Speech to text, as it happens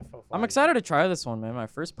so I'm excited to try this one, man. My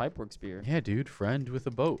first Pipeworks beer. Yeah, dude. Friend with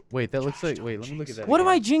a boat. Wait, that looks like. Wait, let me look at that. What am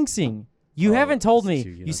I again. jinxing? You Oh, haven't told this is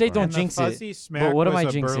me. too You say don't And jinx the it. fuzzy smack But what am was I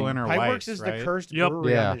a jinxing? Berliner Pipeworks Weiss, is right? the cursed Yep.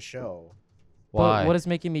 brewery Yeah. on this show. Why? But what is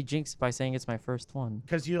making me jinx by saying it's my first one?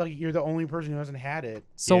 Because you're the only person who hasn't had it.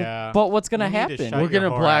 So, Yeah. but what's gonna You need to happen? shut We're your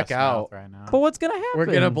gonna whore black ass out. mouth right now. But what's gonna happen? We're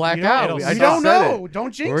gonna black You don't- out. it'll I suck. You just don't said know. it.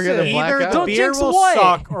 Don't jinx We're gonna it. black Either out. the Don't beer jinx will what?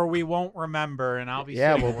 suck or we won't remember, and I'll be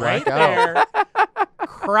Yeah, sitting we'll right black out. there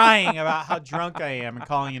crying about how drunk I am and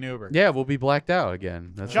calling an Uber. Yeah, we'll be blacked out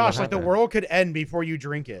again. That's Josh, what like the happened. world could end before you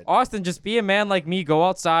drink it. Austin, just be a man like me. Go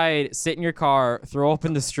outside, sit in your car, throw up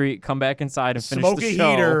in the street, come back inside, and finish Smoke the a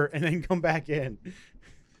show. heater and then come back in.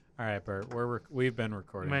 All right, Bert, we've been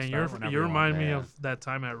recording. Man, Start whenever you want. remind me man. of that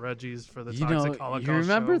time at Reggie's for the You Toxic know, Holocaust you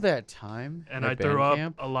remember show. that time? And at I threw up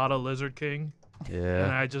Bandcamp? a lot of Lizard King, and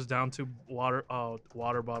Yeah. I just downed 2 water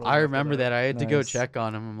bottles. I after remember that. I had to go Nice. check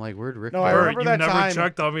on him. I'm like, where'd Rick No, go? I Bert, remember you that never time-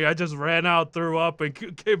 checked on me. I just ran out, threw up, and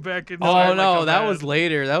came back in. Oh no, that was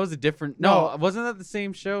later. That was a different. No, No. wasn't that the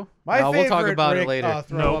same show? My no, favorite we'll talk about Rick, it later.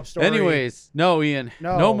 throw No. up story. Anyways, no, Ian.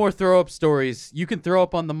 No. No. more throw up stories. You can throw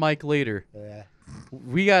up on the mic later.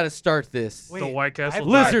 We got to start this. the White Castle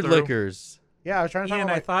Lizard drive-thru. liquors. Yeah, I was trying to talk Ian,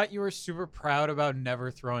 about I my... thought you were super proud about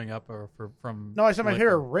never throwing up from. No, I said my liquor.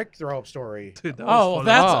 favorite Rick throw up story. Dude, that was Oh, funny.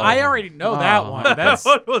 that's Oh. I already know that Oh. one. That's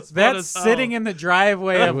That one was fun that's as sitting hell. in the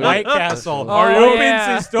driveway of White Castle. Oh, He opens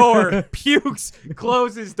yeah. his door, pukes,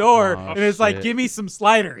 closes his door, Oh, and it's like, shit. "Give me some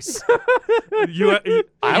sliders." I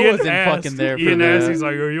Ian wasn't asked- fucking there for Ian asked, that. he's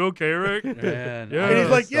like, "Are you okay, Rick?" Man, Yeah. I And he's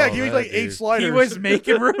like, missed yeah, all give me that, like 8 dude. sliders. He was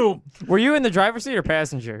making room. Were you in the driver's seat or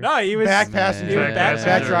passenger? No, he was back Man. passenger, Back back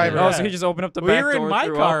passenger. driver. Oh, Yeah. so he just opened up the We back were door, in my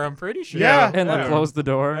threw car. up, I'm pretty sure. Yeah. and then Yeah. closed the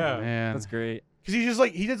door. Yeah. Man, That's great. Because he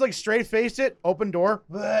just like straight faced it, open door.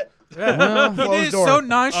 bleh. Yeah. He did Closed it door. so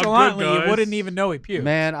nonchalantly you guys. wouldn't even know he puked.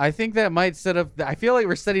 man, I think that might set up. I feel like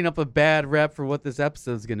we're setting up a bad rep for what this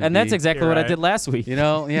episode's gonna And be. that's exactly You're what I right. did last week. You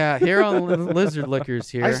know, yeah. Here on Lizard Liquors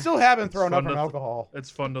here. I still haven't thrown up fun from to- alcohol. It's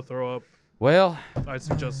fun to throw up. Well, I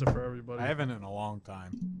suggest it for everybody. I haven't in a long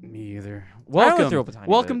time. me either. only Welcome, threw up a tiny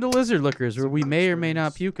welcome bit. to Lizard Liquors, where we may or may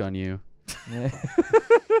not puke on you.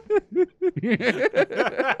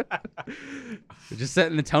 We're just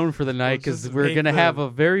setting the tone for the night because just we're make gonna the- have a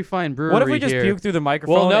very fine brewery What if we just here. puke through the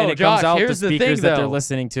microphone no, and it Josh, comes out the here's the speakers thing, that they're though.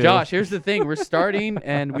 listening to? Josh, here's the thing: we're starting,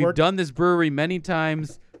 and we've We're- done this brewery many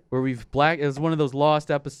times where we've It was one of those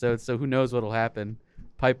lost episodes, so who knows what'll happen.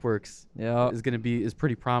 Pipeworks yeah. is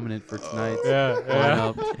pretty prominent for tonight. Yeah,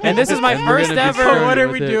 lineup. And this is my And we're first gonna be ever. So starting what are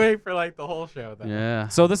with we it. doing for like the whole show then? Yeah.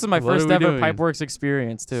 So this is my What are first we ever doing? Pipeworks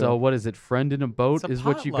experience too. So what is it? Friend in a boat It's a is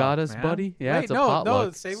what you potluck, got us, man. buddy? Yeah, Wait, it's a no, potluck.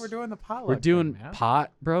 No, say we're doing the potluck. We're doing thing, man.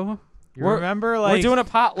 pot, bro. You We're- remember like we're doing a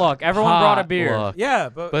potluck. Everyone brought a beer. Potluck. Yeah,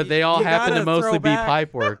 But they all you happen to gotta mostly throw be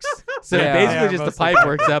back- Pipeworks. So Yeah. basically Yeah, just a mostly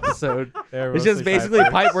Pipeworks episode. They're It's just mostly basically a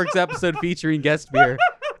Pipeworks. Pipeworks episode featuring guest beer.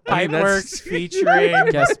 I mean, that's- Pipeworks featuring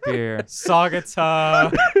Guest beer.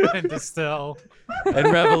 Sagata and Distill,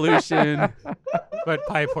 and Revolution. but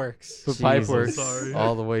Pipeworks. But Jesus. Pipeworks Sorry.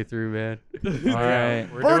 all the way through, man. All right.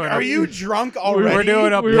 We're Bert, doing are a- you drunk already? We're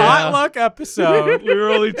doing a We were- potluck episode. we were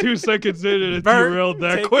only 2 seconds in and it Bert, derailed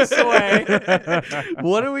that take quick. us away.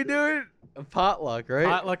 What are we doing? A potluck, right?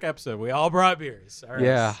 Potluck episode. We all brought beers. All right.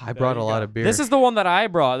 Yeah, I There brought a you lot go. of beer. This is the one that I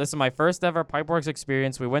brought. This is my first ever Pipeworks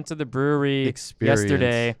experience. We went to the brewery Experience.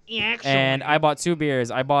 yesterday, and I bought 2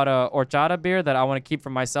 beers. I bought a horchata beer that I want to keep for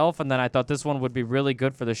myself, and then I thought this one would be really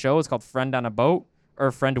good for the show. It's called Friend on a Boat,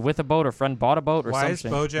 or Friend with a Boat, or Friend bought a boat, or Why is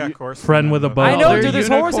something. BoJack Horseman? Friend with a in the- boat. I know, they're dude. There's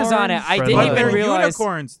horses on it. I unicorns. didn't But even They're realize.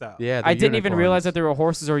 unicorns though. Yeah, I the didn't even realize unicorns. that there were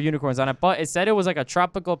horses or unicorns on it, but it said it was like a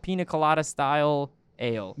tropical pina colada style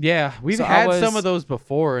ale. Yeah, we've So I had was- some of those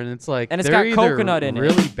before, and it's like And it's they're got either coconut in it.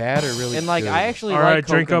 really bad or really And like good. I actually All like right,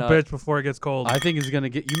 drink up, coconut bitch, before it gets cold. I think it's gonna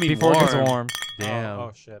get you mean before warm. it gets warm. Damn.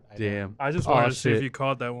 Oh shit. I didn't. Damn. I just Oh, wanted to see if shit. you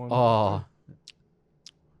caught that one. Oh.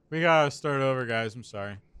 We gotta start over, guys. I'm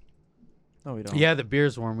sorry. No, we don't. Yeah, the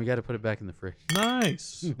beer's warm. We got to put it back in the fridge.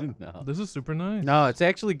 Nice. no. This is super nice. No, it's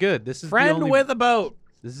actually good. This is the Friend only, with a boat.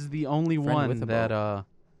 This is the only Friend one with a that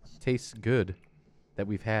tastes good that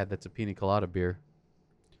we've had. That's a pina colada beer.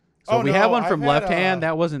 So Oh, we no, had one I've from had, Left Hand.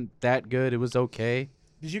 That wasn't that good. It was okay.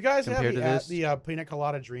 Did you guys have Compared to this? the pina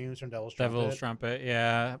colada dreams from Devil's Trumpet? Devil's Trumpet.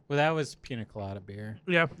 Yeah. Well, that was pina colada beer.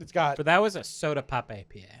 Yeah. It's got But that was a soda pop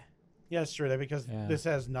IPA. yeah, it's true that because Yeah. this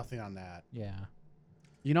has nothing on that. Yeah.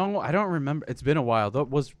 You know, I don't remember. It's been a while. That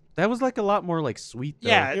was like a lot more like sweet. Though.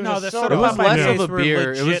 Yeah. It was No, a the soda soda It was pop less IPAs of a were beer. It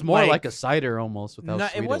was legit, more like a cider almost with how No,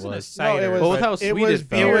 sweet it wasn't a was. cider. No, it was Well, with how it sweet was it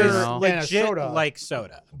felt, It beer you was know? and a legit soda. like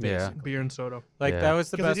soda. Yeah. basically. Beer and soda. Like Yeah. that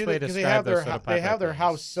was the Because best way to they describe have those their soda pop they have their IPAs.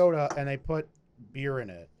 house soda and they put beer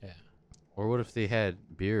in it. Or what if they had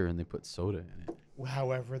beer and they put soda in it?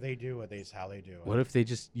 However they do it, it's how they do it. What if they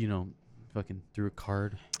just, fucking threw a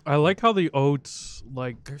card? I like how the oats,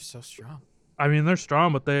 like, They're so strong. I mean, they're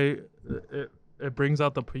strong, but it brings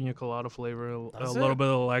out the pina colada flavor, a Does little it? bit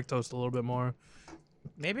of the lactose, a little bit more.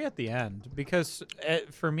 Maybe at the end, because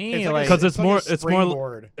for me, It's like, Because it's like more- a it's more-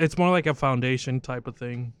 springboard. It's more like a foundation type of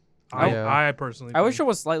thing. Yeah. I personally. I wish it think.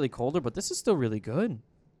 was slightly colder, but this is still really good.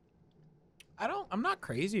 I'm not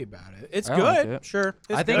crazy about it. It's I like good, it. sure.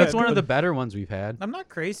 It's I think good. it's one of good. the better ones we've had. I'm not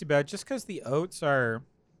crazy about it just because the oats are.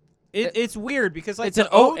 It's weird because like It's the an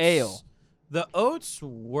oat oats, ale. The oats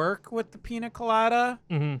work with the pina colada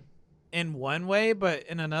Mhm. in one way, but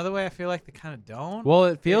in another way, I feel like they kind of don't. Well,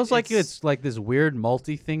 it feels like it's- it's like this weird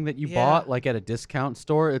multi thing that you Yeah. bought like at a discount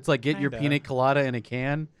store. It's like get your Kinda. pina colada in a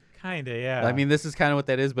can. Kinda, yeah. I mean, this is kind of what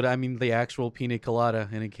that is, but I mean the actual pina colada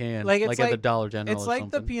in a can, Like, it's at the like- Dollar General. it's or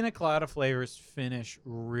like the something. pina colada flavors finish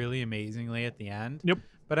really amazingly at the end. Yep.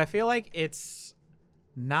 But I feel like it's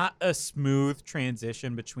not a smooth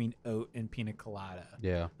transition between oat and pina colada.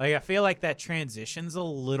 Yeah. Like I feel like that transition's a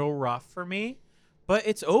little rough for me, but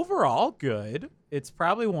it's overall good. It's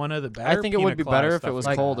probably one of the better. I think it pina would be colada better if it stuff was we've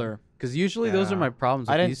had. colder. Because usually those are Yeah. my problems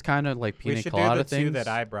I with didn't- these kind of like We pina should do colada the two things. that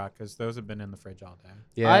I brought because those have been in the fridge all day.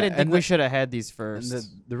 Yeah, I didn't think and we the- should have had these and first.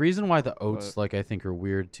 the reason why the oats But- like I think are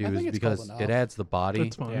weird too I think is it's cold because enough. it adds the body,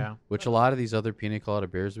 That's fine. Yeah, which a lot of these other pina colada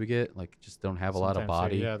beers we get like just don't have a lot of Sometimes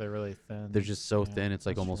body. Yeah, they're really thin. They're just so Yeah, thin, it's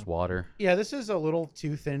like that's almost true. water. Yeah, this is a little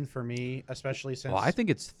too thin for me, especially since Well, I think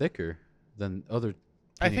it's thicker than other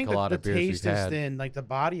I pina think colada the beers taste we've is had. thin. Like the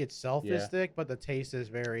body itself is Yeah. thick, but the taste is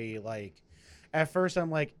very like. At first, I'm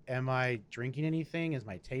like, "Am I drinking anything? Is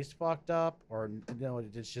my taste fucked up?" Or no,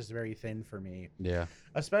 it's just very thin for me. Yeah.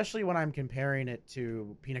 Especially when I'm comparing it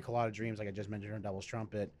to Pina Colada Dreams, like I just mentioned on Devil's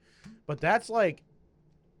Trumpet. But that's like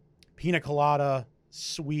pina colada,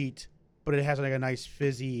 sweet, but it has like a nice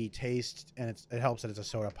fizzy taste, and it helps that it's a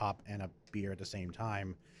soda pop and a beer at the same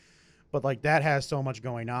time. But like that has so much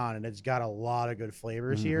going on, and it's got a lot of good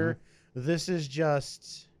flavors here. This is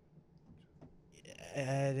just,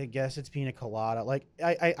 I guess it's pina colada. Like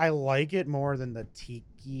I like it more than the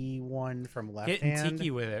tiki one from Left Getting Hand.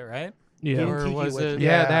 tiki with it, right? Yeah. Or Tiki was with it? it.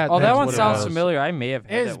 Yeah, Yeah. Oh, that that's one what it sounds was. familiar. I may have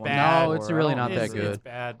had It is that one. bad. No, it's before. really I don't not that It's, remember. good. it's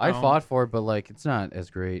bad. I Don't- fought for it, but like it's not as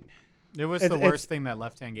great. It was It's- the worst thing that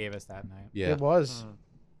Left Hand gave us that night. Yeah. It was. Mm.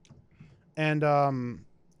 And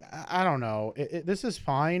I don't know. This is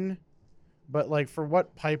fine, but like for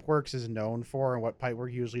what Pipeworks is known for and what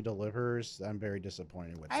Pipework usually delivers, I'm very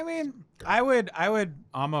disappointed with. I mean, I would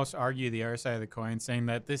almost argue the other side of the coin, saying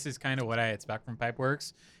that this is kind of what I expect from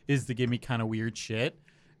Pipeworks, is to give me kind of weird shit,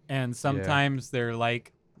 and sometimes they're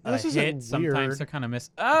like a This isn't hit, sometimes weird. they're kind of miss.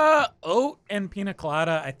 Oat and pina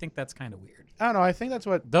colada, I think that's kind of weird. I don't know. I think that's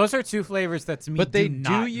what. Those are two flavors that to me But they do do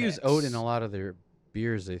not use mix. oat in a lot of their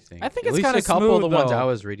beers, I think. I think At it's least kinda a couple of the smooth, ones I though.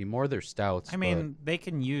 was reading. More their stouts. I mean, they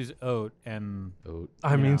can use oat and but oat.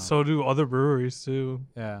 I mean, Yeah. so do other breweries too.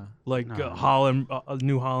 yeah. Like No. Holland,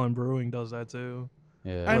 New Holland Brewing does that too.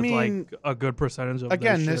 Yeah. I with mean, like a good percentage of their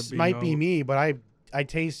Again, shit this being might be oat. me, but I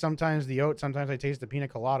taste sometimes the oat, sometimes I taste the pina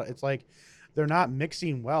colada. It's like they're not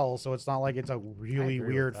mixing well, so it's not like it's a really agree with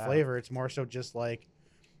weird that. flavor. It's more so just like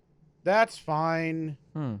that's fine.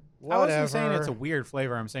 Hmm. I Whatever. wasn't saying it's a weird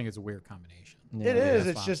flavor. I'm saying it's a weird combination. Yeah. It is.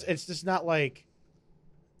 that's It's just not like.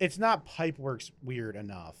 It's not Pipeworks weird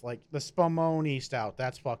enough. Like the Spumoni Stout,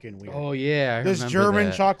 that's fucking weird. Oh yeah. I This remember German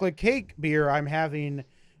that. chocolate cake beer I'm having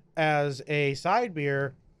as a side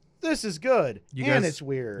beer, this is good. You and guys- it's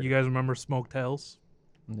weird. You guys remember Smoked Tails?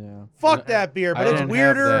 Yeah. Fuck that beer, I but it's didn't have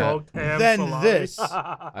weirder that. Smoked ham than salami. this.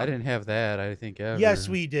 I didn't have that. I think ever. Yes,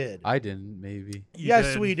 we did. I didn't. Maybe. You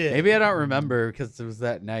Yes, did. we did. Maybe I don't remember because it was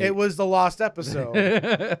that night. It was the lost episode.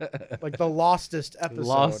 Like the lostest episode.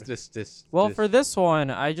 lost this. Well, for this one,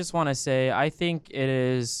 I just want to say I think it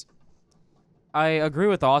is. I agree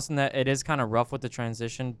with Austin that it is kind of rough with the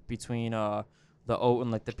transition between the oat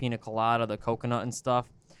and like the pina colada, the coconut and stuff.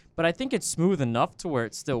 But I think it's smooth enough to where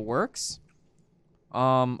it still works.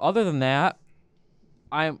 Other than that,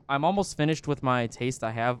 I'm almost finished with my taste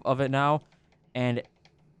I have of it now, and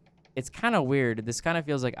it's kind of weird. This kind of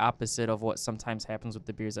feels like opposite of what sometimes happens with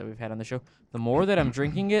the beers that we've had on the show. The more that I'm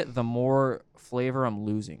drinking it, the more flavor I'm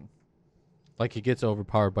losing. Like it gets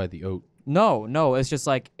overpowered by the oat. No, it's just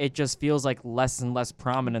like it just feels like less and less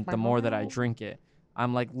prominent the more that I drink it.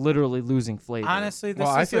 I'm like literally losing flavor. Honestly, this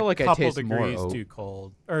Well, I is feel a like I couple taste more degrees oat. too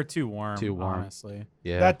cold or too warm. Too warm. Honestly,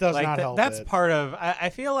 Yeah. That does like not help. that's it. part of. I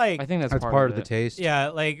feel like I think that's, That's part of the it. taste. yeah,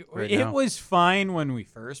 like right it now. was fine when we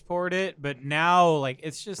first poured it, but now like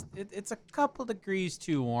it's just it's a couple degrees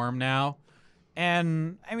too warm now.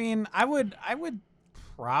 And I mean, I would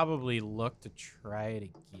probably look to try it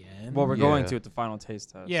again. Well, we're going Yeah. to at the final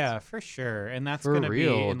taste test. Yeah, for sure. And that's For going to be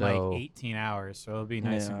real, in though. like 18 hours, so it'll be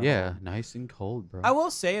nice and Yeah, nice and cold, bro. I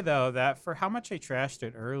will say though that for how much I trashed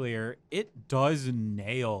it earlier, it does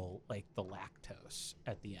nail like the lactose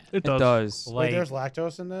at the end. It It does. does. Wait, Like, there's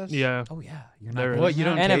lactose in this? Yeah. oh yeah, you're There not. is. What, you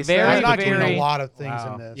don't And a taste very, that? I'm not doing very- a lot of things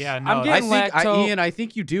Wow. in this. Yeah, no. I'm I getting think, lacto- Ian, I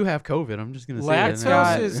think you do have COVID. I'm just gonna say Lactose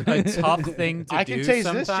that. is a tough thing to I do can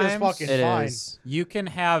taste this sometimes. just fucking It fine. is. You can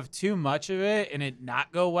have too much of it and it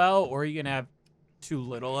not go well, or you can have too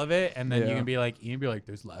little of it, and then you Yeah. can be like,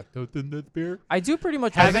 "There's lactose in this beer." I do pretty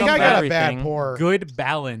much. I have think some I got a everything. bad pour. Good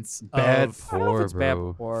balance Bad of I don't know if pour, it's bad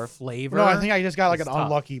bro. pour. flavor. No, I think I just got like It's an tough.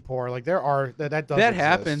 unlucky pour. Like there are that does That exist.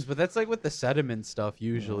 happens, but that's like with the sediment stuff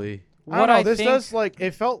usually. I don't What know. I This think, does like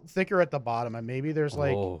it felt thicker at the bottom, and maybe there's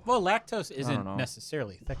like Oh. Well, lactose know. isn't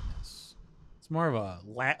necessarily thickness. It's more of a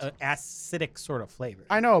acidic sort of flavor.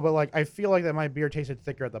 I know, but like I feel like that my beer tasted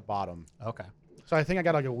thicker at the bottom. Okay. So I think I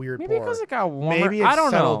got like a weird maybe pour. because it got warmer. Maybe it's I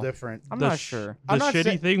don't settled know. different. I'm The not sh- sure. The I'm not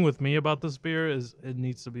shitty sa- thing with me about this beer is it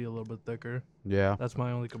needs to be a little bit thicker. Yeah. That's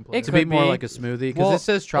my only complaint. To be could more be. like a smoothie because Well, it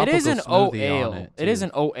says tropical it is an oat smoothie ale. on it. It is too.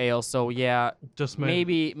 an oat ale, so yeah, Just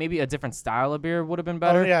maybe a different style of beer would have been Oh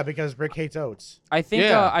better. yeah, because Rick hates oats. I think.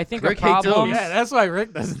 Yeah, I think Rick a hates problem. oats. Yeah, that's why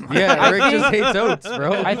Rick doesn't. Like Yeah, I Rick think- just hates oats,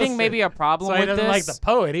 bro. I think maybe a problem So he with doesn't this. like the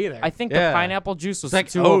poet either. I think Yeah. the pineapple juice was It's like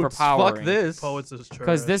too oats. overpowering. Fuck this. Poets is trash.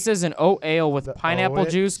 Because this is an oat ale with The pineapple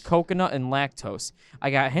oats. juice, coconut, and lactose.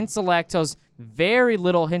 I got hints of lactose, very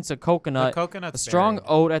little hints of the coconut, coconut's a strong very-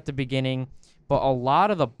 oat at the beginning, but a lot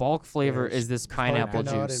of the bulk flavor There's is this pineapple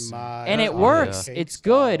Coconut juice. in my And it Oh, works. yeah. It's Takes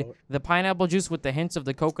good. out. The pineapple juice with the hints of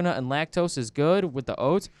the coconut and lactose is good with the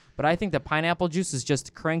oats, but I think the pineapple juice is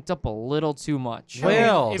just cranked up a little too much.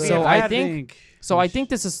 Well, If so you I had- think So I think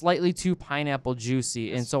this is slightly too pineapple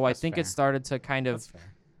juicy, and so I That's think fair. it started to kind of, That's fair.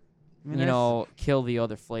 you know, kill the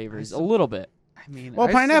other flavors a little bit. I mean, Well,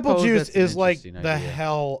 I pineapple suppose juice that's an is like interesting the idea.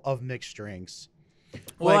 hell of mixed drinks.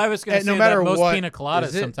 Well, Like, I was going to no say matter that most what- pina coladas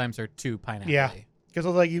Is it? sometimes are too pineapple. Yeah. Because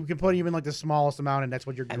like you can put even like the smallest amount, and that's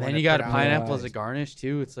what you're. And going then to you got put a out. pineapple as Yeah. a garnish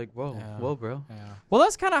too. It's like, whoa, Yeah. whoa, bro. Yeah. Well,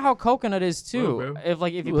 that's kind of how coconut is too. Well, bro.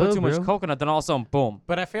 If you Well, put too much bro. coconut, then all of a sudden, boom.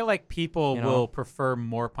 But I feel like people You know? will prefer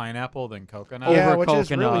more pineapple than coconut. Yeah, over which is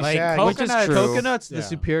coconut. really Like, sad. coconut- Which is Coconut- true. Coconut's the Yeah.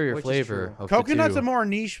 superior Which is flavor. true. Of the Coconut's two. a more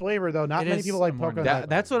niche flavor though. Not It many is people like a more coconut.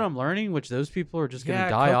 That's what I'm learning. Which those people are just gonna Yeah,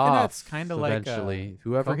 die coconut's off. kinda like a- eventually.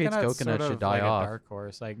 Whoever hates Coconut's coconut sort should of die like off. A dark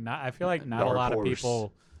horse. Like not. I feel like not a Dark lot horse. of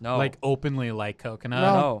people No, like openly like coconut.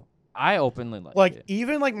 no. I openly like it.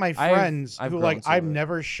 even like my I've- friends I've who grown like to I'm it.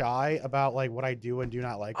 never shy about like what I do and do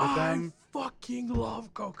not like with them. fucking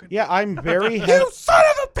love coconut. Yeah, I'm very You son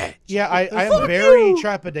of a bitch! yeah, I am very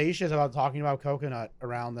trepidatious about talking about coconut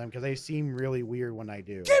around them because they seem really weird when I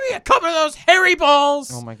do. Give me a couple of those hairy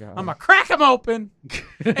balls. Oh my god. I'm gonna crack them open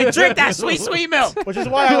and drink that sweet, sweet milk. Which is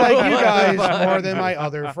why I like you guys more than my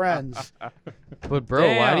other friends. But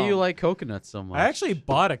bro, why do you Damn. like coconuts so much? I actually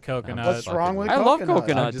bought a coconut. What's wrong with I love coconut?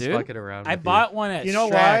 coconut. I'm just dude. fucking around. I with you. bought one at You know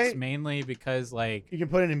Strax why? mainly because like You can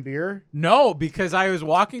put it in beer. no, because I was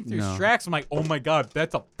walking through No. Strax. I'm like, oh my god,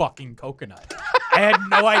 that's a fucking coconut. I had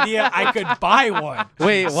no idea I could buy one.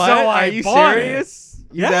 Wait, what? So I Are you bought it. serious?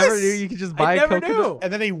 You Yes! never knew you could just buy I never coconut? knew.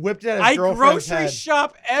 And then they whipped it at his I girlfriend's grocery head.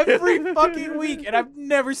 shop every fucking week, and I've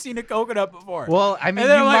never seen a coconut before. Well, I mean, and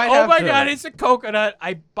then you I'm like, might oh have my to. god, it's a coconut.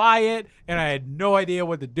 I buy it, and I had no idea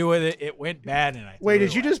what to do with it. It went bad, and I Wait, threw did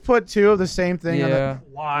it you away. just put two of the same thing on the Yeah.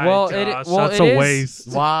 Why? Well, Josh? that's a it is- waste.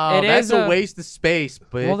 Wow, It that's is a a- waste of space,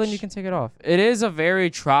 bitch. Well, then you can take it off. It is a very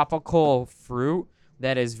tropical fruit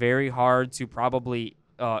that is very hard to probably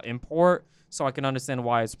import. So I can understand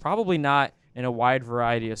why it's probably not in a wide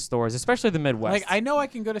variety of stores, especially the Midwest. Like, I know I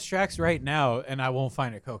can go to Strax right now, and I won't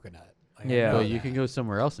find a coconut. Like, I Yeah. know Well, you that. can go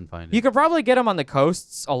somewhere else and find it. you could probably get them on the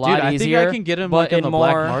coasts a lot Dude, I easier. think I can get them but like on in the more,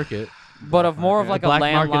 black market. but of more of like the black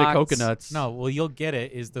a market landlocked. of coconuts. No, well, you'll get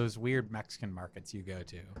it. Is those weird Mexican markets you go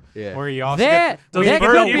to, Yeah. where you also That- get, we Does get that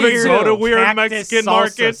Bert could the be even go to too. weird cactus Mexican salsa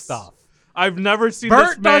markets? stuff. I've never seen Bert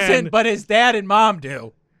this man. doesn't, but his dad and mom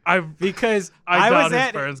do I've because I I doubt was his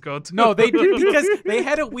at parents go to. no, they did because they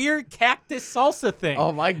had a weird cactus salsa thing.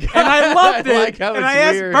 Oh my god. And I loved it. like how and it's I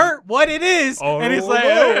asked weird. Bert what it is, Oh, and he's no, like,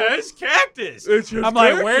 no. "Oh, it's cactus." It's just I'm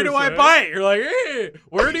like, "Where do cactus, I eh?" buy it?" You're like, "Hey,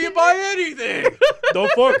 where do you buy anything?" the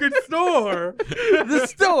fucking store. the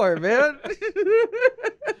store, man.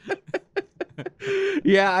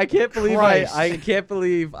 Yeah, I can't believe Christ. I can't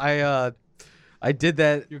believe I did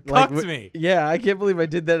that. You like, cucked me. Yeah, I can't believe I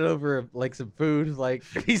did that over like some food, like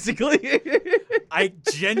basically. I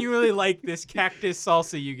genuinely like this cactus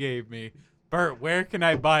salsa you gave me, Bert. Where can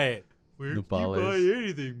I buy it? Where The can you buy ballers.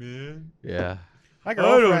 anything, man? Yeah. My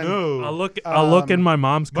girlfriend. I'll look in my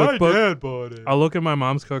mom's My cookbook. dad bought it. I'll look in my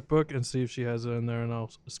mom's cookbook and see if she has it in there, and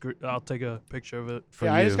I'll take a picture of it. For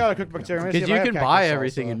Yeah, you. I just got a cookbook too. Because you can buy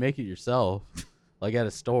everything and make it yourself, like at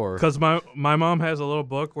a store. Because my mom has a little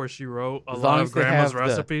book where she wrote a As lot long of as they grandma's have the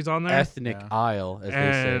recipes on there. Ethnic Yeah. aisle, as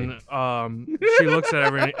And they say. she looks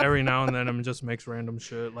at every now and then and just makes random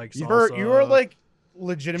shit like salsa. Bert, you are like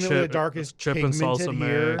legitimately the darkest chip and pigmented salsa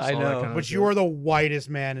here, mix, I all that know. kind of but shit. you are the whitest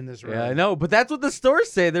man in this room. Yeah, I know, but that's what the stores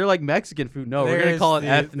say. They're like Mexican food. No, we're gonna call it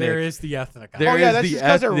ethnic. There is the ethnic. There Oh is yeah, that's the just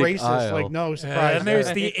because they're ethnic racist. aisle. Like no surprise. and there's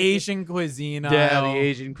there. the Asian cuisine. Yeah, the aisle.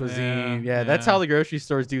 Asian cuisine. Yeah, that's yeah. how the grocery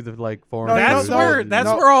stores do the like foreign. No, That's food. where no. that's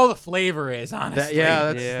where all the flavor is. Honestly.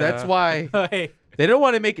 That's why Like, they don't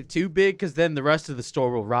want to make it too big because then the rest of the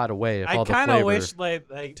store will rot away if I all the kind of flavor. wish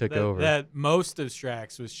like took that, over. that most of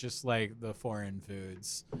Strax was just like the foreign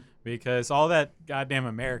foods, because all that goddamn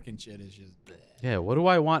American shit is just bleh. Yeah, what do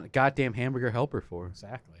I want a goddamn hamburger helper for?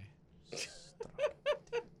 Exactly.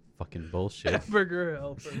 Fucking bullshit. Burger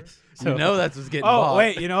helper. You know that's what's getting Oh bought.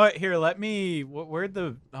 wait, you know what? Here, let me. Where'd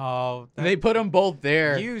the? Oh, They put them both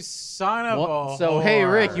there. you son of Well, a. so hey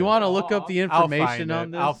Rick, you whore. want to look up the I'll find information on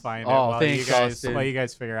it. this? I'll find it. Oh, while thanks, you guys, Austin. while you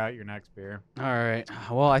guys figure out your next beer. All right.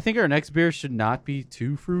 Well, I think our next beer should not be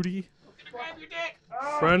too fruity.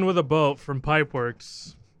 Friend with a Boat from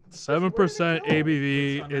Pipeworks. 7%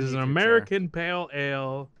 ABV. It is an American pale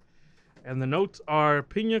ale. And the notes are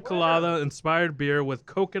pina colada inspired beer with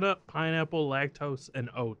coconut, pineapple, lactose,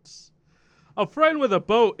 and oats. A friend with a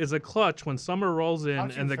boat is a clutch when summer rolls in I'm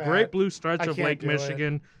too and the fat. great blue stretch I of can't Lake do it.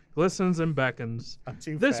 Michigan glistens and beckons. I'm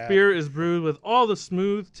too This fat. beer is brewed with all the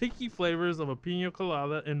smooth, tiki flavors of a pina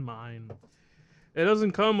colada in mind. It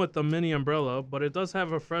doesn't come with the mini umbrella, but it does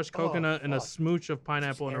have a fresh coconut and a fuck. smooch of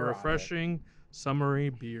pineapple and a air on it. refreshing, summery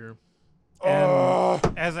beer. And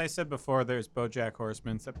as I said before, there's BoJack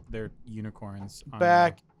Horseman. Except they're unicorns. On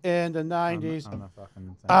Back in the the, 90s, on the fucking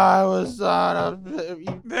thing. I was on a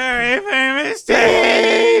Very famous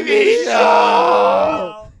TV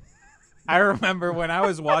show. I remember when I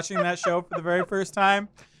was watching that show for the very first time,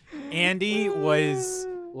 Andy was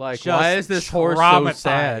Like, just why is this horse so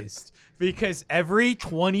sad? traumatized. Because every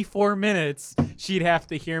 24 minutes, she'd have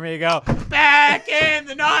to hear me go, back in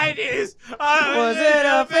the 90s, I was in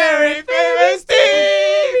a very famous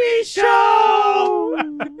TV show.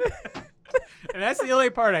 And that's the only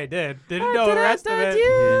part I did. Didn't know the rest of it. You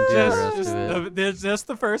didn't do the Just, rest just, of it. just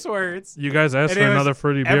the first words. You guys asked And for it was another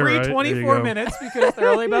fruity beer, Every right? There you 24 go. minutes, because they're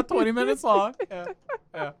only about 20 minutes long.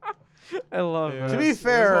 Yeah. I love Yeah. To it. be It was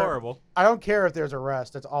fair, horrible. I don't care if there's a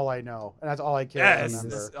rest. That's all I know, and that's all I care to Yes, remember.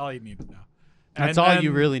 that's all you need to know. That's And all then-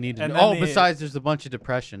 you really need to and know. then Oh, the- besides, there's a bunch of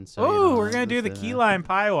depression. So, Oh, you know, we're gonna do the just, key lime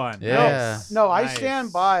pie one. Yeah. No, I Nice.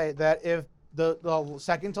 stand by that. If the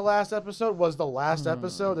second to last episode was the last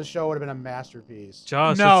episode, the show would have been a masterpiece.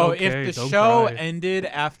 Josh, No, it's okay. if the Don't show cry. ended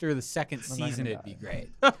after the second season, it'd be great.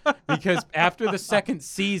 Because after the second You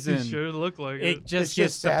season, sure look like it it. just It's gets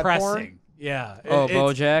just sad depressing. porn? Yeah. Oh, it's,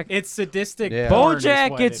 BoJack. It's sadistic. Yeah. porn is BoJack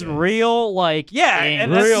what gets it is. real like Yeah,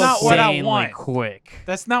 and that's real not what I insanely want. quick.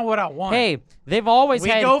 That's not what I want. Hey, they've always we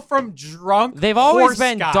had. go from drunk. They've always horse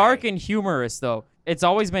been guy. dark and humorous though. It's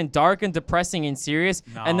always been dark and depressing and serious,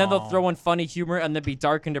 and then they'll No. throw in funny humor and then be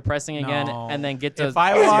dark and depressing again, No. and then get to If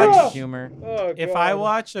I serious watch- humor. If I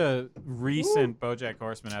watch a recent BoJack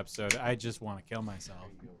Horseman episode, I just want to kill myself.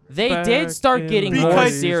 They Back did start in getting the more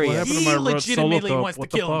Because days, serious. What happened to He my solo legitimately cup? wants to What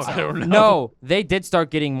the kill fuck? himself. I don't know. No, they did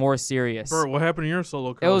start getting more serious. Bert, what happened to your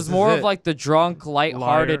solo cup? It was is more of it. like the drunk,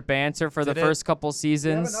 lighthearted Liar. banter for the Did it? first couple Do you have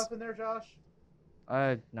seasons. enough in there, Josh?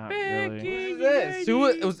 Not really.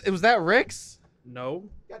 It was that Rick's? No.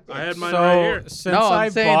 I had mine So right here. since No, I'm I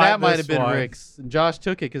saying bought that might this have been one- Rick's. And Josh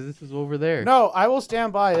took it because this is over there. No, I will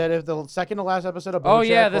stand by that. If the second to last episode of Oh BoJack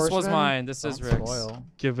yeah, this was Horseman, mine. This is Don't Rick's. spoil.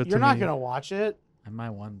 Give it You're to not me. gonna watch it. I might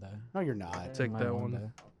one day. No, you're not. Take I that might one. day.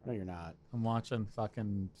 No, you're not. I'm watching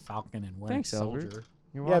fucking Falcon and Winter Thanks, Albert. Soldier.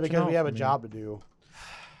 You're Yeah, watching because out we have for a me. job to do.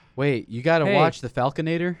 Wait, you got to Hey. watch the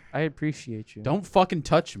Falconator? I appreciate you. Don't fucking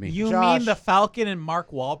touch me. You Josh. mean the Falcon and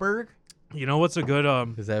Mark Wahlberg? You know what's a good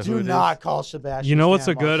Is that who Do it is? not call Sebastian. You know what's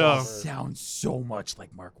Stan a good, Mark Wahlberg. Sounds so much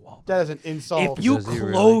like Mark Wahlberg. That is an insult. If you Does he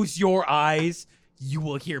really? close your eyes, you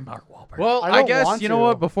will hear Mark Wahlberg. Well, I I don't guess, want you know to.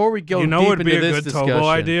 what? Before we go You know deep what'd be into a this good Tobo discussion,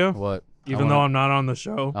 idea? What? Even though I'm not on the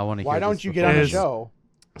show. I want to Why don't you get on the show?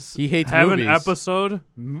 He hates Have movies. an episode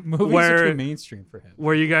movies where- are too mainstream for him.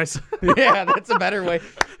 where you guys Yeah, that's a better way.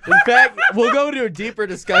 In fact, we'll go into a deeper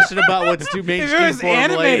discussion about what's too If mainstream it was for him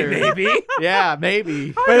anime, later. maybe. Yeah,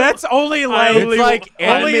 maybe. But that's only like It's like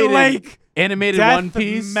only animated, like animated death One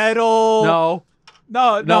Piece. metal. No.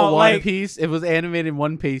 No, One like Piece. It was animated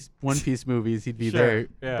One Piece movies. He'd be there.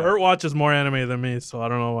 Yeah. Bert watches more anime than me, so I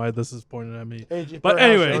don't know why this is pointed at me. Hey, But how's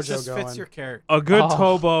anyway, It JoJo just fits going? your character. A good I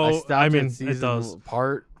Tobo. stopped I mean, at it season does.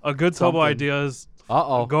 part. A good Tobo something. idea is Uh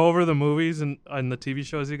oh. go over the movies and the TV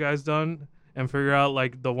shows you guys done and figure out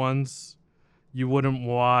like the ones you wouldn't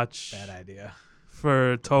watch Bad idea.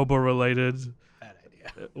 for Tobo related. Bad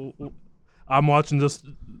idea. I'm watching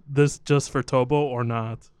this just for Tobo or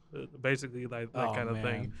not. Basically, like that kind of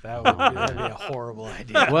thing. That'd be a horrible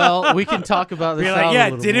idea. Well, we can talk about this. Be out like, a yeah,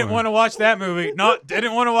 little didn't more. want to watch that movie. No,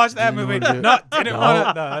 didn't want to watch that Didn't movie. wanna do it. No, didn't No. want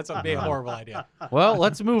to. No, that's would be a horrible idea. Well,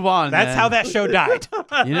 let's move on. That's then. how that show died.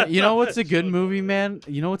 You know what's a good movie, man?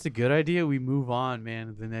 You know what's a good idea? We move on, man,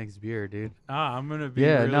 to the next beer, dude. I'm gonna be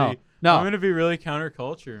Yeah, really, no. I'm gonna be really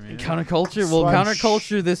counterculture, man. Counterculture. Well, Sludge.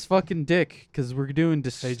 counterculture this fucking dick, because we're doing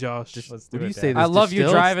Hey Josh. Let's what do do you it, say? Dad. I This love you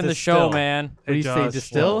distill? driving the show, Distill. man. What do you say? Josh,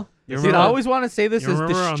 Distill? You Dude, I remember- always want to say this you as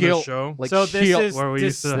remember on the distill. show? Like So this shield. is Where we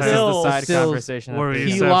used to have- This is the distill. side Stills. conversation. Where we after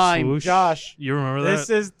used Key to have lime. swoosh. Josh. You remember that? This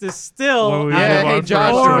is distill. Where we Yeah, move hey on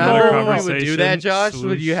Josh, from another remember when we would do conversation? that, Josh? Would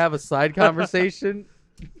Swoosh. you have a side conversation?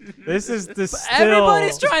 This is distill.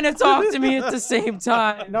 Everybody's trying to talk to me at the same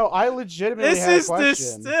time. No, I legitimately This had a is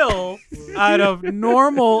question. distill out of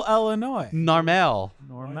Normal, Illinois. Normal.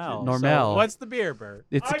 Normal. Normal. So what's the beer, Bert?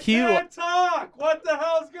 It's a key. talk. What the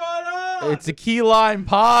hell's going on? It's a key lime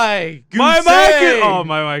pie. My Goose. mic. Oh,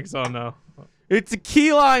 my mic's on now. It's a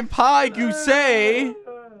key lime pie, goose.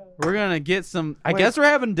 We're gonna get some. I Wait. guess we're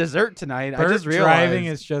having dessert tonight. I Bert just realized. driving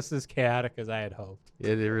is just as chaotic as I had hoped.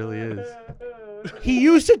 It really is. He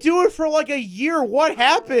used to do it for like a year. What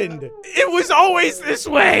happened? It was always this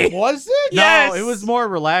way. Was it? No, it was more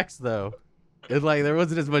relaxed though. It like there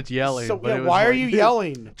wasn't as much yelling. So but yeah, it was why are like- you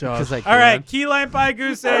yelling? Josh. Because I All can. right, key lime pie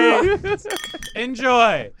goose.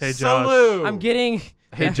 Enjoy. Hey, Josh. Salute. I'm getting.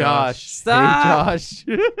 Hey Josh. Stop. Hey Josh.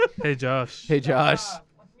 Hey, Josh. Hey Josh.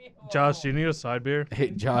 Josh, do you need a side beer? Hey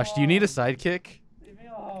Josh. Do you need a sidekick?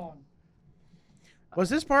 Was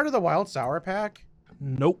this part of the wild sour pack?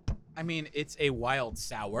 Nope. I mean, it's a wild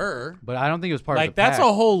sour. But I don't think it was part Like of the that's pack.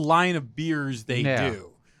 a whole line of beers they Yeah.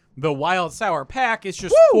 do. The wild sour pack is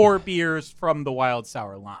just 4 beers from the wild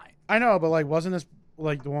sour line. I know, but like, wasn't this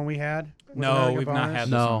like the one we had? No, we've not had this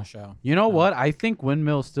No. on the show. You know what? I think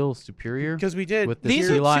Windmill's still superior. Because we did. With the These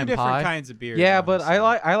key are two lime different pie. kinds of beers. Yeah, but honestly.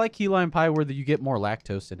 I like key lime pie where you get more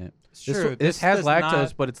lactose in it. It's This, true. this has does lactose,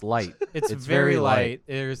 not- but it's light. It's, it's very very light.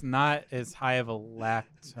 There's not as high of a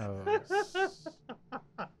lactose.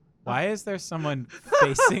 Why is there someone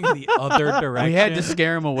facing the other direction? We had to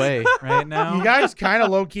scare him away. right now. You guys kind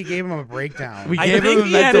of low key gave him a breakdown. We I gave think him a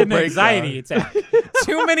he had mental an breakdown. anxiety attack.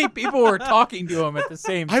 Too many people were talking to him at the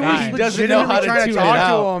same I time. was doesn't know how legitimately to trying to tune it talk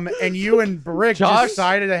out. to him, and you and Brick Josh- just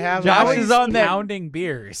decided to have. Josh like, is on that- pounding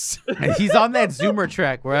beers. And he's on that zoomer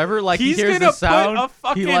track wherever like He's he hears gonna the put sound, a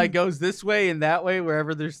fucking- he like goes this way and that way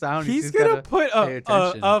wherever there's sound. He's just gonna gotta put pay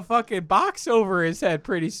attention. a fucking box over his head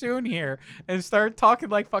pretty soon here and start talking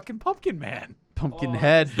like fucking Pumpkin Man. pumpkin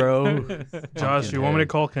head, bro. Josh, you want me head.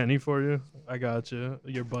 to call Kenny for you? I got you.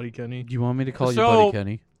 Your buddy Kenny. Do you want me to call you So- buddy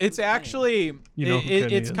Kenny? It's actually You know who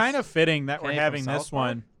Kenny it's is. kind of fitting that we're Kenny from having South this Park?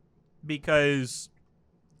 one because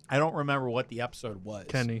I don't remember what the episode was.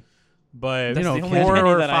 Kenny. But You know, the only 4 Kenny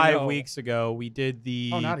or that I 5 know. weeks ago we did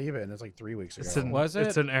the Oh, not even. It's like 3 weeks ago. It's an, Was it?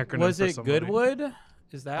 It's an acronym was for it somebody. Goodwood?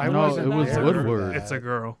 Is that I No, wasn't it was there for Woodward. that. It's a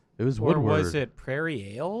girl. It was or Woodward. was it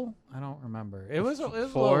Prairie Ale? I don't remember. It was a little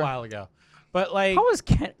 4? while ago. But like How is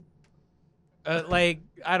Ken? like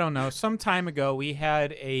I don't know, some time ago we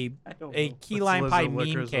had a key It's lime pie Lizard meme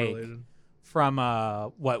Liquors cake related. from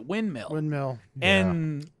Windmill. Windmill.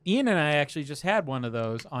 And Ian and I actually just had one of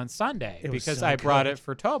those on Sunday It was because so I brought good. it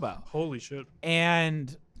for Tobo. Holy shit.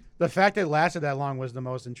 And The fact that it lasted that long was the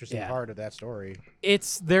most interesting Yeah. part of that story.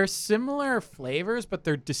 they're similar flavors, but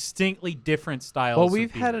they're distinctly different styles. Well, of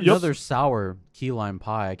we've had beers. another sour key lime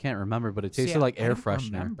pie. I can't remember, but it See, tasted like I air don't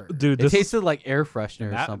freshener. remember. Dude, It this tasted like air freshener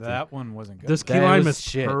or That, something. that one wasn't good. this key That lime was is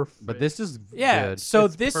shit. perfect. But this is yeah, good. so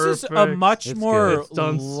It's this is a perfect. much It's more good. It's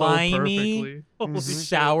done so limey, perfectly. Holy shit.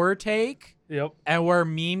 sour take. Yep. And where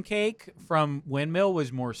meme cake from Windmill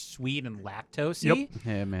was more sweet and lactosey. Yep.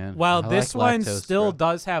 Hey man. While I this like one lactose, still bro.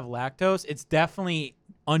 does have lactose, it's definitely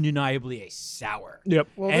undeniably a sour. Yep.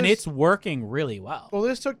 Well, And this, it's working really well. well,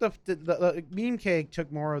 this took the meme cake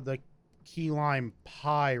took more of the key lime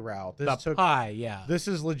pie route. This The took pie, yeah. this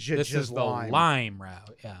is legit This just is the lime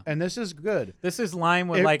route, yeah. and this is good. This is lime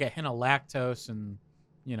with It- like a hint of lactose and,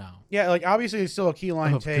 you know. Yeah, like obviously it's still a key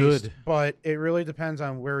lime Of taste, good. but it really depends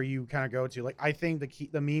on where you kind of go to. Like I think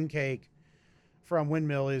the meme cake from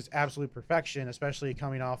Windmill is absolute perfection, especially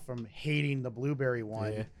coming off from hating the blueberry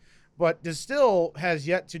one. Yeah. But Distill has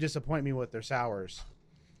yet to disappoint me with their sours.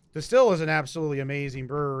 Distill is an absolutely amazing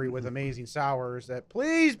brewery with amazing sours. That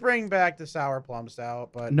please bring back the sour plum stout.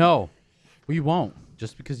 But No, we won't.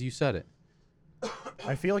 Just because you said it.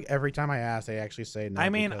 I feel like every time I ask, they actually say no. I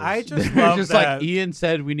mean, because- I just They're love just that. like Ian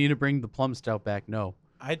said, we need to bring the plum stout back. No.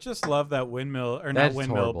 I just love that windmill, or That's not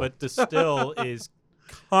windmill, horrible. but Distill is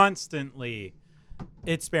constantly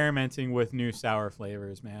experimenting with new sour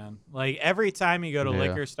flavors, man. Like every time you go to Yeah.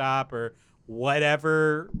 Liquor Stop or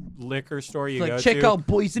whatever liquor store you go check to, out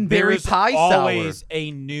boysenberry there's pie always sour.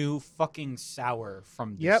 a new fucking sour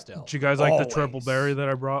from Yep. Distill. Did you guys like the triple Always. berry that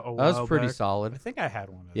I brought a That while was pretty back? solid. I think I had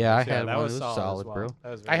one of those. Yeah, I had that one. was It was solid, solid, as well. bro. That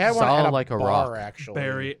was I very had one Solid at a like a bar rock. actually.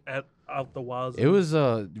 Berry out the wild. It was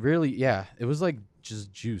really, yeah. It was like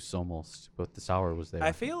just juice almost, but the sour was there.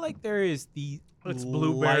 I feel like there is the It's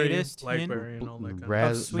blueberry, lightest hint blackberry, and all that kind of No,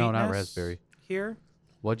 not sweetness raspberry. here.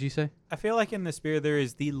 What'd you say? I feel like in this beer there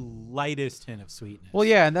is the lightest hint of sweetness. Well,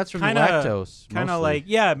 yeah, and that's from Kinda- the lactose. kind of mostly. like,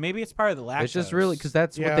 yeah, maybe it's part of the lactose. It's just really because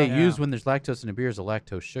that's Yeah. what they Yeah. use when there's lactose in a beer is a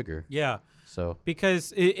lactose sugar. yeah, So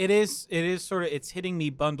because it is sort of, it's hitting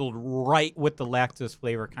me bundled right with the lactose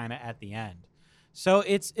flavor kind of at the end. So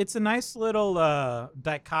it's a nice little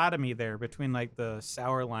dichotomy there between like the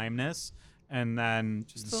sour limeness and then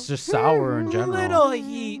it's just just sour in general. little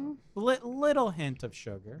heat, little hint of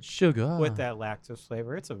sugar Sugar with that lactose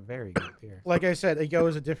flavor. It's a very good beer. Like I said, it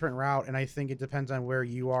goes a different route, and I think it depends on where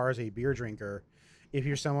you are as a beer drinker. If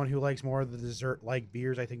you're someone who likes more of the dessert-like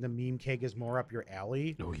beers, I think the meme cake is more up your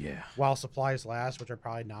alley. Oh yeah. While supplies last, which are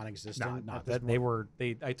probably non-existent. Not at this that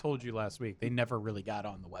they I told you last week they never really got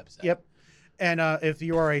on the website. Yep. And if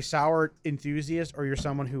you are a sour enthusiast or you're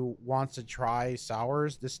someone who wants to try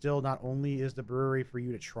sours, Distill not only is the brewery for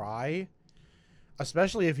you to try,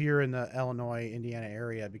 especially if you're in the Illinois, Indiana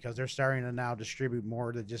area, because they're starting to now distribute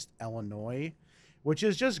more to just Illinois, which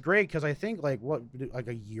is just great because I think like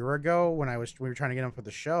a year ago when we were trying to get them for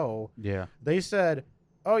the show, Yeah. they said,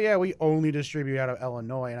 "Oh yeah, we only distribute out of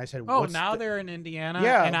Illinois," and I said, Oh, What's now the-" they're in Indiana.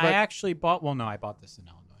 Yeah, and I but- actually bought. Well, no, I bought this in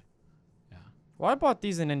Illinois. Well, I bought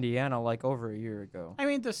these in Indiana like over a year ago. I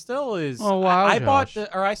mean, Distill is. Oh, wow, I bought Josh.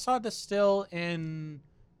 I saw Distill in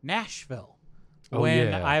Nashville Oh, when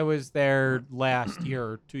yeah. I was there last year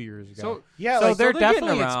or 2 years ago. So Yeah, so like, they're they're getting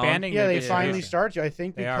definitely around. expanding. yeah, their they finally distribution. start to. I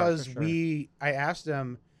think They are, for because sure. I asked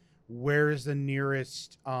them, where's the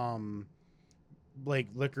nearest like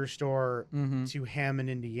liquor store Mhm. to Hammond,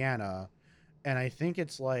 Indiana, and I think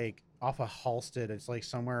it's like off of Halsted. It's like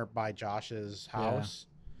somewhere by Josh's house.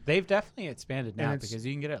 They've definitely expanded now And it's- because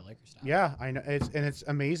you can get it at liquor stores. Yeah, I know. It's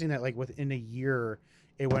amazing that like within a year,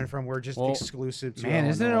 it went from we're just Well, exclusive to Man,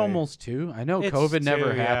 isn't it Illinois. almost 2? I know It's COVID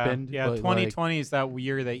never two, yeah. happened. Yeah, but, 2020 is that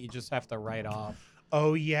year that you just have to write off.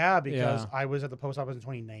 Oh yeah, because Yeah. I was at the post office in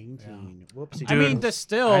 2019. Whoopsie. I mean, Dude.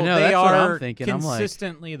 Distill, I know, they that's what I'm are thinking. I'm like-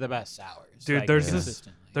 consistently the best sours. Dude, like, there's this-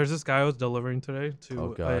 consistently. There's this guy I was delivering today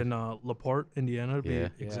Oh, to God. in LaPorte, Indiana, to be Yeah.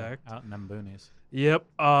 exact. out in them boonies. Yep.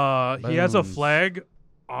 He has a Booms. flag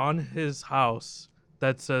on his house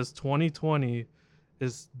that says 2020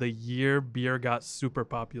 is the year beer got super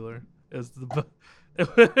popular. Is the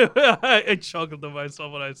I chuckled to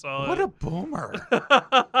myself when I saw What it. a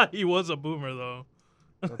boomer! He was a boomer though.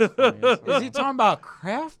 Is he talking about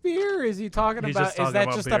craft beer? Is he talking He's about? just Is talking that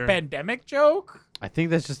about just beer. a pandemic joke? I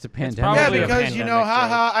think that's just a pandemic. Yeah, probably a because you know, pandemic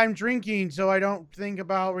haha, I'm drinking, so I don't think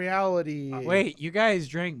about reality. Wait, you guys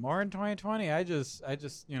drink more in 2020? I just,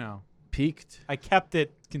 peaked. I kept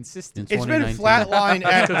it consistent. In It's been 2019. flatlined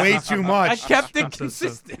at way too I much. kept it Consistent.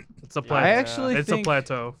 consistent. It's a plateau. I actually it's think a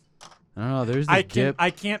plateau. I don't know. There's the dip.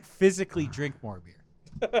 I can't physically drink more beer.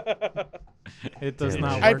 It does Yeah,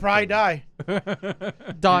 not man. work. I'd probably die.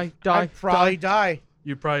 die. I'd probably die.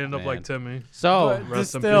 You'd probably end up Man. like Timmy. So, But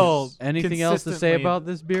Rest in Distill. peace. anything else to say consistently- about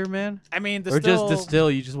this beer, man? I mean, Or Distill. just distill?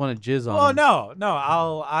 You just want to jizz on? Oh them? no.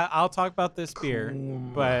 I'll talk about this beer,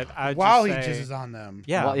 but I While just he say, jizzes on them.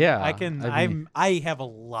 Yeah, Well, yeah, I can. I mean- I have a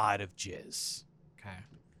lot of jizz. Okay,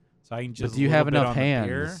 so I can just. But do you have enough hands?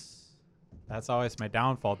 Beer. That's always my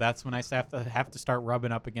downfall. That's when I have to start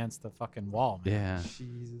rubbing up against the fucking wall, man. Yeah,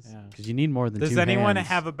 Jesus. Yeah. because you need more than Does two anyone hands.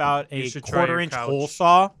 have about You a should try your 1/4-inch couch. hole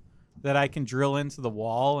saw that I can drill into the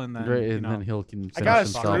wall and then? Right, you and know, then he'll can finish I got a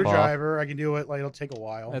himself off. screwdriver. I can do it. Like it'll take a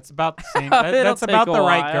while. that's about the same. It'll That's about take the a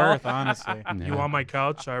right while. girth, honestly. Yeah. You want my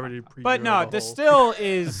couch? I already pre. But no, Distill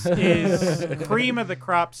is cream of the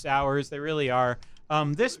crop sours. They really are.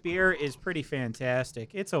 This beer is pretty fantastic.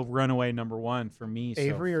 It's a runaway #1 for me.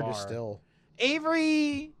 Avery so or far. Distill?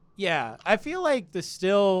 Avery, yeah. I feel like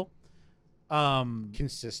Distill.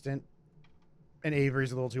 Consistent. And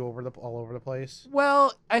Avery's a little too all over the place.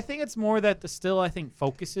 Well, I think it's more that the still I think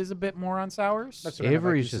focuses a bit more on sours. That's what I meant by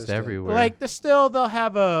Avery's just consistent. everywhere. Like the still, they'll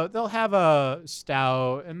have a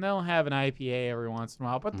stout and they'll have an IPA every once in a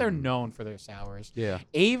while, but they're known for their sours. yeah.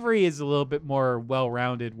 Avery is a little bit more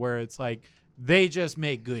well-rounded, where it's like they just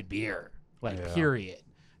make good beer, like period.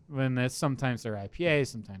 When it's sometimes they're IPA,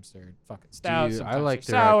 sometimes they're fucking stouts. Dude, sometimes I like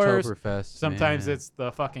they're their sours. Oktoberfest. Sometimes man. it's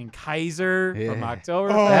the fucking Kaiser from Yeah.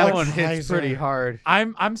 Oktoberfest. Oh, that like one hits Kaiser. pretty hard.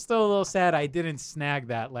 I'm still a little sad I didn't snag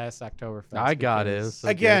that last Oktoberfest. I got it. It was because so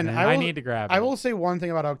good, Again, man. I I will- need to grab it. I will say one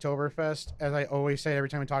thing about Oktoberfest, as I always say every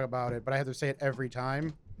time we talk about it, but I have to say it every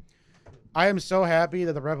time. I am so happy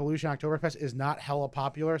that the Revolution Oktoberfest is not hella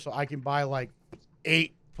popular, so I can buy like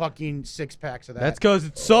 8 fucking 6-packs of that. That's because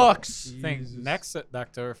it sucks. I think next at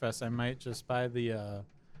Oktoberfest I might just buy the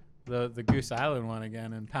Goose Island one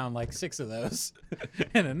again and pound like 6 of those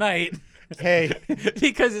in a night. Hey,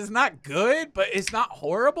 Because it's not good, but it's not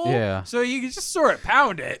horrible. Yeah. So you can just sort of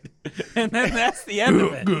pound it, and then that's the end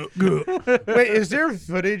of it. wait, is there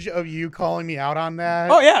footage of you calling me out on that?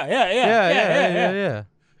 Oh yeah. Yeah.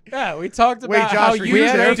 Yeah, we talked Wait, about Josh, how were you you We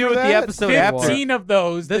had there to drank do for it the that? episode after. 15 of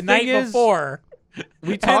those the The night thing is, before.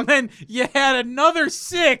 We And talked then you had another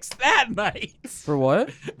 6 that night. For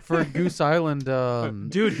what? for Goose Island.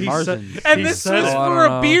 Dude, he Marzens. said- And He this said was it. I for don't a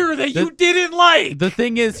know. beer that you didn't like. The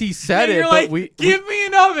thing is, he said and it, you're but like, we give me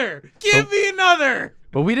another. Give me another.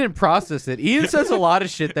 but we didn't process it. Ian says a lot of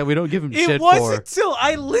shit that we don't give him It shit wasn't for. till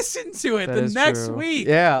I listened to it That the is next true. week.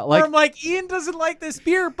 Yeah, Where like I'm like, Ian doesn't like this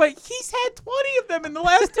beer, but he's had 20 of them in the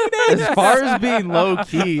last 2 days. as far as being low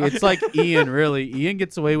key, it's like Ian. Really, Ian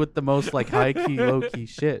gets away with the most like high key, low key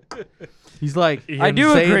shit. He's like, I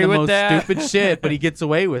do saying agree the with most that. stupid shit, but he gets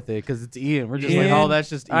away with it because it's Ian. We're just like, Ian, oh, that's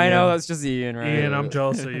just Ian. I know that's just Ian, right? Ian, I'm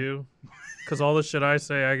jealous of you. Because all the shit I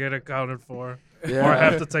say, I get accounted for. Yeah. Or I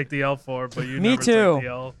have to take the L for, but you Me never too. take the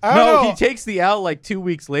L. I don't No, know. he takes the L like 2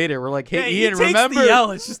 weeks later. We're like, Yeah, hey, he Ian, takes remember? the L,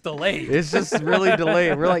 it's just delayed. It's just really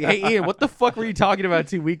delayed. We're like, hey, Ian, what the fuck were you talking about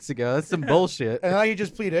 2 weeks ago? That's some bullshit. And now you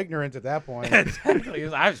just plead ignorance at that point. Exactly.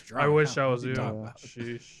 I was drunk. I wish I What was are you. talking about?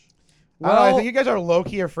 Sheesh. I don't know, I Well- think you guys are low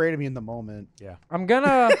key afraid of me in the moment. I'm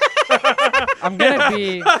gonna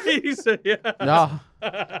be He said, yeah. No,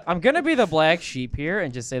 I'm gonna be the black sheep here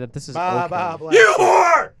and just say that this is Blah, okay. blah, blah. You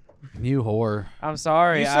whore! new whore. I'm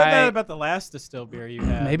sorry. You said that about the last distill beer you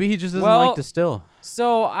had. Maybe he just doesn't Well- like distill.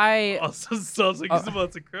 So I Also sounds like he's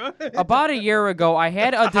about to cry. about a year ago I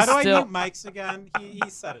had a How do I distill. mute mics again? He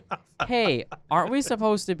said it. Hey, aren't we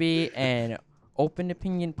supposed to be an open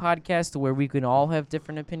opinion podcast where we can all have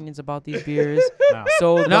different opinions about these beers? No.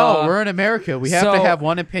 So No, the- we're in America. We have to so have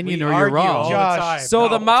one opinion We or you're argue all wrong. the Josh, time. So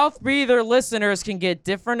the No. mouth breather listeners can get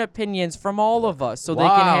different opinions from all of us, so they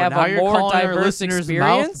Wow, can have now a you're more calling our diverse listeners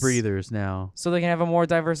experience. mouth breathers now. So they can have a more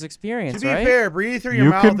diverse To experience, be right? fair, breathing through your You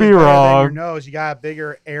mouth can is be better than your wrong. nose. You got a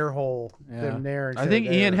bigger air hole Yeah. than there. I think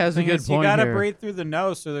Ian has a Thing good is, you point gotta here. breathe through the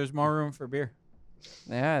nose so there's more room for beer.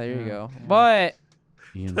 Yeah, there you go. Yeah. But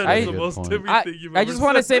Ian's That got a is the good most point. Timmy I, thing you've I ever just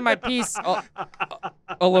want to said. say my piece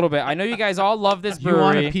a little bit. I know you guys all love this You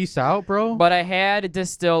want brewery, to peace out, bro? but I had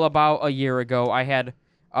Distill about a year ago.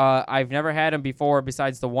 I've never had them before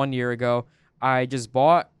besides the 1 year ago. I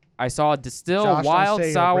saw Distill Josh, Wild don't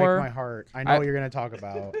say Sour. Break my heart. I know I- what you're gonna talk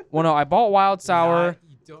about. Well, no, I bought Wild Sour.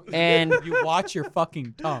 and- you watch your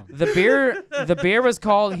fucking tongue. The beer was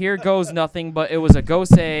called Here Goes Nothing, but it was a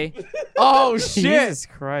Gose. oh shit! Jesus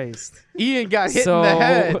Christ. Ian got hit So, in the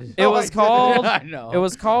head. it was called I know. it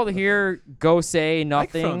was called Here Gose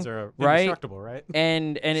Nothing. Microphones are right? indestructible, right?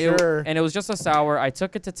 And Sure. it was just a sour. I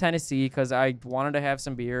took it to Tennessee because I wanted to have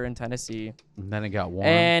some beer in Tennessee. And then it got warm.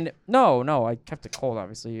 And no, I kept it cold,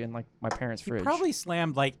 obviously, in like my parents' He fridge. probably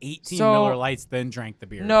slammed like 18 So- Miller Lights, then drank the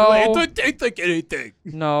beer. No. Like, it don't taste like anything.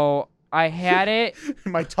 No, I had it.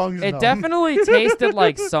 My tongue's It numb. definitely tasted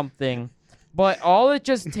like something, but all it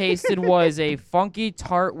just tasted was a funky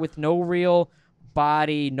tart with no real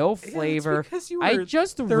body, no flavor. Because you were I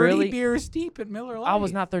just 30 really. beers deep in Miller Lite. I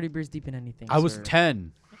was not 30 beers deep in anything. I was sir.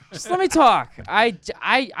 10. Just let me talk. I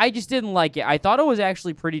just didn't like it. I thought it was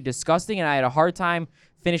actually pretty disgusting, and I had a hard time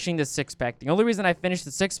finishing the 6-pack. The only reason I finished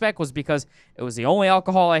the 6-pack was because it was the only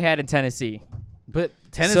alcohol I had in Tennessee. But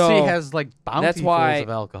Tennessee So, has like bountyfuls why- of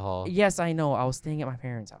alcohol. Yes, I know. I was staying at my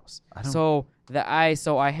parents' house. I don't- So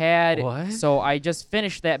I had What? so I just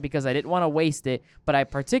finished that because I didn't want to waste it, but I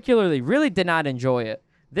particularly really did not enjoy it.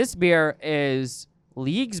 This beer is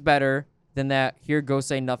leagues better than that Here Go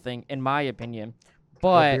Say Nothing in my opinion. What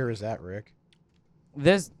But beer is that, Rick?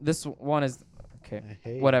 this one is okay.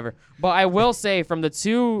 Hey. Whatever. But I will say from the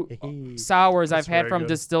two Hey. sours That's I've had very from good.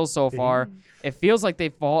 Distill so far, it feels like they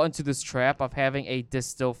fall into this trap of having a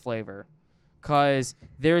distill flavor. because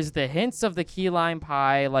there's the hints of the key lime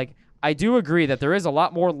pie. Like, I do agree that there is a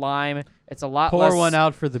lot more lime. It's a lot less. Pour one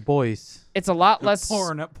out for the boys. It's a lot less.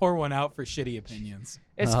 Pour one out for shitty opinions.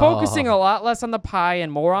 It's Oh. focusing a lot less on the pie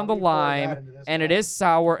and more on the lime, and it is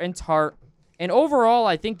sour and tart. And overall,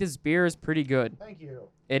 I think this beer is pretty good. Thank you.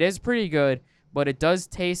 It is pretty good, but it does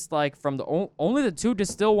taste like from the only the 2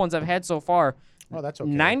 distilled ones I've had so far. Oh, that's okay.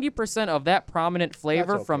 90% of that prominent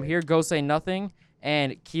flavor That's from okay. Here Go Say Nothing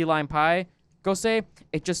and Key Lime Pie, Go Say,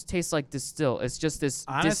 it just tastes like distill. It's just this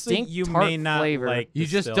Honestly, distinct you tart may not flavor. like. You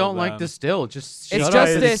just Distill don't like them. distill. Just It's shut just up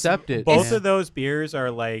and this- accept it. Both Yeah. of those beers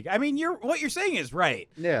are like. I mean, what you're saying is right.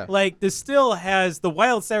 Yeah. Like Distill has the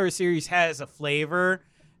Wild Sour series has a flavor,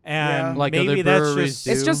 and Yeah. Like maybe other that's breweries just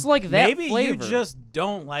do. It's just like that maybe flavor. you just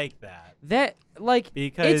don't like that that like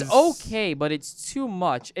because it's okay, but it's too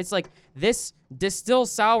much. It's like this distill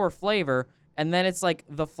sour flavor, and then it's like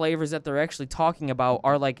the flavors that they're actually talking about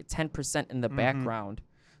are like 10% in the background.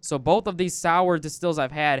 So both of these sour distills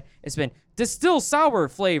I've had, it's been distill sour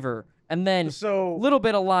flavor, and then So a little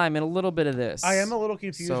bit of lime and a little bit of this. I am a little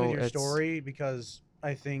confused So with your it's- story because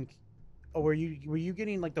I think. Oh, were you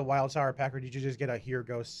getting like the wild sour pack, or did you just get a Here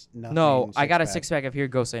Goes Nothing? No, I got a six-pack? 6-pack of Here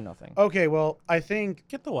Go Say Nothing. Okay, well, I think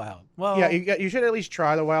get the wild. Well, yeah, you should at least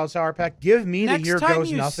try the wild sour pack. Give me the next Here time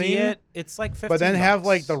Goes you Nothing, see it, it's like 15 but then have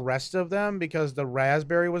like bucks. the rest of them because the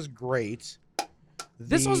raspberry was great.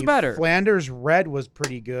 This was The better. Flanders Red was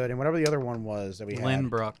pretty good, and whatever the other one was that we had.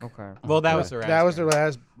 Lindbrook. Okay. Well, that Okay. was the That was the raspberry.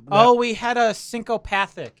 last. Oh, we had a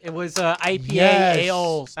syncopathic. It was a IPA Yes.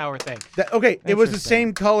 ale sour thing. Okay, it was the Interesting.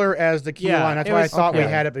 same color as the key Yeah, line. That's it why I was- thought we okay.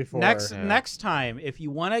 had it before. Next time, if you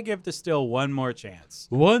want to give Distill one more chance,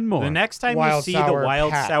 One more. the next time Wild you see the Sour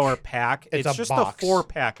Wild pack. Sour pack, It's it's a just box. a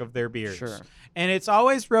 4-pack of their beers. Sure. And it's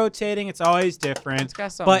always rotating. It's always different. It's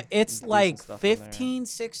got some But it's decent like stuff in there. $15,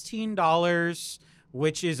 $16,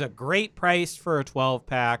 which is a great price for a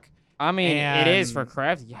 12-pack. I mean, it is for And-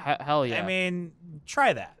 craft. Hell yeah. I mean,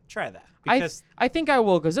 try that. Try that. I Because think I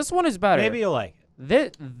will, because this one is better. maybe you'll like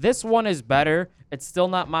it. This one is better. It's still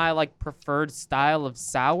not my like preferred style of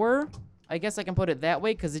sour. I guess I can put it that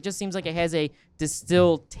way, because it just seems like it has a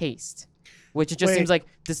distilled taste, which it just Wait. seems like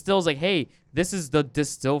distills like, hey, this is the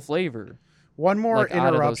distill flavor. One more like, out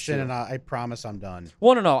of those interruption, two. and I promise I'm done.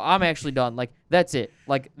 Well, no, I'm actually done. Like, that's it.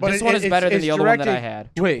 Like, But this it- one is it's- better than it's the other one that I directed- had.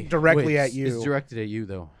 Wait, directly at it's- you. It's directed at you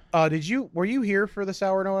though. Were you here for the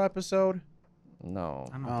sour note episode? No.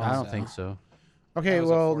 I don't think so. Okay, That was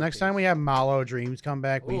a well, 4 next time piece. we have Malo Dreams come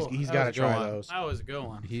back, Ooh, he's that got to was a good try one. those. That was a good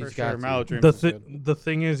one. He's for got sure. to. Mallow Dreams The was good. the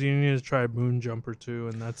thing is, you need to try Moon Jumper too,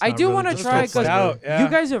 and that's. I not do really want to just try the because flavor. Yeah. you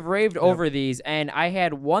guys have raved over these, and I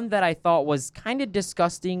had one that I thought was kind of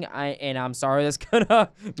disgusting. And I'm sorry that's gonna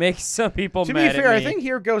make some people To mad be fair, at I me. think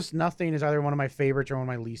Here Goes Nothing is either one of my favorites or one of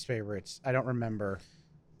my least favorites. I don't remember.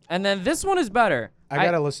 And then this one is better. I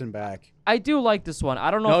gotta listen back. I do like this one.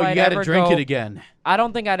 I don't know No, if you I'd got to ever drink go. it again. I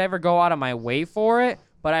don't think I'd ever go out of my way for it,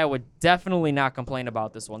 but I would definitely not complain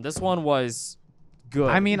about this one. This one was good.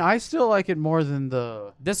 I mean, I still like it more than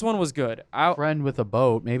the this one was good. friend with a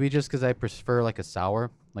boat. Maybe just because I prefer like a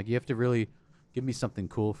sour. Like you have to really give me something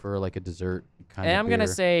cool for like a dessert kind And of I'm gonna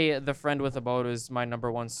beer. say the friend with a boat is my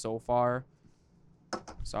number one so far.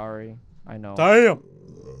 Sorry, I know.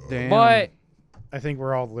 Damn. But I think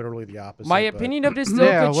we're all literally the opposite. my but- opinion of distill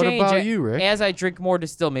Yeah, could what change about you, Rick? as I drink more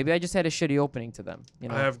distill. Maybe I just had a shitty opening to them. You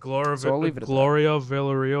know. I have So I'll leave it at that. Gloria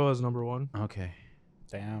Villarreal as number 1. Okay.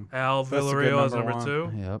 Damn. Al That's a good Villarreal as number number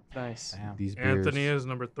one. 2. Yep. Nice. Damn. These beers. Anthony is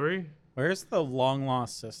number 3. Where's the long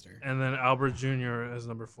lost sister? And then Albert Jr. as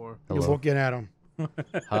number 4. You Hello. won't get at him.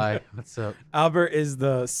 Hi. What's up? Albert is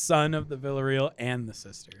the son of the Villarreal and the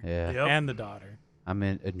sister Yeah. Yep. and the daughter. I'm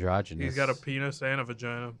androgynous. He's got a penis and a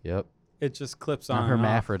vagina. Yep. It just clips I'm on. and off.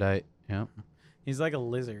 hermaphrodite. Yep. He's like a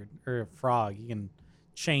lizard or a frog. He can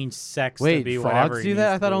change sex to Wait, be whatever. frogs he do that? needs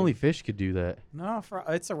I to thought be. only fish could do that. No,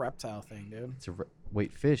 it's a reptile thing, dude. It's a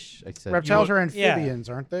wait, fish. I said. Reptiles are yeah. amphibians,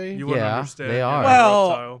 aren't they? You wouldn't Yeah, understand. they You're are. a Well,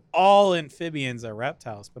 reptile. all amphibians are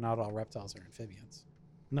reptiles, but not all reptiles are amphibians.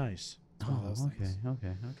 Nice. one of Oh, those okay, things.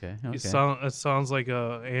 okay. It sounds like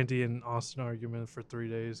a Andy and Austin argument for 3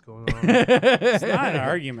 days going on. It's not an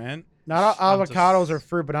argument. Not all I'm just- avocados are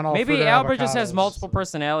fruit, but not all fruit Maybe are Albert just has avocados. multiple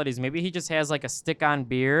personalities. Maybe he just has like a stick-on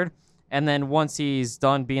beard, and then once he's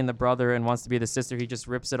done being the brother and wants to be the sister, he just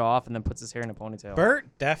rips it off and then puts his hair in a ponytail.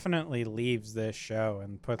 Bert definitely leaves this show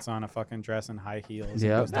and puts on a fucking dress and high heels. and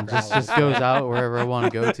Yep, goes to and college. just goes out wherever I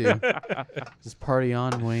want to go to. Just party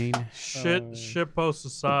on, Wayne. Shit post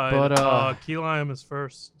aside, But, Key Lime is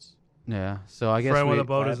first. Yeah, so I guess Friend with we, a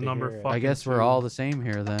boat glad is to number hear it. fucking I guess we're 2. all the same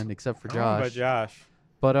here then, except for Oh, Josh. but Josh.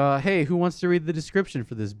 But hey, who wants to read the description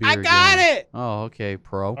for this beer? I got again? it. Oh, okay,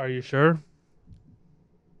 pro. Are you sure?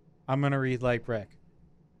 I'm gonna read like Rick.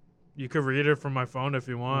 You could read it from my phone if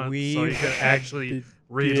you want, so We you could actually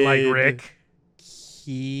read did like Rick.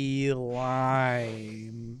 Key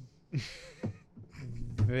lime.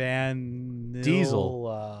 Vanilla.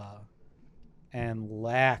 Diesel. And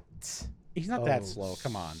lact. He's not that slow.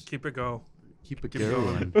 Come on. Keep it go. Keep it Keep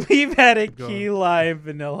going. going. We've added Go key lime,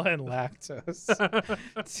 vanilla, and lactose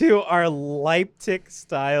to our Leipzig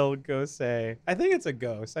style gose. I think it's a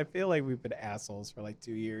ghost. I feel like we've been assholes for like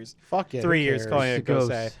 2 years, Fuck it. 3 years calling it a It's a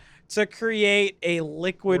ghost. gose. To create a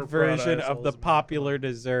liquid We're proud version of the assholes, man. popular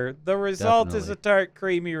dessert. The result is a Definitely. tart,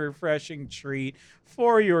 creamy, refreshing treat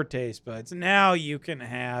for your taste buds. Now you can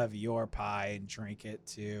have your pie and drink it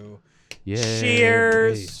too. Yeah.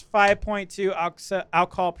 Cheers. 5.2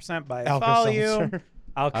 alcohol percent by volume.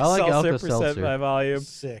 Alka-Seltzer. I like Alka-Seltzer percent Alka-Seltzer. by volume.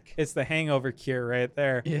 Sick. It's the hangover cure right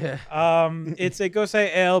there. Yeah. It's a gose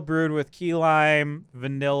ale brewed with key lime,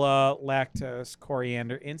 vanilla, lactose,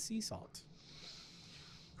 coriander, and sea salt.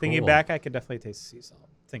 Thinking Cool. back, I could definitely taste the sea salt.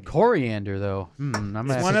 Thinking back. Coriander though. I'm gonna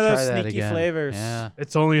It's have one to of those try that sneaky again. flavors. Yeah.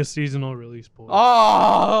 It's only a seasonal release, boy.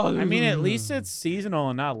 Oh. I mean, at least it's seasonal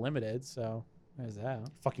and not limited, so there's that.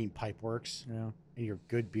 Fucking Pipeworks. Yeah. And your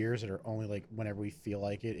good beers that are only like whenever we feel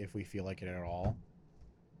like it, if we feel like it at all.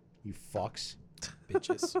 You fucks.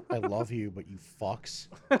 Bitches. I love you, but you fucks.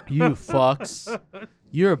 You fucks.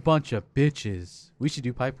 You're a bunch of bitches. We should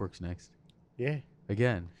do Pipeworks next. Yeah.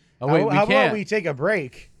 Again. Oh wait, we how can't. about we take a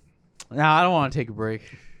break? No, I don't want to take a break.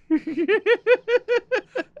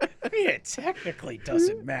 I mean, it technically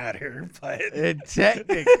doesn't matter, but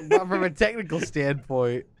From a technical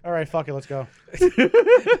standpoint. all right, fuck it, let's go.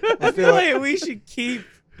 I feel like we should keep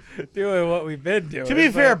doing what we've been doing. To be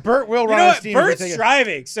but- fair, Bert will you run know on what? Steam. if we Bert's take it.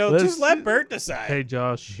 driving, so Let's- just let Bert decide. Hey,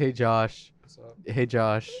 Josh. Hey Josh. Hey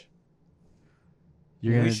Josh.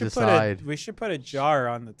 You're we gonna should decide. we should put a jar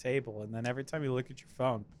on the table, and then every time you look at your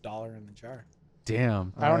phone, $1 in the jar.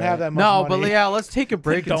 Damn. I don't have that much No, money. but yeah, let's take a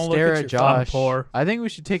break and Don't look stare at at your phone. Josh. Poor. I think we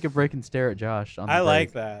should take a break and stare at Josh. On the I break.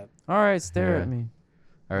 like that. All right, stare Yeah. at me. All Look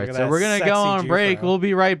right, at so that we're gonna sexy go on Jufro. break. We'll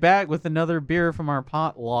be right back with another beer from our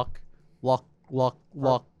potluck. Lock.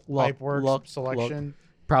 Pipeworks selection.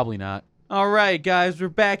 Probably not. All right, guys, we're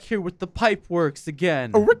back here with the Pipeworks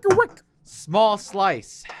again. Small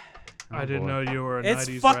slice. I didn't know you were a It's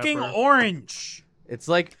 90s fucking rapper. orange. It's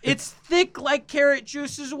like It's thick like carrot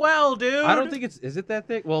juice as well, dude. I don't think it's. Is it that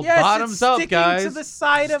thick? Well, Yes, bottoms it's up, sticking guys. to the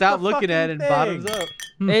side of Stop the looking at fucking it. And bottoms thing.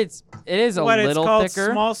 up. It is a What little it's called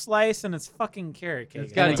thicker. small slice, and it's fucking carrot cake.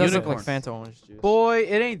 It's got And a it does look like unicorn. Fanta orange juice. Boy,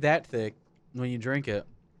 it ain't that thick when you drink it.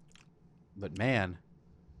 But man,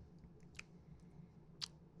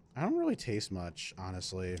 I don't really taste much,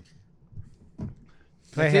 honestly. it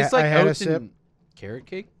tastes like I had a oats sip. and carrot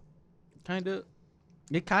cake. Kind of.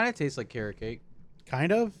 It kind of tastes like carrot cake.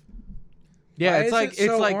 Kind of. Yeah, Why it's is like it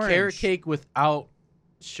so carrot orange? cake without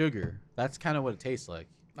sugar. That's kind of what it tastes like.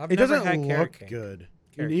 I've It never doesn't had carrot look cake. good.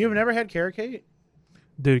 Carrot You've cake. never had carrot cake?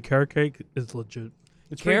 Dude, carrot cake is legit.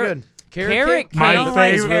 It's Carrot- pretty good. Carrot cake My is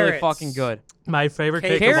favorite- really carrots. fucking good. My favorite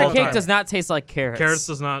cake of Carrot all cake time. does not taste like carrots.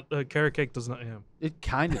 Carrot cake does not. Yeah. It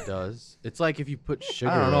kind of does. It's like if you put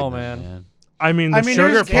sugar. don't know, in it, man. I mean, the I mean,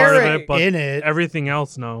 sugar there's part of carrot it, but in it. everything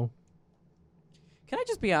else, no. Can I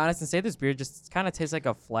just be honest and say this beer just kind of tastes like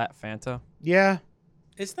a flat Fanta? Yeah.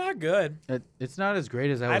 It's not good. It's not as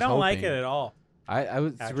great as I was I don't hoping. like it at all. I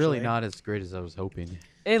was it's really actually. not as great as I was hoping.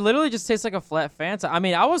 It literally just tastes like a flat Fanta. I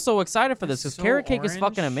mean, I was so excited for this It's because so carrot cake is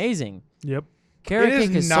fucking orange. amazing. Yep. Carrot It cake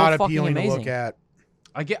is is not so fucking appealing to amazing. look at.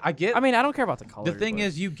 I get. I mean, I don't care about the color. the thing but-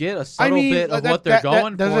 is, you get a subtle bit of that- what they're that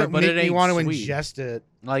going doesn't for, but make it me ain't want to sweet. ingest it.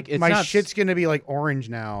 Like it's My not shit's gonna be like orange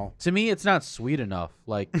now. to me. It's not sweet enough.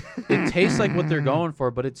 Like it tastes like what they're going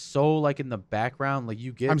for, but it's so like in the background. Like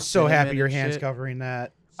you get. I'm so cinnamon happy your and hand's shit. covering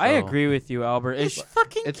that. I So- agree with you, Albert. It's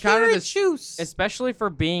fucking it's kind of carrot this- juice. especially for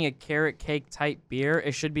being a carrot cake type beer.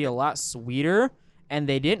 It should be a lot sweeter, and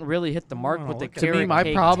they didn't really hit the mark Oh, with the look at To carrot me, my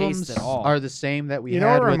cake problems taste at all. are the same that we You know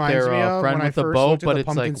had what with reminds their me of friend when I with the first boat, looked at but the it's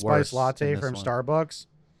pumpkin like spice worse latte than from this one. Starbucks.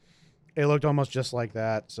 It looked almost just like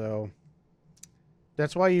that. So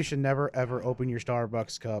that's why you should never ever open your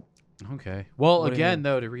Starbucks cup. Okay. Well, What do you again, mean?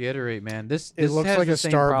 though, to reiterate, man, this It looks has like the a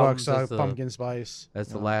same problems Starbucks as the, pumpkin spice. as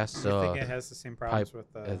the No. last I think it has the same problems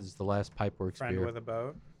with the as the last Pipeworks friend beer. with a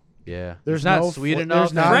boat. Yeah. There's It's not no sweet fla- enough.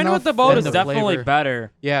 there's not Friend enough with the boat is the definitely flavor.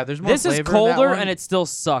 better. Yeah, there's more This is flavor in that colder one. and it still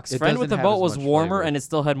sucks. It Friend with the doesn't have boat as was much warmer flavor. and it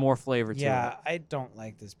still had more flavor to Yeah, it. I don't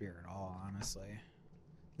like this beer at all, honestly.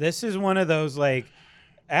 This is one of those like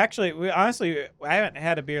actually I haven't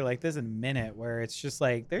had a beer like this in a minute where it's just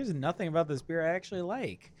like there's nothing about this beer I actually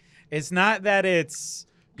like. It's not that it's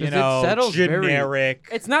 'Cause you it know, settles very- generic.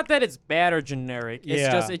 It's not that it's bad or generic. It's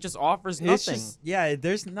Yeah. just it just offers It's nothing. just- yeah,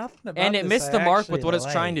 there's nothing about And it this missed I the mark with actually what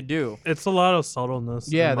it's trying to like. do. It's a lot of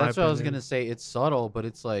subtleness. Yeah, in my that's what I was opinion. gonna say. It's subtle, but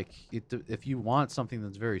it's like if you want something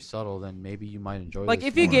that's very subtle, then maybe you might enjoy. Like, this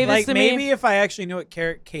if you more. gave this Like to me- maybe if I actually knew what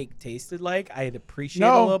carrot cake tasted like, I'd appreciate it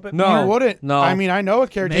a No, little bit no. more. you wouldn't. No. I mean, I know a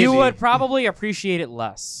carrot. Maybe. You cake. would probably appreciate it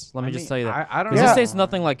less. Let me I just mean, tell you that. I don't Because know. this tastes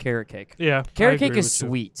nothing like carrot cake. Yeah, Carrot I cake agree is with you.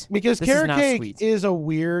 sweet. because This is carrot not cake sweet. is a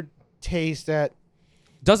weird taste that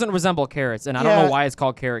Doesn't resemble carrots, and I don't Yeah. know why it's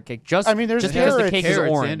called carrot cake. Just I mean, there's just because the carrots- cake is carrots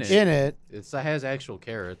in orange. it. in it. It has actual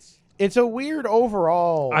carrots. It's a weird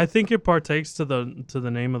overall. I think it partakes to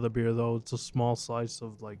the name of the beer though. It's a small slice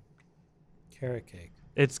of like. Carrot cake.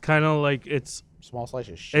 It's kind of like it's small slice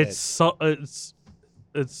of shit.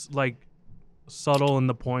 it's like subtle in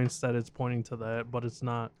the points that it's pointing to that, but it's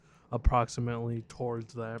not approximately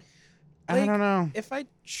towards that. I like, don't know.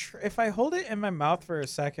 If I hold it in my mouth for a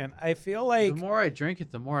second, I feel like The more I drink it,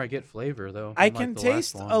 the more I get flavor, though. I unlike can the last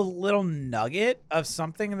taste one. a little nugget of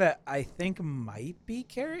something that I think might be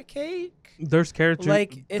carrot cake. There's carrot juice.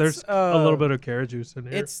 Like, it's, There's a little bit of carrot juice in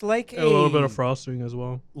here. It's like a little bit of frosting as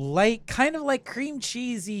well. like kind of like cream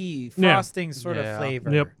cheesy Yeah. frosting sort Yeah. of flavor.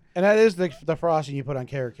 Yep. And that is the frosting you put on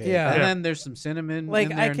carrot cake. Yeah. And Yeah. then there's some cinnamon Like,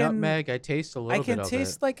 in I there, can- nutmeg. I taste a little I bit can of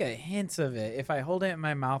taste it. like a hint of it if I hold it in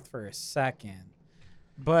my mouth for a second.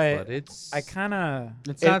 But But it's I kind of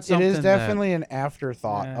it's It, not it something is that- definitely an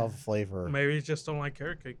afterthought Yeah. of flavor. Maybe you just don't like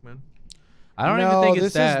carrot cake, man. I don't no, even think it's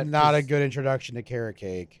this that. is not a 'cause- good introduction to carrot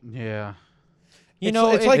cake. Yeah. It's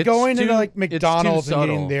like it's going too- into like it's too McDonald's and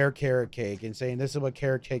getting subtle. their carrot cake and saying this is what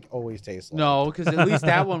carrot cake always tastes like. No, because at least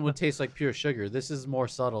that one would taste like pure sugar. This is more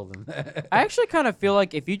subtle than that. I actually kind of feel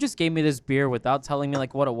like if you just gave me this beer without telling me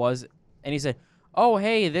like what it was, and you said, "Oh,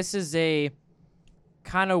 hey, this is a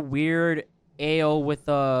kind of weird ale with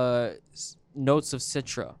notes of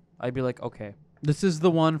Citra," I'd be like, "Okay." This is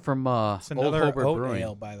the one from it's Old another Hobart oat Brewing.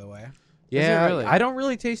 ale, by the way. Yeah, really? I don't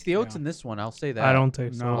really taste the oats Yeah. in this one. I'll say that. I don't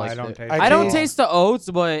taste No, those. I don't it. taste. I I don't taste- taste the oats,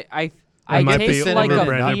 but I might taste be like a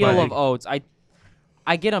overbranded feel by- of oats.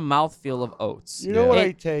 I get a mouthfeel of oats. You know what It-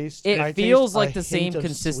 I taste? it I feels taste like a the same hint of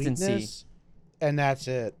consistency. sweetness, and that's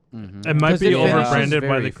it. Mhm. It might 'Cause be it finishes overbranded by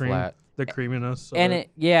very the cream, flat. the creaminess. Of And it.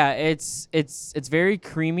 it's very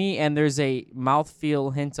creamy, and there's a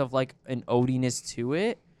mouthfeel hint of like an oatiness to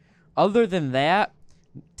it. Other than that,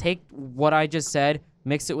 take what I just said,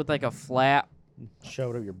 mix it with like a flat Show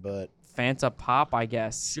it up your butt. Fanta pop, I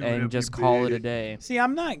guess, Shoot up and your just call it a big. day. See,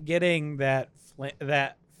 I'm not getting that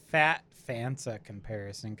that fat Fanta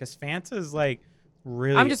comparison because Fanta is like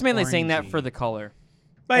really. I'm just mainly saying that orangey. for the color.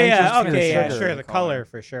 But And yeah, just for the okay, yeah, sugar. sure, the color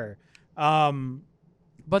for sure.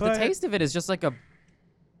 But the But- taste of it is just like a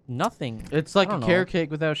nothing. It's like I a don't carrot know.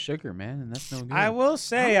 cake without sugar, man, and that's no good. I will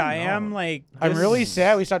say I I don't am know. like. I'm this really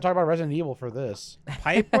sad we stopped talking about Resident Evil for this.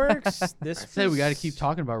 Pipeworks. This I said we got to was- keep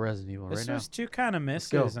talking about Resident Evil This right now. was two kind of go.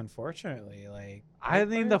 misses, unfortunately. Like I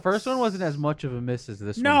think the first one Pipeworks- wasn't as much of a miss as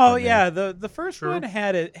this one. No, for me. yeah, the first True. one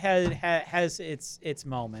has its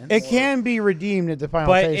moments. It can be redeemed at the final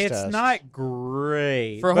but taste it's test. not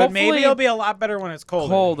great. For but maybe hopefully it'll be a lot better when it's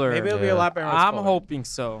colder. Maybe it'll be a Yeah. lot better when it's I'm colder. hoping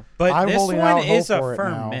so. But I'm this holding one out is hope a for it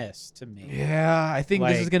firm now. miss to me. Yeah, I think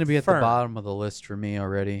this is Like, going to be at firm. the bottom of the list for me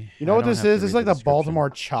already. You know I what don't this have to is? It's read like the description. Baltimore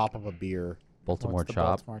chop of a beer. Baltimore What's the chop.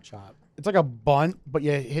 Baltimore chop. It's like a bunt, but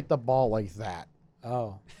you hit the ball like that.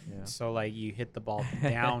 Oh, Yeah. so like you hit the ball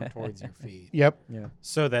down towards your feet, Yep,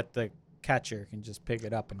 so that the catcher can just pick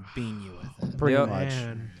it up and bean you with it. pretty Yep. much.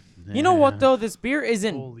 Man. You know what Yeah. though? This beer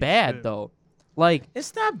isn't Holy bad shit. though. Like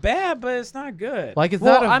It's not bad, but it's not good. Like it's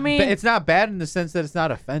Well, not. I mean- it's not bad in the sense that it's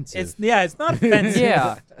not offensive. it's not offensive.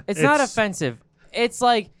 yeah, it's not It's- offensive. It's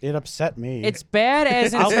like It upset me. it's bad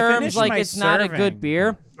as in I'll terms finish like my it's not a serving. good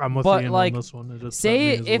beer. I'm with But, Ian like, on this one. It just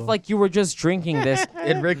Say upset me as if well. like you were just drinking this,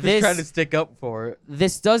 and Rick was this- trying to stick up for it.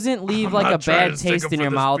 this doesn't leave I'm like not a trying bad to stick taste up in for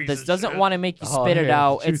your this mouth. piece This of doesn't shit. want to make you Oh, spit it yeah,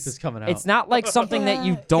 out. the truth It's is coming out. It's not like something that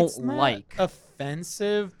you don't It's not like.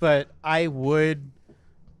 offensive, but I would,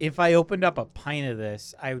 if I opened up a pint of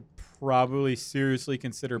this, I would probably seriously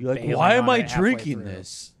consider. You're like, bailing why am on I it halfway drinking through."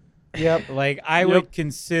 this? Yep. Like I Yep. would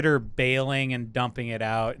consider bailing and dumping it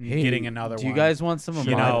out and Hey, getting another Do one. you guys want some of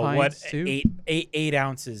you my know what? pints too? Eight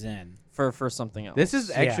ounces in. for something else. This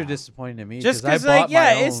is extra Yeah. disappointing to me. Just because because, I like, bought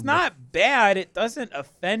yeah, my it's own. not bad. It doesn't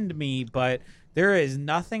offend me, but there is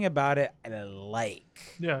nothing about it I like.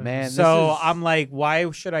 yeah, Man, this So is- I'm like, why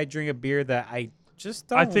should I drink a beer that I just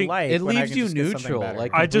don't I think like? it when I leaves can you just get something neutral, better?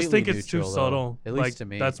 like- I just think completely it's too neutral, though, subtle. at least like, to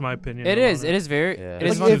me. That's my opinion. It about is. It is very. Yeah. It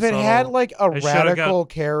is It's Like, too if it subtle. had like a It shoulda radical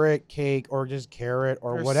carrot cake or just carrot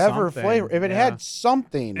or Or whatever something, flavor, if it yeah. had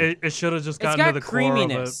something, It should have just It's gotten got to the core of it.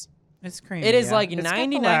 creaminess. It's creamy. It is yeah. like It's got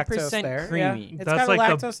the 99% lactose there, creamy. Yeah. It's That's got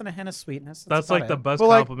like a the- lactose and a hint of sweetness. That's about like the it. best But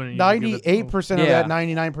like compliment you can give it to 98% of Yeah. that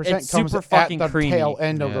 99% It's comes super at fucking the creamy. tail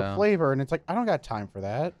end of the Yeah. flavor, and it's like I don't got time for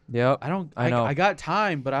that. Yep. I know. I got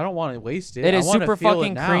time, but I don't want to waste it. It I is wanna super feel it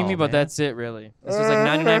fucking now, creamy, but man. that's it, really. This is like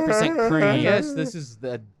 99% creamy. Yes, this is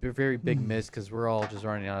a very big miss because we're all just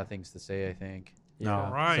running out of things to say. I think.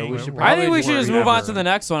 No. Right. So we should I probably think we should just move on Never. to the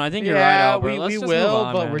next one. I think you're right, Yeah, Albert. we Let's just will, move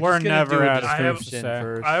on, but man. we're We're just gonna never do a out of description things to say.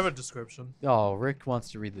 first. I have a description. Oh, Rick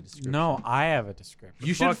wants to read the description. No, I have a description.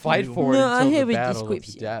 you should Fuck fight you. for it No, I until have the a battle of the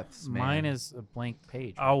description. deaths. Man. Mine is a blank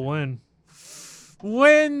page. I'll win.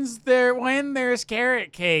 When there's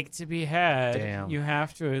carrot cake to be had, Damn. you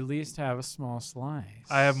have to at least have a small slice.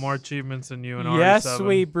 I have more achievements than you and Yes, RE7.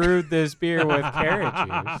 we brewed this beer with carrot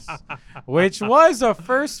juice, which was a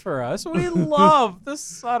first for us. We love the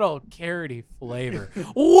subtle carroty flavor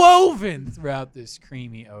woven throughout this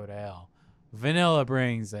creamy oat ale. Vanilla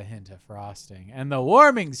brings a hint of frosting, and the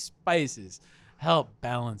warming spices help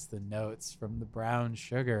balance the notes from the brown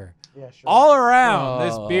sugar. Yeah, sure. All around,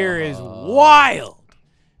 this beer is wild,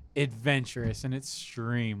 adventurous, and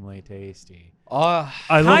extremely tasty. I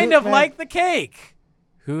love Kind it. of like the cake.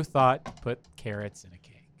 Who thought to put carrots in a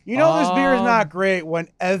cake? You know this beer is Um, not great when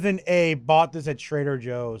Evan A bought this at Trader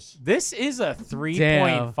Joe's. This is a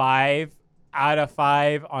 3.5 out of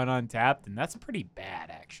 5 on Untapped, and that's pretty bad,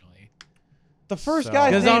 actually. The first So-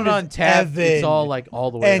 guy's Because name on is tap, Evan it's all like all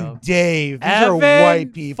the way and up. Dave. These Evan, are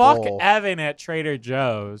white people. Fuck Evan at Trader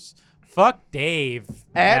Joe's. Fuck Dave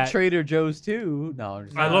At Trader Joe's too. No, I'm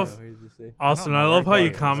just I love- what did you say? Austin, I I don't know love how where you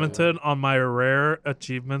Dave is. commented on my rare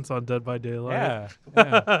achievements on Dead by Daylight. Yeah.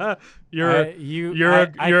 yeah. you're you're a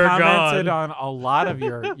commented god. on a lot of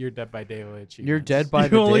your Dead by Daylight achievements. You're dead by you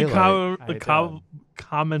the only daylight.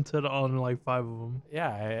 commented on like 5 of them. Yeah,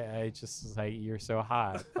 I just was like, you're so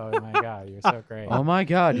hot. Oh my god, you're so great. Oh my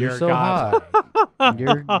God, you're so godlike. hot.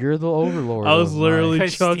 You're the overlord. I was of literally my-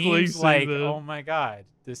 Because chuckling Steve's like, seeing that. oh my god,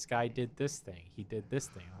 this guy did this thing. He did this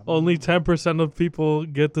thing. Only 10% of people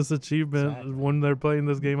get this achievement Exactly. when they're playing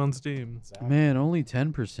this game on Steam. Exactly. Man, only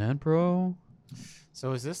 10%, bro.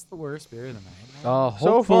 So is this the worst beer of the night?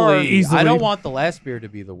 Hopefully, far, I easily. don't want the last beer to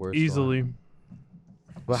be the worst. Easily. One.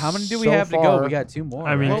 But how many do we So have to go? far- We got 2 more.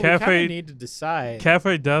 I mean, right? Well, Cafe- we kind of need to decide.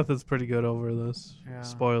 Cafe Death is pretty good over this. Yeah.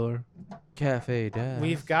 Spoiler. Cafe Death.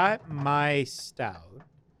 We've got my stout,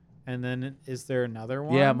 and then is there another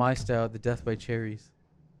one? Yeah, my stout, the Death by Cherries.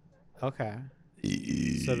 Okay.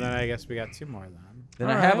 So then I guess we got 2 more then. Then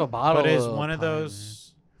I have a bottle. But is of one of Pine,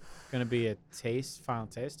 those gonna be a final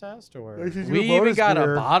taste test, or? This is man. We your even bonus got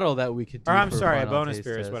beer. a bottle that we could do. Or I'm for sorry, a final bonus taste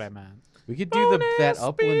beer is test. what I meant. We could do that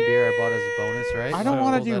Upland beer I bought as a bonus, right? I don't Wanna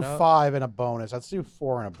want hold to do that up? 5 and a bonus. Let's do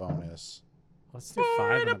 4 and a bonus. Let's do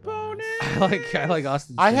 5 in a bonus. I like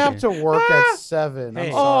Austin. I have to work at 7. Hey.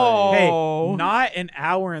 I'm sorry. Hey, not an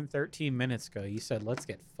hour and 13 minutes ago, you said let's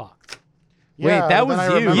get fucked. Wait, Yeah, that but then was I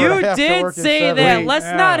you. remember I You have to did work at say 7. that. Wait. Let's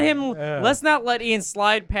Yeah, not him. yeah. Let's not let Ian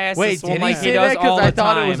slide past Wait, this one did he like say he that? does all I the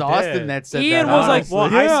thought it time. was Austin Did. that said Ian that. was like, honestly. well,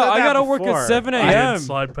 I "Yeah, said I that gotta work before. at 7 I a.m." didn't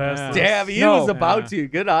slide past Yeah. this. Damn, Ian No. was about Yeah. to.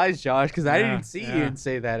 Good eyes, Josh, because I Yeah, didn't see yeah. Ian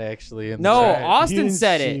say that actually. In No, the chat. You Austin didn't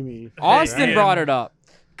said see it. me. Austin Ian. brought it up.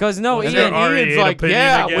 Cause no, Is And there Ian. then already Ian's an like, opinion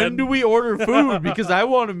 "Yeah, again?" when do we order food? Because I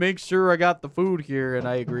want to make sure I got the food here." And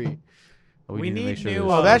I agree. But We to make need sure new,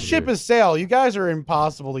 there's Oh, food that here. ship is sail. You guys are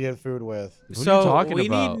impossible to get food with. What are you So talking we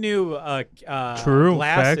about? need new True,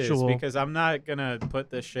 glasses factual. because I'm not gonna put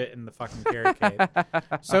this shit in the fucking carrot cake.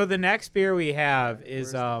 So the next beer we have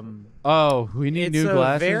is Oh, we need it's new a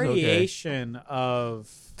glasses. Okay. variation of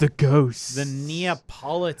The ghost the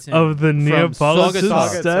Neapolitan. of the Neapolitan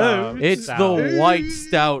Saga stout. It's the white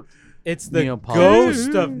stout. It's the Neapolitan.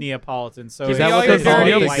 ghost of Neapolitan. So Is it's that what a they call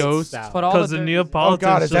very it? white Ghost? stout. Put all Because the the dirt- Oh Neapolitan.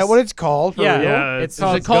 God, is that what it's called? For Yeah, real? Yeah, it's Is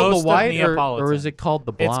called it called Ghost the white of or Neapolitan. is it called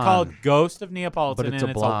the blonde? It's called Ghost of Neapolitan, But it's and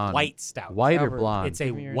a it's blonde. a white stout. white or Albert, blonde. It's a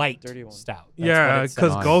Give me your white dirty one. stout. That's Yeah, what it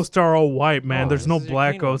because says. ghosts are all white, man. Oh, There's no this is your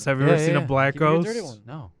black clean one. ghosts. Have you Yeah, ever seen yeah. a black Give me your ghost? dirty one.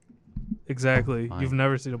 No. Exactly. Fine. You've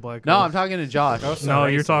never seen a black ghost. No, I'm talking to Josh. Ghosts No, are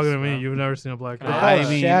you're racist, talking to me. bro. You've never seen a black Can ghost. They're I called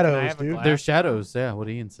mean, shadows, have a dude. glass? They're shadows. Yeah, what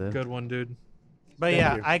Ian said. Good one, dude. But Thank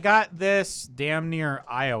yeah, you. I got this damn near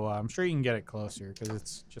Iowa. I'm sure you can get it closer because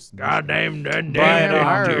it's just Goddamn, that But, damn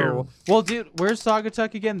Iowa. Well, dude, where's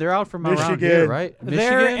Saugatuck again? They're out from around here, Michigan. right?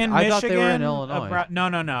 They're in Michigan. I thought they were in Illinois.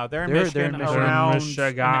 No. They're in They're Michigan. in Michigan. Around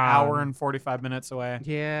Michigan. an hour and 45 minutes away.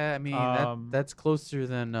 Yeah, I mean that's closer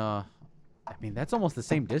than. I mean that's almost the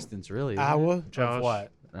same distance, really. isn't it? Iowa. Josh. Of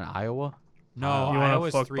what? Iowa. No, You wanna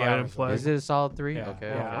Iowa's fuck 3 Biden hours. flag? away. Is it a solid 3? Yeah, Okay.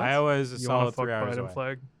 yeah. okay. Iowa is a You want solid to fuck 3 hours Biden away.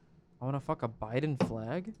 flag? I want to fuck a Biden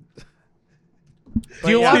flag. Do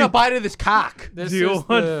you yeah. want a bite of this cock? This Do you is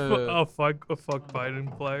want the- a fuck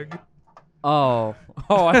Biden flag? Oh,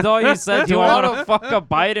 I thought you said, do I want to fuck a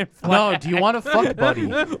Biden flag? No, do you want to fuck buddy?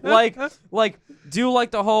 like, do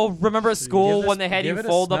like the whole, remember at school Give when they had give you it a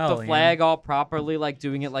fold up smell, the Ian. flag all properly, like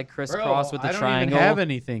doing it like crisscross with the I don't triangle? even have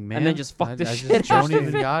anything, man. and then just fuck I the just shit don't out of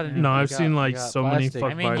even it. got it. No, I've seen, like, so many fuck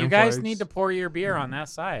I mean, you Biden guys flags. need to pour your beer on that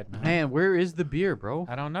side, man. Man, where is the beer, bro?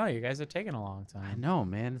 I don't know. You guys are taking a long I time. know,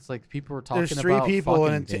 man. It's like people were talking There's 3 about people,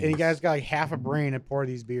 fucking and you things. guys got like half a brain to pour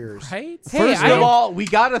these beers. Right? Hey, First I of don't- all, we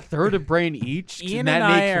got a third of brain each, Ian and that and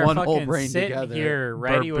I makes are one fucking whole brain sitting together. here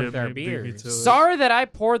ready Burp with it, our beat me beers. to it. Sorry that I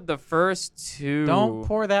poured the first 2. Don't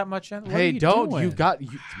pour that much in. What are Hey, you don't doing? you got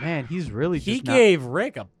you, man? He's really He just not- gave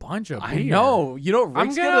Rick a bunch of beer. I know. You know, I'm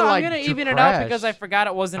Rick's gonna, like I'm gonna to even it out because I crash. forgot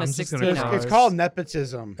it wasn't I'm a just 16 gonna It's, cry. it's ounce. called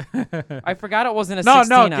nepotism. I forgot it wasn't a No, 16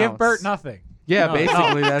 no, ounce. give Bert nothing. Yeah, No,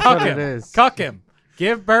 basically no. that's Cuck what him. it is. Cuck him.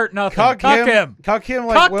 Give Bert nothing. Cuck him. Cuck him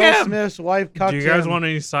like Cuck Will him. Smith's wife cucked Do you guys him. want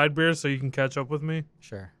any side beers so you can catch up with me?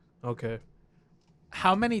 Sure. Okay.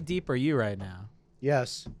 How many deep are you right now?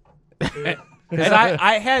 Yes. Because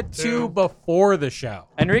I had 2 before the show.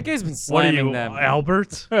 Enrique's been What are slamming you, them.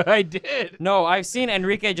 Albert? I did. No, I've seen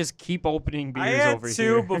Enrique just keep opening beers I had over 2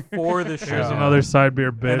 here. before the show. Here's another side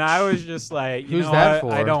beer, bitch. And I was just like, you Who's know that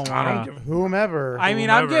what? for? I don't I want don't to. Whomever. I mean,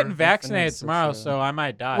 I'm Whomever. getting vaccinated Finish the tomorrow, show. so I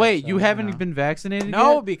might die. Wait, so, you haven't know. been vaccinated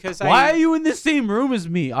No, yet? because Why are you in the same room as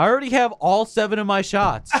me? I already have all 7 of my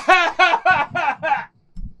shots.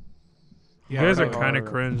 You guys are right. kind of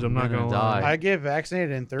cringe. I'm not Gonna gonna lie. I get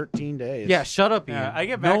vaccinated in 13 days. Yeah, shut up, Ian. Yeah, I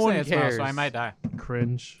get no one vaccinated tomorrow, cares. so I might die.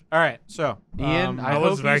 Cringe. All right, so Ian, I, I was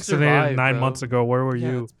hope you vaccinated survive, 9 bro. months ago. Where were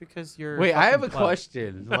yeah, you? it's because you're. Wait, I have a fucking pleb.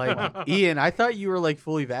 question. Like, Ian, I thought you were like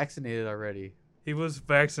fully vaccinated already. He was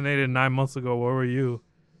vaccinated 9 months ago. Where were you?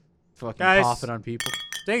 Fucking Guys. coughing on people.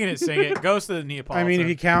 Sing it. Goes to the Neapolitan. I mean, if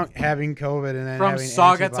you count having COVID and then From having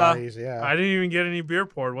Sagata. antibodies, yeah. I didn't even get any beer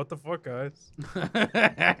poured. What the fuck, guys?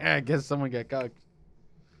 I guess someone got cucked.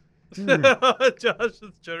 Josh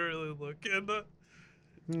is generally looking.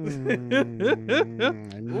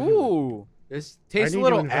 Ooh. This tastes need a to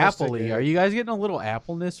little investigate. appley. Are you guys getting a little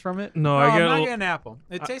appleness from it? No, No, I I'm get not a, getting apple.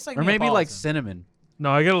 It tastes like Or maybe like Neapolitan. cinnamon.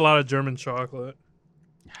 no, I get a lot of German chocolate.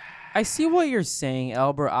 I see what you're saying,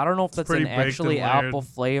 Albert. I don't know if that's pretty an baked and actually layered. apple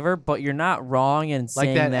flavor, but you're not wrong in Like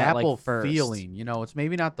saying that, that apple like first. feeling. You know, it's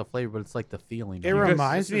maybe not the flavor, but it's like the feeling. It of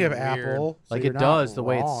reminds this me is of weird. apple. so Like you're it not does, the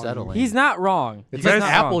way it's wrong. settling. He's not wrong. It's He's like not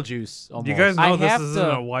apple wrong. juice. You Almost. guys I know this have isn't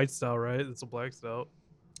to- a white stout, right? It's a black stout.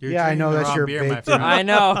 You're Yeah, I know drinking the that's wrong your beer, my baked friend. I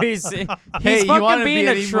know he's Hey, he's you fucking want to being be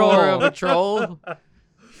a any troll. more of a troll?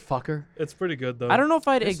 Fucker. It's pretty good though. I don't know if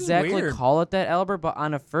I'd This is exactly weird. call it that, Albert, but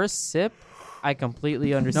on a first sip, I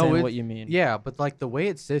completely understand it- what you mean. Yeah, but like the way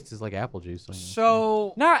it sits is like apple juice. almost.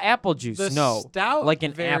 So Not apple juice, the no. stout Like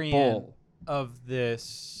an variant apple. of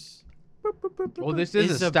this. Well, this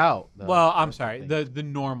is is a a- stout. though. Well, I'm That's the sorry, thing. the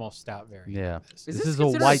normal stout variant. Yeah. Is This this is a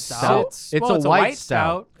considered white a stout. stout? It's Well, a white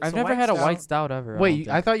stout. It's I've a never had a stout. white stout ever. Wait,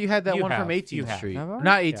 I thought you had that You one from have. 18th You have. Street. Have I?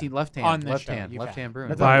 Not 18, left On hand. this Left show, hand. you Left have. hand brewing.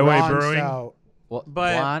 That's a Byway blonde Brewing. stout. Well,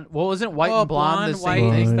 But- blonde. What was it? White Well, and blonde. The white,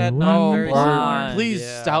 same thing. is that Oh, not very blonde. Please,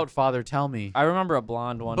 yeah. stout father, tell me. I remember a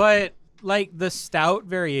blonde one. But like the stout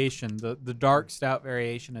variation, the dark stout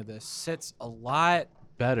variation of this sits a lot.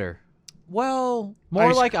 Better. Well,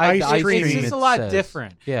 More Ice- like ice ice cream. it cream. sits it a lot says.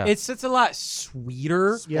 different. Yeah. It sits a lot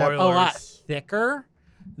sweeter, Yeah. a lot Spoilers. thicker.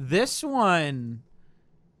 This one,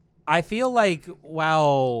 I feel like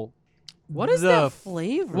what is the that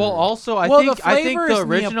flavor? Well, also, I Well, think the I think flavor the is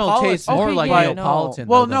original Neapolitan. tastes more Okay, like yeah, no. Neapolitan.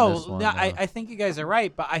 well, though, no, than this one, I think you guys are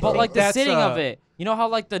right, but I but think like the that's sitting a- of it, you know how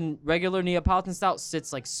like the regular Neapolitan stout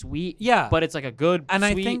sits like sweet, Yeah, but it's like a good and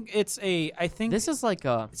sweet. I think I think this is like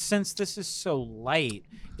a since this is so light,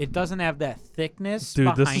 it doesn't have that thickness Dude,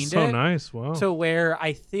 behind this is so it. nice. Wow. To where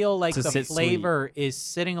I feel like To the sit sweet. flavor is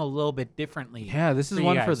sitting a little bit differently. Yeah, this is for you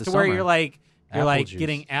one guys, for the to summer. where you're like Apple like juice.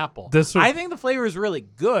 getting apple. This I think the flavor is really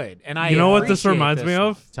good, and I you know what this appreciate reminds me this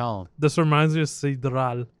of? Tell him. This reminds me of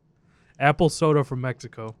Sidral. Apple soda from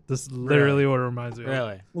Mexico. This is literally what it reminds me one. of.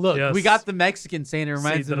 Really, Look, Yes. we got the Mexican saying it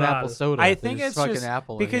reminds me of Sidral. apple soda. I think There's it's fucking just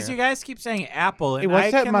apple in because here. you guys keep saying apple, and Hey, what's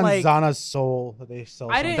I that can like. manzana soul that they sell?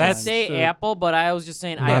 I didn't sometimes? say so- apple, but I was just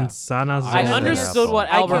saying I Manzana I Soda. understood what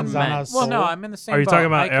I Albert can- meant. Manzana Well, no, soul. I'm in the same. Are you boat. talking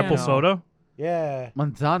about I can- apple soda? Yeah.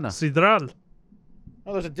 Manzana. Sidral.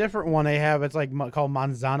 Oh, there's a different one they have. It's like called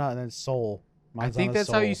manzana and then soul. I think Manzana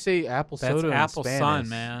that's how you soul. say apple That's soda apple in Spanish. sun,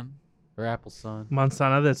 man. Or apple sun.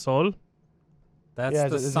 Manzana de sol. That's Yeah,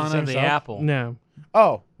 the is it the son same of the stuff? apple. No.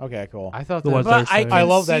 Oh, okay, cool. I thought The that ones was that But I saying. can I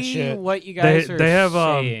love that see shit. what you They guys are they have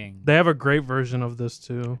saying. they have a great version of this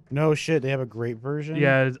too. No shit, they have a great version.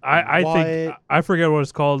 Yeah, I think What? I forget what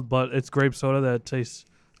it's called, but it's grape soda that tastes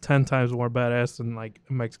 10 times more badass than like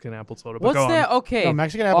Mexican apple soda. But What's go that? On. Okay, No,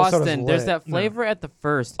 Mexican apple soda's Austin, there's lit. that flavor at the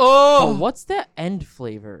first. Oh, But what's that end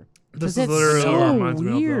flavor? This 'Cause is it's literally so what reminds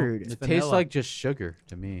me of. weird. it It's tastes vanilla. like just sugar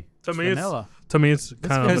to me. To me, vanilla. to me, it's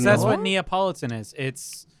kind of Because that's vanilla. what Neapolitan is.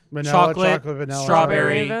 It's Vanilla, chocolate, vanilla,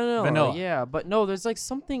 strawberry, vanilla. vanilla. Yeah, but no, there's like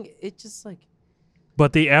something. It just like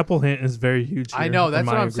But the apple hint is very huge. I here, know in that's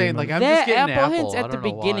my what I'm saying. Like agreement. I'm just that getting apple apple. hints I at the don't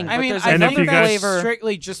know why. beginning. I but mean, there's I And if think you another guys- flavor.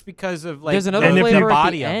 strictly just because of like There's another And if you- flavor at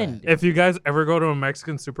body the of it. end. If you guys ever go to a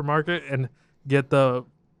Mexican supermarket and get the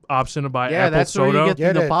option to buy Yeah, apple that's where soda, you get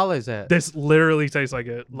Get the it. nopales at. this literally tastes like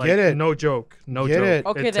it. Like Get it. no joke, no Get joke. it.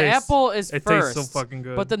 Okay, the tastes- apple is It first. tastes so fucking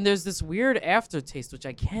good. But then there's this weird aftertaste, which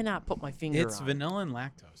I cannot put my finger It's on. vanilla and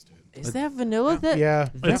lactose, dude. Is that vanilla? That Yeah.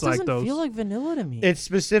 that It's doesn't lactose. feel like vanilla to me. It's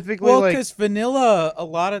specifically Well, like because vanilla, a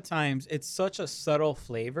lot of times, it's such a subtle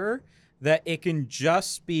flavor that it can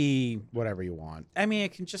just be. whatever you want. I mean,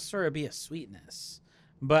 it can just sort of be a sweetness.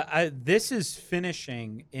 But this is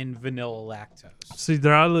finishing in vanilla lactose.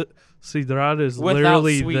 Sidral is Without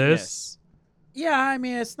literally sweetness. this. Yeah, I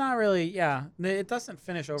mean, it's not really. Yeah, it doesn't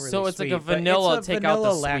finish overly So it's like sweet, a but vanilla, it's a take out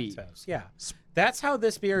the vanilla sweet. lactose. Yeah, that's how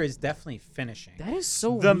this beer is definitely finishing. That is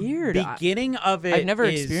so the weird. beginning of it. I've never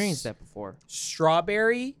is experienced that before.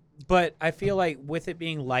 Strawberry, but I feel like with it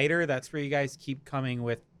being lighter, that's where you guys keep coming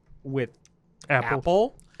with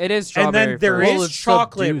apple. It is And strawberry. then there first. Well, is it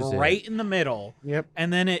chocolate subdues it. right in the middle, Yep.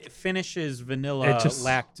 and then it finishes vanilla It just-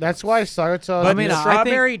 lactose. That's why Sartos. But I mean, the I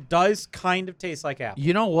strawberry does kind of taste like apple.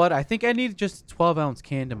 You know what? I think I need just a 12-ounce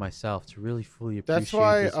can to myself to really fully appreciate That's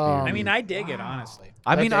why, this beer. I mean, I dig it honestly.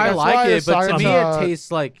 I mean, I that's like why it, but to me, Sartos, it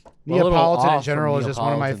tastes like a little Neapolitan in off from general is just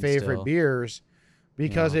one of my Neapolitan favorite still. beers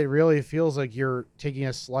because Yeah. it really feels like you're taking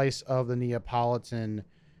a slice of the Neapolitan,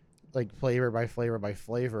 like flavor by flavor by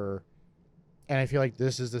flavor. And I feel like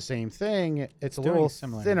this is the same thing. It's a Doing little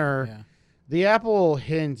similar, thinner. yeah. The apple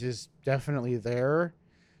hint is definitely there.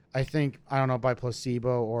 I think, I don't know, by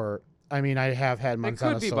placebo or, I mean, I have had It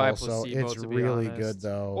could be by Manzana Sol, so placebo, it's to be really honest. good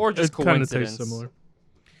though. or just It kind of coincidence. tastes similar.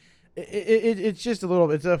 It's just a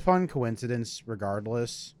little, it's a fun coincidence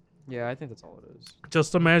regardless. Yeah, I think that's all it is.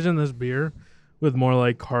 Just imagine this beer with more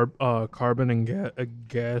like carbon and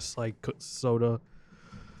gas like soda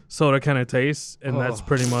kind of taste, and that's Oh.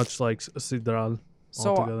 pretty much like Sidral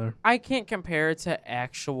So altogether. I can't compare it to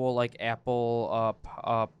actual like apple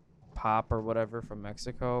pop or whatever from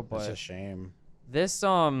Mexico, It's but a shame. this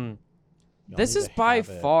Y'all this need is to by have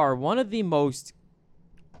it. far one of the most,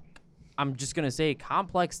 I'm just gonna say,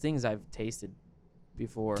 complex things I've tasted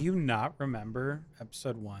before. Do you not remember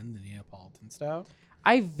episode 1, the Neapolitan stout?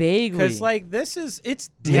 I vaguely, Because like this is it's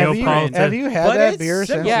Have you, Neapolitan. have you had But that it's beer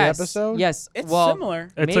since yes, the episode? yes, it's well, similar.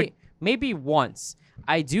 It's may- like- maybe once.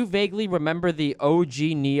 I do vaguely remember the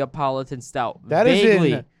OG Neapolitan stout. That is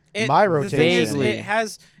vaguely. in my The thing is, rotation. Vaguely. it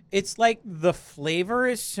has. It's like the flavor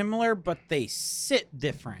is similar, but they sit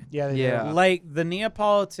different. Yeah, they Yeah. do. Like the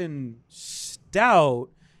Neapolitan stout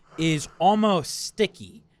is almost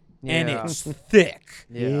sticky and Yeah. it's thick.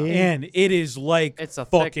 Yeah. And it is like It's a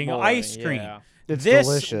thick fucking boy, ice cream. yeah. It's this,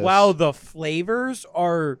 delicious. while the flavors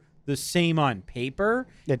are the same on paper,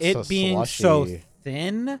 It's it so being so slushy.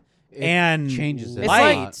 thin It and changes it a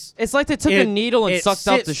light, lot. It's like they took a it- needle and it sucked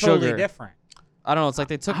out sits the totally sugar. different. I don't know. It's like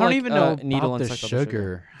they took I don't like, even know a needle about and the sucked out the sugar.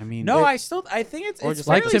 sugar. I mean, No, it- I think it's Or it's just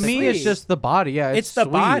like fairly to me, it's sweet. just the body. Yeah, It's the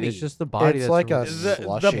sweet. body. It's just the body. It's that's like a really the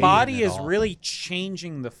slushy body in it is all. really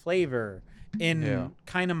changing the flavor in Yeah.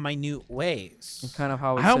 kind of minute ways. Kind of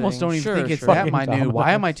how I almost don't even think it's that minute. Fucking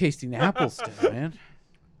Why am I tasting apples still, man?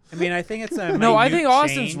 I mean, I think it's a No, I minute think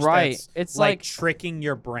Austin's change right. that's, It's like like- tricking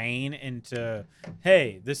your brain into,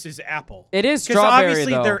 hey, this is apple. It is Because strawberry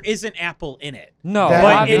obviously though. there isn't apple in it, No, That but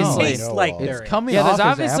I it know. obviously. tastes No. like It's there It's is. coming Yeah, off there's as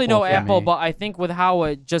obviously no for apple, me. but I think with how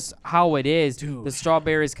it is, Dude. the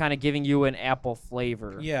strawberry is kind of giving you an apple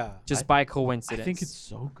flavor. Yeah, Just by I coincidence. think it's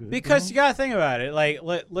so good. because bro. you gotta think about it. Like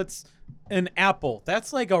let's an apple.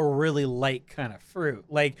 That's like a really light kind of fruit.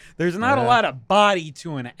 Like there's not a Yeah. lot of body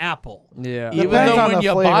to an apple. Yeah. even Depends though on when the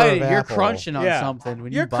you flavor bite of it, you're apple. crunching on Yeah. something.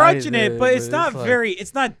 When You're you bite crunching it, but it's not like- very.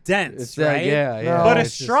 It's not dense, It's right? yeah, yeah. But a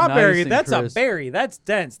it's just strawberry, nice and that's a crisp. berry. That's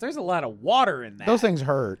dense. There's a lot of water in that. Those things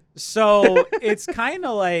hurt. So it's kind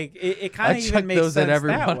of like it kind I of even chuck makes those sense at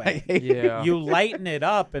everyone that I way. hate. Yeah. You lighten it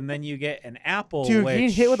up, and then you get an apple. Dude, which, getting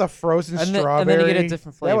hit with a frozen And then strawberry. you get a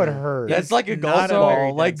different That would flavor. hurt. Yeah. That's like a Not golf a very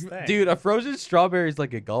ball. Like, dense thing. dude, a frozen strawberry is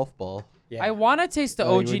like a golf ball. Yeah. I want to taste the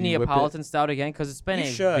Like OG when you whip it? Neapolitan stout again because it's been You a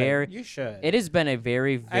should. very. You should. It has been a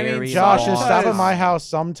very, I mean, very. Josh, long is stop at my time. house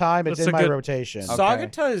sometime. It's That's in a my good- rotation. Okay.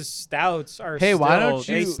 Sagata's stouts are Hey, still, why don't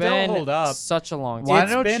they you- It's still been hold up. such a long Why time.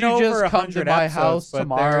 It's don't been you over just come to 100 my episodes, house but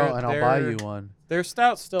tomorrow and I'll buy they're- you one? Their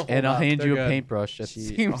stouts still hold And I'll up. hand They're you a good. paintbrush at the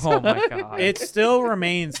same Oh time. my god. It still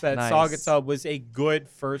remains that Nice. Sagata was a good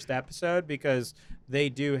first episode because they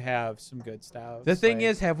do have some good stouts. The thing like-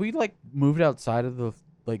 is, have we like moved outside of the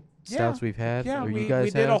like Yeah. stouts we've had? yeah, or we, you guys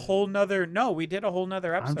we did a have? whole nother. No, we did a whole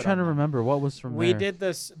nother episode. I'm trying to on that. remember what was from We there. did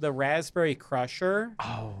the raspberry crusher.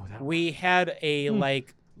 Oh, that We had a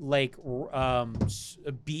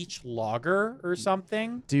a beach lager or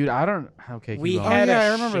something. dude, I don't. Okay, keep We going. Oh had yeah, a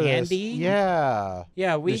I remember this. shandy. Yeah.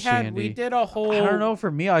 Yeah, we The we shandy. did a whole. I don't know. For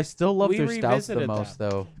me, I still love we their stouts the revisited most,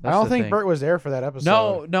 though. I That's don't the think thing. Bert was there for that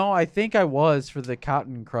episode. No, I think I was for the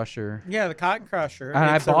Cotton Crusher. Yeah, the Cotton Crusher.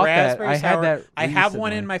 And It's I a bought that. raspberry I had sour. that I have one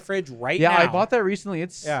recently. in my fridge right Yeah, now. I bought that recently.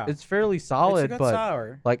 It's Yeah. it's fairly It's a solid, good but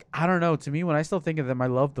sour. like I don't know. To me, when I still think of them, I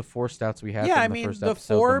love the 4 stouts we had. Yeah, from I the mean first the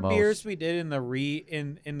episode four the most. beers we did in the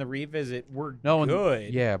revisit were No, and-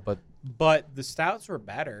 good. Yeah, but but the stouts were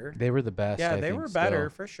better. they were the best. Yeah, I they think, were still. better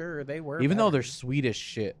for sure. They were. Even though better. they're sweet as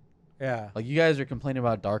shit. yeah. Like you guys are complaining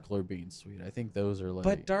about Dark Lord being sweet. I think those are like.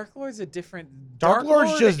 But Dark Lord's a different. Dark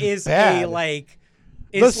Lord's Lord just is bad. a like.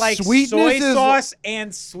 It's like sweetness soy is- sauce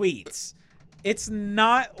and sweets. It's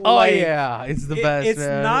not oh like. yeah, it's the best. It's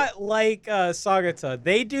man. not like Sagata.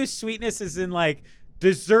 They do sweetness as in like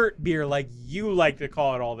dessert beer, like you like to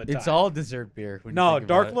call it all the time. It's all dessert beer. When you no. think about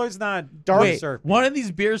Dark it. Lord's not Dark- Wait, dessert. one beer. of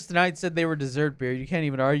these beers tonight said they were dessert beer. You can't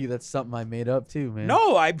even argue that's something I made up too, man.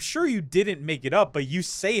 No, I'm sure you didn't make it up, but you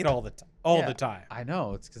say it all the time. Yeah. The time. I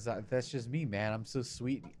know. It's because that's just me, man. I'm so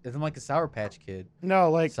sweet. I'm like a Sour Patch Kid. No,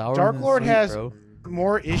 like Sour Dark than Lord sweet, has bro.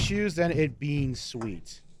 more issues than it being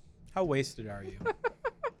sweet. How wasted are you?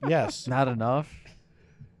 Yes. Not enough.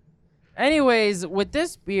 Anyways, with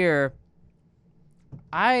this beer,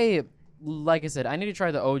 like I said, I need to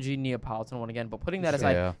try the OG Neapolitan one again. But putting that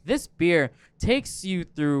aside, Yeah. this beer takes you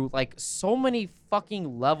through like so many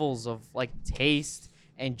fucking levels of like taste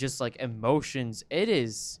and just like emotions. It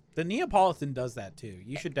is. The Neapolitan does that too.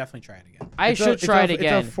 You should definitely try it again. I It's a- should it's try a- it it's a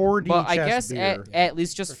again. 4D but I chest guess at, beer. at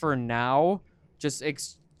least just for now,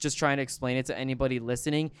 just trying to explain it to anybody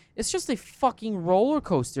listening. It's just a fucking roller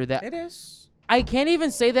coaster that It is. I can't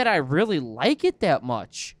even say that I really like it that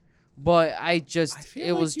much. But I just I feel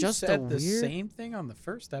it like was you just said a the weird same thing on the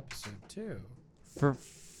first episode too.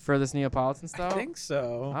 for this Neapolitan style. I think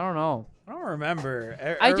so. I don't know. I don't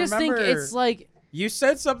remember. I just think remember it's like you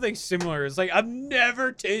said something similar. It's like I've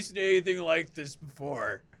never tasted anything like this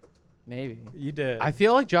before. maybe. You did. I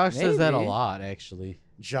feel like Josh says that a Maybe. lot, actually.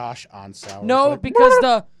 Josh on sour. No, It's like,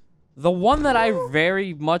 because the one that I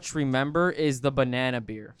very much remember is the banana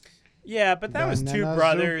beer. yeah, but that was two Banana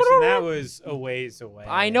brothers, and that was a ways away.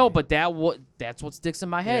 I know, but that's what sticks in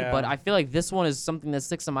my head. But Yeah. I feel like this one is something that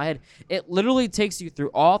sticks in my head. It literally takes you through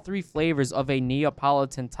all 3 flavors of a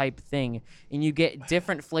Neapolitan type thing, and you get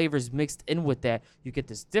different flavors mixed in with that. You get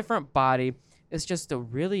this different body. It's just a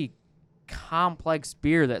really complex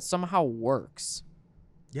beer that somehow works.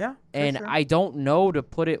 Yeah, And I don't know to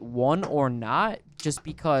put it one or not, just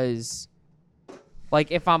because, like,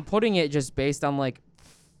 if I'm putting it just based on like,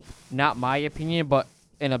 not my opinion, but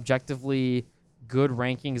an objectively good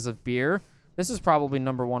rankings of beer, this is probably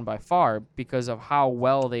number 1 by far because of how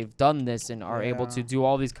well they've done this and are able to Yeah. do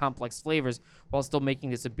all these complex flavors while still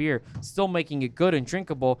making this a beer, still making it good and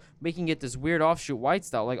drinkable, making it this weird offshoot white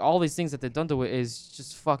style. Like all these things that they've done to it is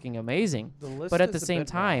just fucking amazing. But at the same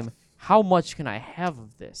time, how much can I have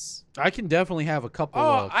of this? I can definitely have a couple.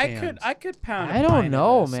 oh, of I cans. could pound. I a don't pint of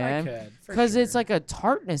know, this. I man. could, for Because it's sure. like a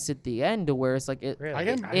tartness at the end to where it's like it. Really? I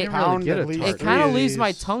can I didn't pound really get at a least tart. It three kind of of leaves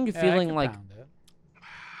my these. tongue Yeah, I feeling could like pound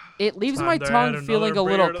it. it leaves Time my to tongue add feeling a another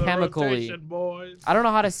little beer to the chemically. rotation, boys. I don't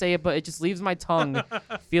know how to say it, but it just leaves my tongue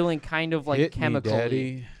feeling kind of like Hit me, chemically.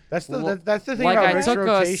 Daddy. That's the Well, that's the thing like about I Rick's took a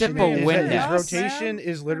rotation. sip is of that Windex. his rotation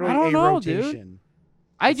is literally I don't a know, dude. rotation.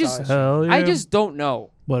 I That's just how Hell yeah. I just don't know.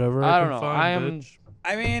 Whatever I I, don't can know. find, I am- bitch.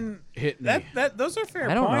 I mean, Hit me. those are fair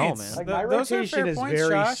I don't know, points. man. Like Th- my those are rotation fair is points, very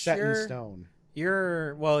Josh. set in You're, stone.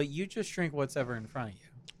 you're well. You just drink whatever in front of you.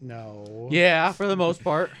 No. Yeah, for the most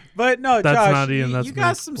part. But no, That's Josh, not Ian, you, that's you me.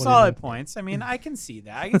 got some What do you solid mean? points. I mean, I can see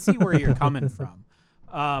that. I can see where you're coming from.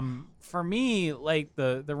 For me, like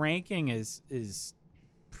the ranking is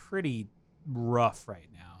pretty rough right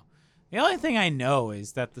now. The only thing I know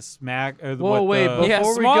is that the smack. Or Whoa, what wait, the, Before Yeah,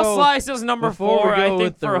 we small go- slice is number Before 4. we go I think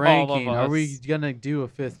with the for ranking, all of us. are we gonna do a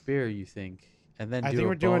 5th beer? You think, and then I do think a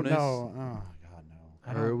we're doing bonus? no. Oh god, no.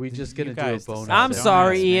 Or are we just gonna do a guys bonus? decide. I'm Don't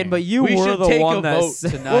sorry, ask Ian, me. but you we were should the take one a that vote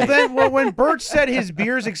said. tonight. When Bert said his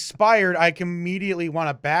beer's expired, I immediately want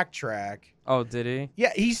to backtrack. Oh, did he?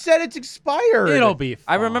 Yeah, he said it's expired. It'll be.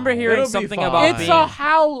 I remember fine. hearing It'll be something fine. about It's being. a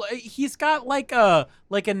how he's got like a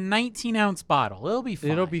 19-ounce bottle. It'll be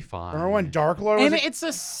fine. It'll be fine. Remember when Dark Lord was? And it's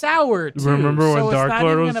a sour too. Remember when so it's Dark not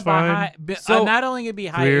Lord even was gonna be fine? high, not only gonna be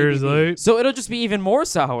high 3 years ABV. late. So it'll just be even more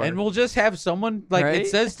sour. And we'll just have someone like Right? it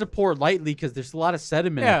says to pour lightly because there's a lot of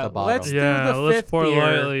sediment at Yeah, the bottom. let's Yeah, do the let's fifth pour beer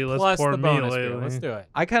lightly, let's plus pour the me bonus beer. lightly. Let's do it.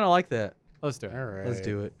 I kind of like that. Let's do it. All right. Let's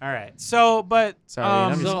do it. All right. So, but Sorry,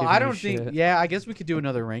 I'm just So giving I you don't think. shit. Yeah, I guess we could do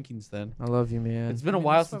another rankings then. I love you, man. It's been a I mean,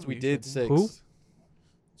 while that's what since we we did should 6. Who?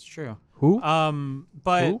 it's true. Who?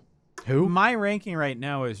 But Who? my ranking right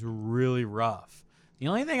now is really rough. The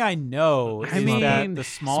only thing I know I is mean, that the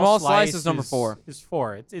small, Small slice slice is number 4. Is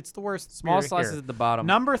 4. It's the worst. Small beer slices here. at the bottom.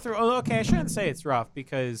 Number 3. Oh, okay, I shouldn't say it's rough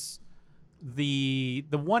because the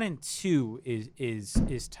 1 and 2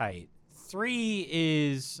 is tight. 3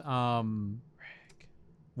 is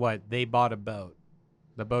what they bought a boat,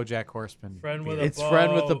 the BoJack Horseman. Friend with beer. a It's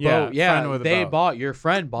friend with a boat. boat. Yeah, Yeah, friend with a they boat. bought your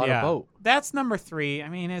friend bought a boat. That's number 3. I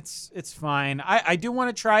mean, it's fine. I do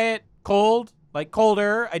want to try it cold, like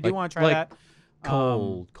colder. I do Like- want to try like that.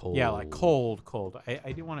 Cold. Yeah, like cold.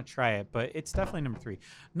 I do want to try it, but it's definitely number 3.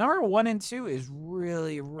 Number 1 and 2 is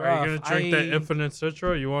really rough. Are you gonna drink that Infinite Citra?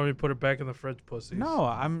 Or you want me to put it back in the fridge, pussies? No,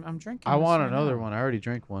 I'm drinking. I this want right another now. one. I already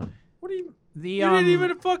drank one. What do you? The You didn't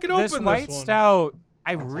even fucking open this this white one. stout.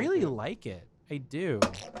 I really like it. I do.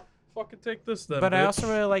 Fucking take this then. But I bitch. also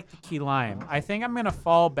really like the key lime. I think I'm gonna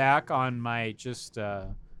fall back on my just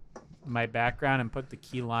my background and put the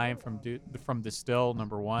key lime from Distill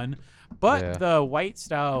number 1. But Yeah. the white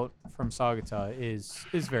stout from Sagata is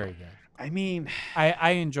very good. I mean, I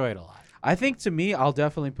enjoy it a lot. I think to me, I'll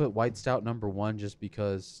definitely put white stout number 1 just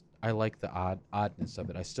because I like the oddness of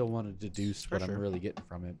it. I still want to deduce what sure. I'm really getting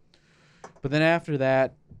from it. But then after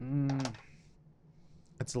that,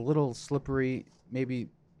 it's a little slippery, maybe.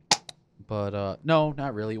 But no,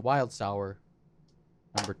 not really. Wild sour,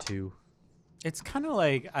 number 2. It's kind of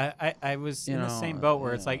like I was You in the know, same boat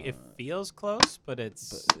where it's like it feels close, but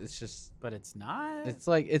it's But it's just. not. It's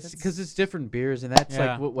like it's It's- because it's different beers, and that's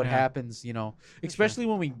Yeah, like what yeah. happens, especially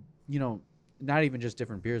when we, not even just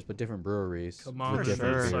different beers, but different breweries. Come with on, For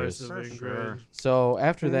different sure. beers. decisive For and sure. great. So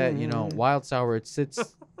after that, wild sour,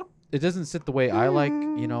 it doesn't sit the way I like,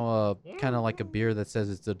 kind of like a beer that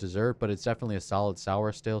says it's a dessert, but it's definitely a solid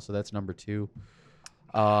sour still. So that's number 2.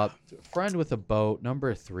 Friend with a boat,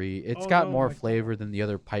 number 3. It's Oh, got no, more my flavor than the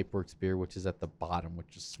other Pipeworks beer, which is at the bottom,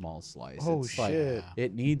 which is small slice. Oh, It's like, shit.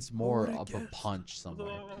 it needs more of a punch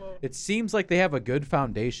somewhere. It seems like they have a good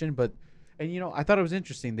foundation, but I thought it was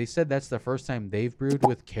interesting. They said that's the first time they've brewed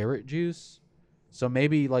with carrot juice. So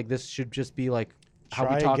maybe like this should just be like how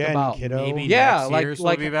Try we talk again, about kiddo. Maybe yeah, next like year's will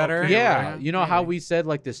like be better. yeah, Right? you know how Maybe. we said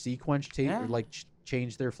like the sequence Yeah.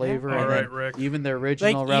 change their flavor, All and right, then Rick. even the original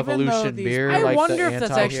even though Revolution these- beer. I like wonder the if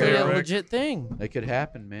that's actually a anti-hero. legit thing. It could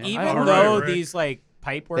happen, man. Even All right, though Rick. these like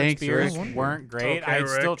Pipeworks Thanks, beers Rick. weren't great, Okay, I'd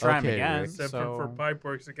still Rick. try them Okay, again. Rick. Except So for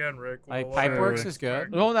Pipeworks again, Rick. Like, What I Pipeworks would is good.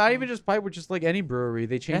 expect. No, not even just Pipeworks, just like any brewery,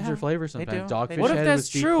 they change Yeah, their flavor they sometimes. do. Dogfish What if Head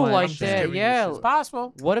that's with true? Sequence. Like just that, giving you yeah. shit. it's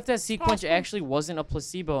possible. What if that sequence possible. actually wasn't a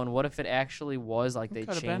placebo, and what if it actually was like they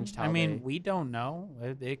Could've changed been. how I mean, they... we don't know.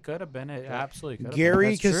 It could have been. It absolutely could have Gary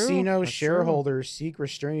That's true. Casino That's true. shareholders seek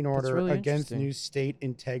restraining order really against interesting. new state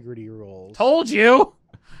integrity rules. Told you.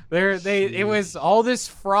 It was all this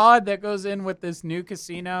fraud that goes in with this new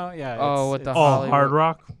casino. Yeah. Oh, it's- with the it's- Oh, Hollywood. Hard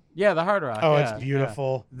Rock. Yeah, the Hard Rock. Oh, yeah, it's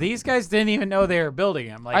beautiful. yeah. These guys didn't even know they were building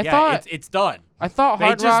them. Like, I yeah, thought- it's done. I thought They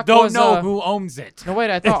Hard just Rock don't was, know who owns it. No, wait,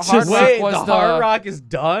 I thought It's Hard just- Rock Wait, was the Hard Rock is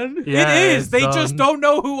done? Yeah, it is. it's They just done. don't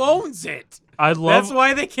know who owns it. I love. That's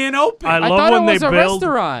why they can't open. I I love thought when it was they a build.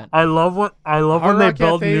 restaurant. I love when Hard they Rock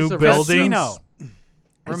build Cafe is new a buildings. Casino.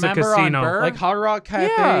 It's a Remember casino. on Burr? Like Hard Rock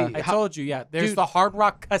Cafe. Yeah. I told you, yeah. There's Dude. the Hard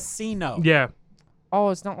Rock Casino. Yeah, Oh,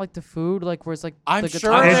 it's not like the food, like where it's like I'm the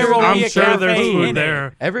sure guitar- there will I'm be a sure there's cafe food in there.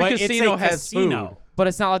 it. Every but it's casino a has casino. food. But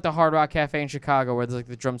it's not like the Hard Rock Cafe in Chicago where there's like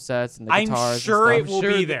the drum sets and the I'm guitars. sure and it stuff. will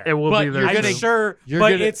sure be that- there. it will But be there. you're I'm gonna- too. sure, you're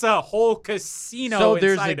but gonna- it's a whole casino. So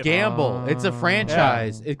there's inside a of it. gamble. It's a Oh.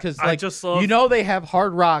 franchise. Because I like just love- they have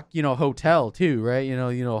Hard Rock, hotel too, right?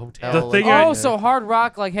 Hotel. The thing Oh, I- so Hard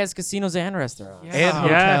Rock like has casinos and restaurants. Yeah. and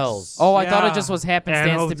Yes. hotels. Oh, I thought Yeah. it just was And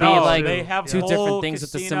happenstance to be hotels, like they have two whole different things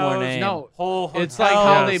with a similar casinos, name. No, whole it's like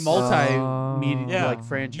how they Yes. multi-media Yeah. like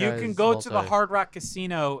franchise. You can go to the multi- Hard Rock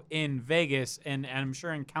Casino in Vegas, and I'm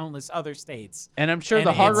sure in countless other states. And I'm sure and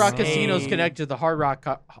the Hard it's Rock Casino's a- connected to the Hard Rock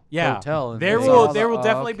Yeah, Hotel. And there Vegas. will all there the- will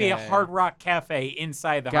definitely be a okay. Hard Rock Cafe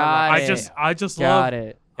inside the Got Hard Rock. it. I just love. Got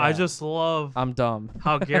it. I just love I'm dumb.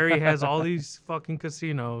 how Gary has all these fucking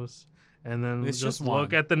casinos, and then It's just just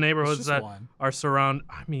look one. at the neighborhoods It's that just one. are surround.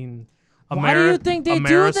 I mean, Why do you think they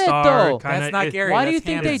do that, though? That's not Gary. Why do that's you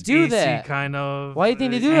think they Hammond. do AC that? kind of. Why do you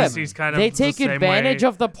think they do that? AC's kind They of take the same advantage way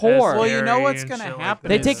of the as poor. Well, you know Gary what's and gonna shit like happen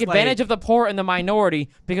They that. take It's advantage like- of the poor and the minority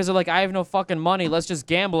because they're like, I have no fucking money. Let's just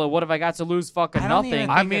gamble it. What if I got to lose fucking I don't nothing? even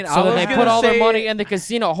I think mean, it's I So then was they gonna put all their say- money in the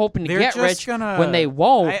casino hoping to They're get just rich gonna- when they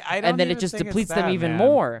won't, I don't and then it even just think it's depletes them that, even man.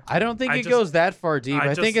 more. I don't think I it just- goes that far deep.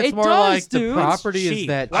 I I, think just- it's It more does, like dude. the property It's is cheap.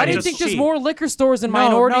 that. Why do you just think there's cheap. more liquor stores in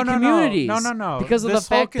minority communities? No. Because of this the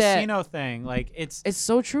fact whole that casino thing, like it's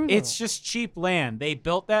so true. it's though. just cheap land. They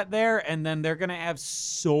built that there, and then they're gonna have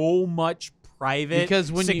so much private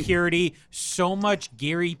Because when you- security, so much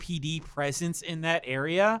Gary PD presence in that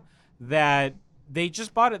area that they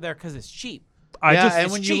just bought it there because it's cheap. I yeah, just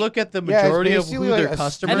and when you cheap. look at the Yeah, it's majority of basically who their like a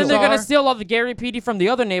customers and then they're are, gonna steal all the Gary PD from the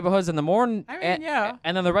other neighborhoods in the morning. I mean, yeah.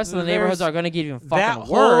 And then the rest of the There's- neighborhoods are gonna get even That fucking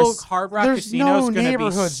whole worse. Hard Rock There's Casino no is gonna be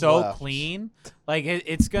neighborhoods so left. clean. Like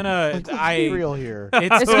it's gonna. Like, let's be real here.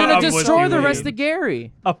 It's I'm gonna with destroy you, the rest Ian. of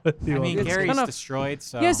Gary. I'm with you I on mean, this. Gary's gonna- destroyed.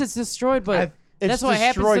 So Yes, it's destroyed, but It's that's what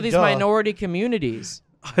happens to destroyed, these duh. minority communities.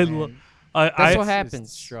 I, lo- That's I what It's happens.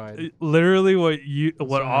 destroyed. literally what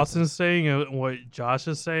what Austin's saying and what Josh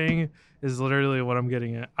is saying is literally what I'm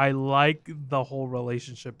getting at. I like the whole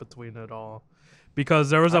relationship between it all, because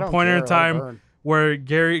there was I a don't point in care, let it time burn. where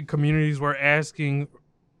Gary communities were asking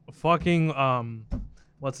fucking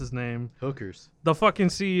what's his name, hookers. the fucking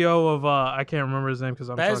CEO of I can't remember his name because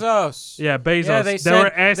I'm sorry. Bezos. Yeah, Bezos. Yeah, they said,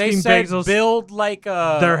 were asking said Bezos build like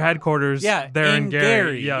their headquarters there in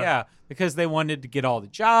Gary. Yeah. Because they wanted to get all the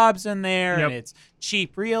jobs in there, Yep. and it's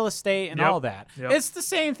cheap real estate and Yep. all that. Yep. It's the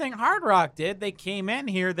same thing Hard Rock did. They came in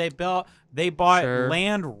here, they bought Sure.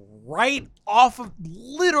 land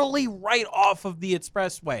literally right off of the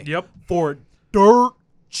expressway. Yep. For dirt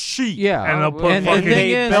cheap. Yeah, And they'll put and the fucking- thing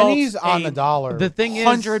They is, built Pennies on a the dollar. the thing is,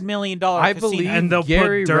 $100 million I casino. believe And they'll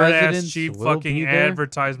Gary put dirt ass residents cheap will fucking be there.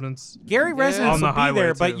 advertisements. Gary residents On the will be highway,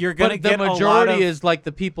 there, but too. you're gonna But the get a lot majority of is like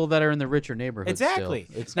the people that are in the richer neighborhoods. exactly.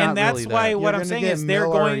 Still. It's not and that's really why that. what You're I'm gonna saying get is they're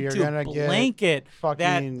Miller, going you're to gonna get blanket that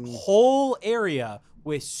fucking- whole area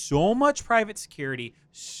with so much private security,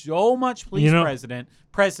 so much police You know-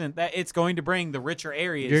 present that it's going to bring the richer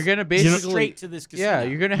areas. You're gonna basically straight to this casino. Yeah,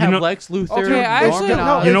 you're gonna have know- Lex Luthor. Okay, I Norman actually-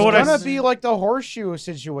 Osborn. You know what I It's gonna s- be like the horseshoe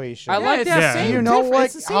situation. I like it's that. the Yeah. same You know, difference. like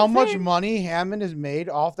It's the same how much thing. money Hammond has made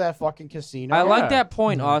off that fucking casino. I like Yeah. that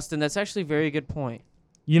point, Austin. That's actually a very good point.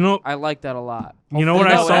 You know, I like that a lot. you know what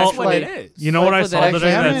I Hopefully saw. That's what like- it is. You know what I Hopefully saw that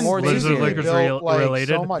today actually that's more Blizzard easier. Lakers built, like,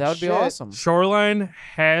 related? so much That would be shit. awesome. Shoreline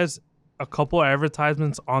has a couple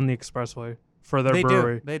advertisements on the expressway for their They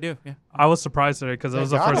brewery. do. They do. Yeah. I was surprised today because it They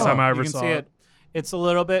was the got first time them. I You ever can saw see it. It's a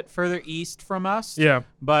little bit further east from us. Yeah,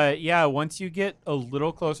 But yeah, once you get a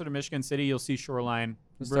little closer to Michigan City, you'll see Shoreline.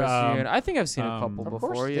 Start seeing it. I think I've seen a couple of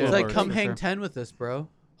before. course Yeah, It's Yeah, like, for come sure. hang 10 with us, bro.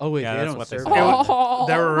 Oh wait, Yeah, they that's don't what they serve say. that.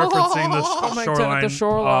 they were referencing the Oh my God, shoreline, the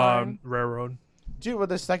shoreline. railroad. Dude, but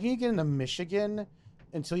the second you get into Michigan,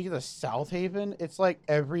 until you get to South Haven, it's like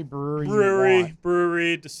every brewery you want.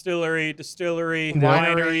 brewery, distillery,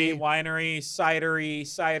 Yeah. winery,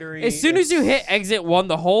 cidery. As soon as you hit exit 1,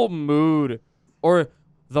 the whole mood or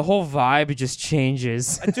the whole vibe just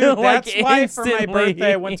changes. Dude, Like, that's why for my instantly.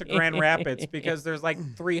 birthday I went to Grand Rapids because there's like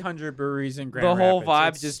 300 breweries in Grand The Rapids. whole vibe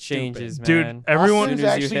It's just stupid. changes, man. Dude, everyone- Austin's As soon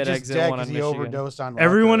as you actually hit just exit dead 1 on 'cause he Michigan. overdosed on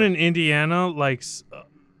Everyone vodka. in Indiana likes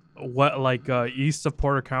east of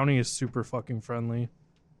Porter County is super fucking friendly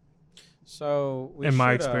So we in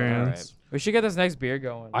my should, experience. We should get this next beer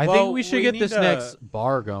going. I Well, think we should we get need this to- next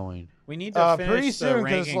bar going. We need to finish pretty the soon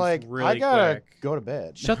because rankings like really I gotta quick. go to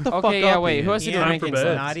bed. Shut the fuck Okay, yeah, up. wait, Ian. who has to do Ian, the Time for rankings? bed.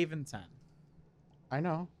 then? Not even 10. I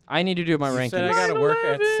know. I need to do my You said I rankings. gotta work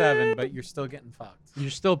at 7, but you're still getting fucked. You're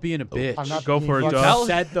still being a bitch. I'm not Go being for it, fucked. Joe. Tell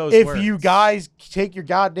said those If words. you guys take your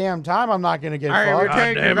goddamn time, I'm not gonna get fucked.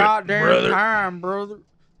 take your goddamn brother. time, brother.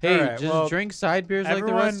 Hey, All right, just well, drink side beers like the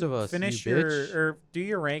everyone rest of us. finish you your bitch. or do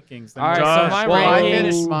your rankings. then All right, we'll- so Josh, my Well, I rankings.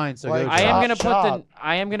 finished mine, so Like, go. I am Chop, gonna put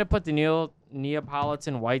chop. the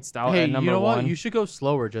Neapolitan white stout Hey, at number you know what? 1. You should go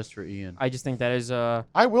slower just for Ian. I just think that is I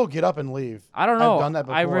will get up and leave. I don't know. I've done that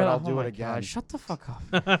before, I and really, I'll do oh it my again. God, shut the fuck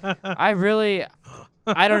up.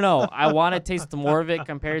 I don't know. I want to taste more of it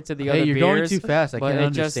compared to the Hey, other you're beers. going too fast. I but can't it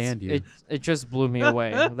just understand you. it just blew me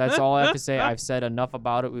away. That's all I have to say. I've said enough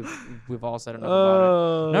about it. We've all said enough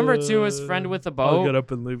about it. Number 2 is Friend with a I'll Boat. get up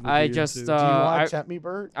and leave. With I Ian, just, too. Do you want I- to tempt me,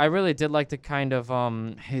 Bert? I really did like to kind of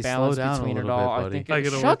Hey, slow balance down a between it little all. bit, I buddy. think I it,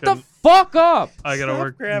 gotta shut work the on- fuck up. I gotta Stop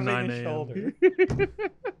work grabbing 9 his a.m. shoulder.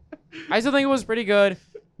 I still think it was pretty good.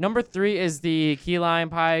 Number 3 is the key lime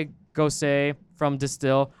pie gose from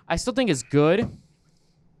Distill. I still think it's good.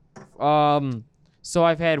 So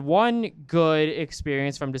I've had one good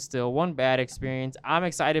experience from Distill, one bad experience. I'm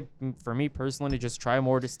excited for me personally to just try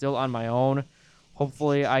more Distill on my own.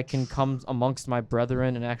 Hopefully I can come amongst my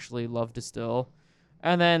brethren and actually love Distill.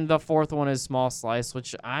 And then the fourth one is Small Slice,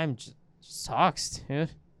 which sucks,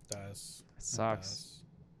 dude. Does. It sucks.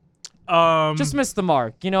 Just missed the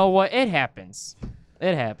mark. You know what? It happens.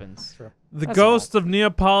 It happens. True. The That's Ghost of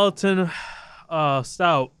Neapolitan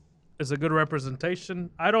Stout is a good representation.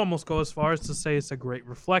 I'd almost go as far as to say it's a great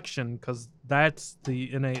reflection, because that's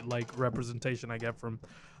the innate like representation I get from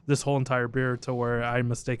this whole entire beer, to where I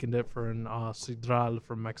mistaken it for an Sidral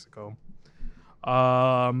from Mexico.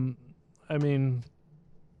 I mean,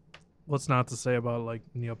 what's not to say about like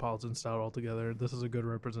Neapolitan Stout altogether? This is a good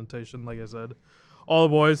representation. Like I said, all the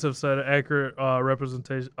boys have said accurate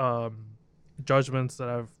representation judgments that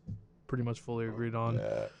I've pretty much fully agreed on.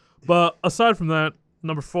 Yeah. But aside from that,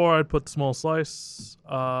 number 4, I'd put Small Slice.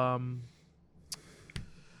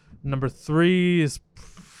 Number 3 is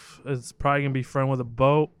probably gonna be Friend with a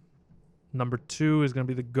Boat. Number 2 is gonna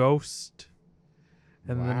be the Ghost,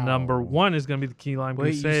 and then number Wow. 1 is gonna be the Key Lime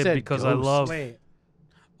Wait, you Crusade, said because I Ghost? love Wait.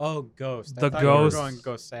 Oh, Ghost. The I thought you were Ghost. going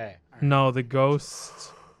Ghost. no the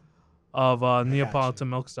Ghost of Neapolitan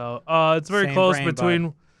Milk Stout. It's very Same close brain, bud.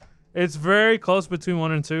 between. It's very close between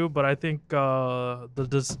 1 and 2, but I think the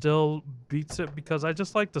Distill beats it because I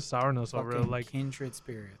just like the sourness over it. Fucking Like kindred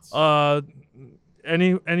spirits.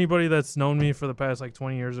 anybody that's known me for the past like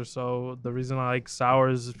 20 years or so, the reason I like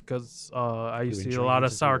sours is because I used to been eat a drinking lot of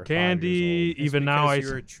since you sour were 5 years candy. old. Even now, I you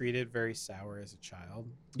were treated very sour as a child.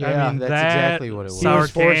 Yeah, mean, that's that- exactly what it was. He Sour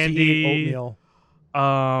was forced to eat candy. oatmeal.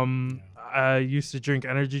 I used to drink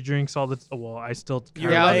energy drinks all the well. I still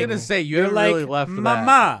You're Yeah, I was like- gonna say you You're haven't like, really left for that.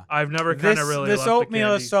 Mama, I've never kind this, of really this left oatmeal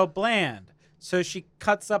the is so bland. So she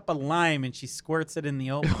cuts up a lime and she squirts it in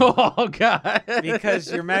the oatmeal Oh god. because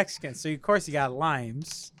you're Mexican. So of course you got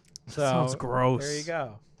limes. So sounds gross. There you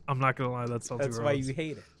go. I'm not gonna lie, that sounds That's gross. why you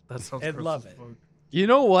hate it. That sounds I'd gross love as it. fuck. You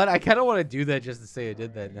know what? I kind of want to do that just to say I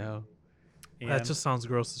did that now. That just sounds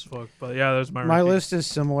gross as fuck. But yeah, there's my My ranking. list is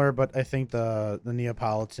similar, but I think the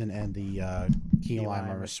Neapolitan and the key lime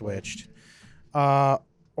lime are are switched.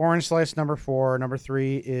 Orange Slice number 4. Number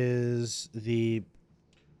 3 is the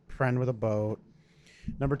Friend with a Boat.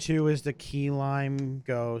 Number 2 is the key lime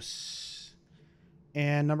Ghost.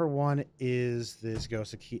 And number 1 is this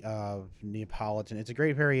Ghost of Neapolitan. It's a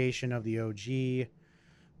great variation of the OG.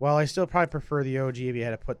 While I still probably prefer the OG if you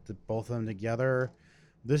had to put both of them together,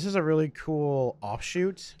 this is a really cool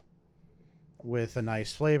offshoot with a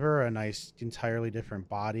nice flavor, a nice entirely different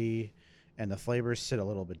body, and the flavors sit a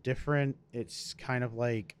little bit different. It's kind of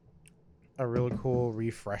like a really cool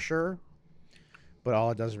refresher, but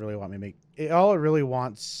all it does really want me to make all it really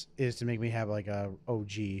wants is to make me have like a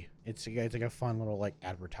OG. It's like a fun little like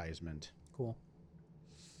advertisement. cool.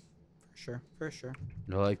 For sure. For sure.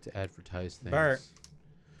 I like to advertise things. Bert.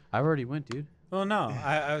 I already went, dude. Well, no.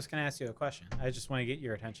 I was going to ask you a question. I just want to get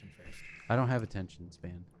your attention first. I don't have attention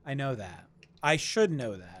span. I know that. I should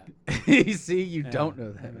know that. You see, you Yeah. don't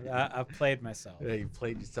know that. I've played myself. Yeah, you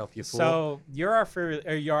played yourself, you fool. So you're our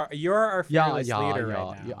you're our fearless leader right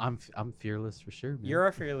now. yeah. I'm fearless for sure, man. You're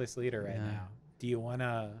our fearless leader right Yeah. now. Do you want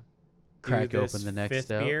to Crack open the next fifth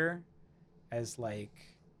stout? beer as like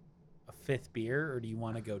a 5th beer, or do you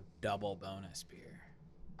want to go double bonus beer?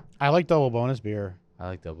 I like double bonus beer. I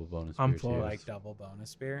like double bonus. I'm beer, for too. it. You like double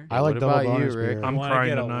bonus beer? I like what double about you, bonus Rick? beer. I'm you want to crying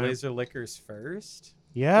get tonight. a Laser Liquors first?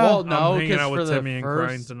 Yeah. Well, no, hanging because out for with the Timmy and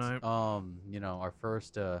crying first, tonight. our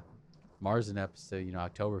first Marzen episode,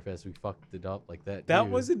 Oktoberfest, we fucked it up like that. That too.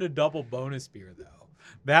 wasn't a double bonus beer though.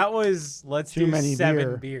 That was let's Too do many 7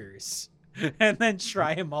 beer. beers and then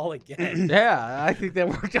try them all again. Yeah, I think that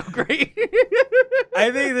worked out great. I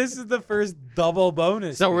think this is the first double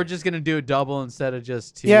bonus. So beer. we're just gonna do a double instead of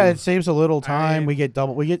just 2. Yeah, it saves a little time. mean, We get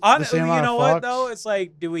double. We get On, the same you amount know of what fucks. though? It's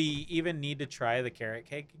like, do we even need to try the carrot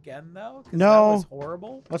cake again though? 'Cause No. that was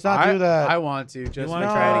horrible. Let's not do that. I want to. Just wanna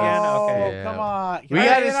because- try it again? No, Okay. Yeah. Come on. We Can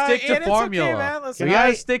gotta You know, stick to and it's okay, formula. man. Listen, We gotta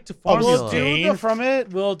I stick to formula. We'll do abstain the- from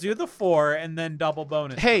it? We'll do the 4 and then double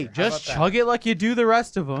bonus. Hey, beer. How just about chug it like you do the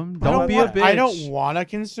rest of them. I Don't be a want- bitch. I don't want to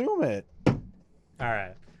consume it. that? All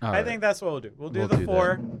right. I think that's what we'll do. We'll do We'll the do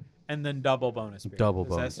 4 and then double bonus beer. Double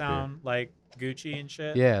Does bonus that sound like Gucci and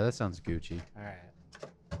shit? Yeah, that sounds Gucci. All right.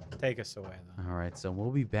 Take us away then. All right, so we'll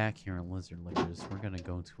be back here on Lizard Liquors. We're gonna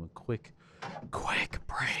go to a quick break.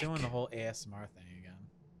 He's doing the whole ASMR thing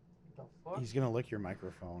again. He's gonna lick your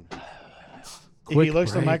microphone. If Quick he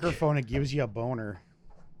licks the break. microphone, it gives you a boner.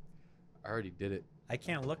 I already did it. I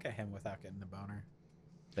can't look at him without getting the boner.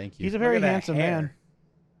 Thank you. He's a Look very at that handsome man.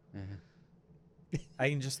 hair. Eh. I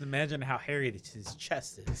can just imagine how hairy his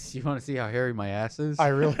chest is. You want to see how hairy my ass is? I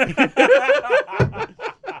really.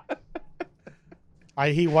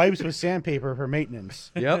 He wipes with sandpaper for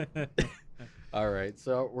maintenance. Yep. All right,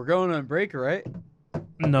 so we're going on break, right?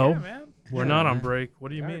 No, Yeah, man. we're not on break. What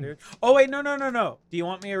do you Yeah, mean? dude. Oh wait, no. Do you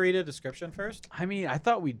want me to read a description first? I mean, I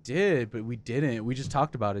thought we did, but we didn't. We just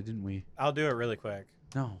talked about it, didn't we? I'll do it really quick.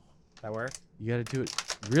 No. That work? You got to do it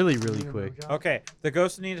really, really quick. Okay. The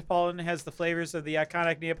Ghost of Neapolitan has the flavors of the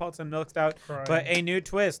iconic Neapolitan milk stout, but a new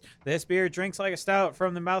twist. This beer drinks like a stout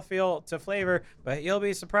from the mouthfeel to flavor, but you'll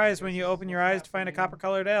be surprised when you open your eyes to find a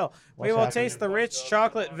copper-colored ale. We will taste the rich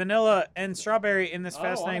chocolate, vanilla, and strawberry in this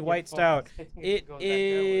fascinating white stout. It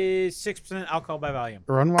is 6% alcohol by volume.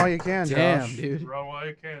 Run while you can, Damn, Josh. dude. Run while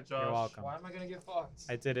you can, Josh. You're welcome. Why am I gonna get fucked?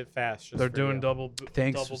 I did it fast. Just They're for doing you. double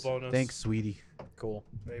Thanks. bonus. Thanks, sweetie. Cool.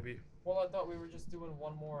 baby. Well, I thought we were just doing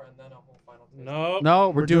one more and then a whole final taste. No, No,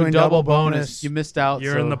 we're doing double bonus. You missed out.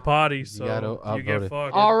 you're so in the potty, so gotta you upvote get it.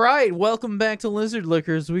 fucked. All right, welcome back to Lizard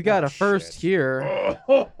Liquors. We got a first here.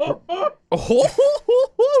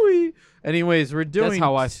 Anyways, we're doing. That's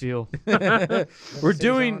how I feel. we're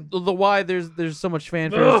doing the why there's so much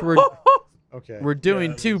fanfare. So Okay. we're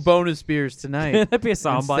doing Yeah, two there's- bonus beers tonight That'd be a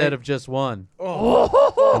soundbite. instead of just one.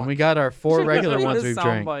 Oh. And we got our four regular ones we've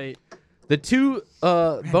drank. Soundbite. The two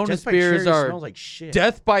bonus Death by beers Cherry are smells like shit.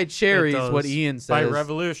 Death by Cherry is what does. Ian By says.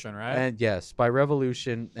 Revolution, right? And yes, by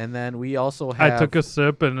Revolution. And then we also have I took a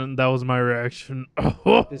sip and that was my reaction.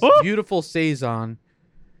 this beautiful saison.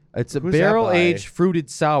 It's a Who's that barrel-aged fruited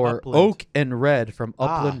sour, Upland. oak and red from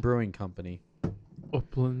Upland Ah. Brewing Company.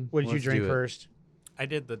 Upland. What did you Let's drink do it. first? I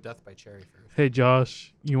did the Death by Cherry first. Hey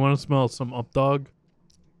Josh, you want to smell some up dog?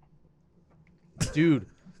 Dude,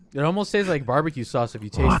 it almost tastes like barbecue sauce if you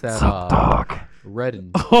taste that red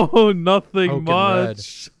and Oh, nothing Oak and red.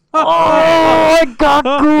 much.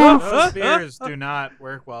 Those beers do not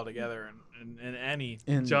work well together in any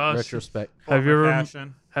in Josh, retrospect. Have you form or ever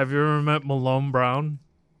fashion. have you ever met Malone Brown?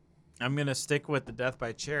 I'm gonna stick with the Death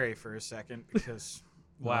by Cherry for a second because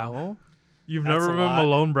wow, No. You've That's never a met lot.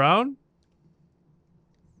 Malone Brown?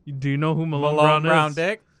 Do you know who Malone, Malone Brown Brown is?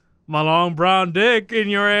 Dick. Malone Brown Dick in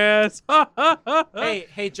your ass.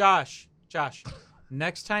 Hey, Josh.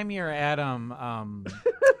 Next time you're at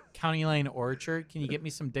County Line Orchard, can you get me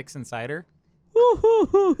some Dixon cider?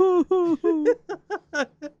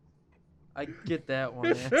 I get that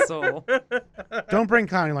one, asshole. Don't bring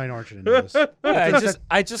County Line Orchard into this.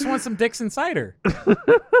 I just want some Dixon cider.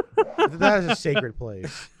 That is a sacred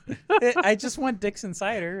place. I just want Dixon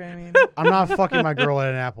cider. I mean, I'm not fucking my girl at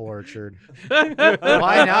an apple orchard.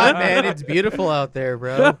 Why not, man? It's beautiful out there,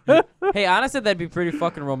 bro. Hey, honestly, that'd be pretty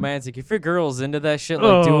fucking romantic. If your girl's into that shit,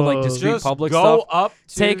 like doing like the Oh. street just public go stuff, up.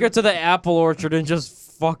 To, take her to the apple orchard and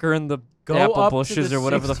just fuck her in the go apple up bushes to or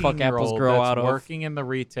whatever the fuck apples 16-year-old grow that's out of. working in the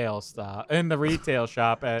retail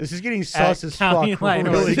shop at This is getting sus as fuck County Line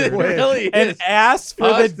really Orchard. quick. Really and is. ask for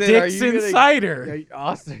Austin, the are you Dixon gonna- cider.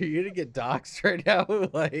 Austin, are you gonna get doxxed right now?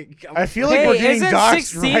 Like, I feel like we're Hey, getting isn't doxxed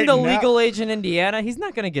 16 right the now. legal age in Indiana? He's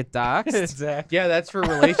not gonna get doxxed. Exactly. yeah, that's for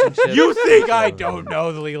relationships. You think I don't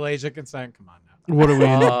know the legal age of consent? Come on now. What are we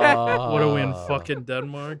in? Uh, What are we in fucking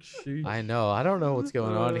Denmark? Sheesh. I know. I don't know what's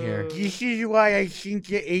going on here. This is why I think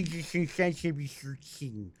the age of consent should be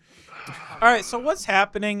 13. All right, so what's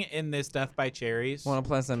happening in this Death by Cherries? Want to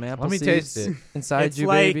plant some apple Let me taste seeds it. inside It's you,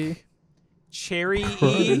 like- baby?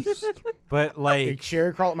 Cherry-y, but A like,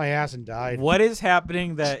 cherry crawled up my ass and died. what is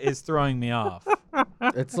happening that is throwing me off?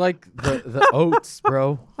 It's like the oats,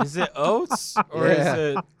 bro, Is it oats or Yeah.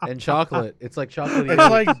 is it? and chocolate. It's like chocolate. It's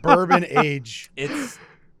like bourbon age. It's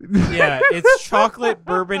it's chocolate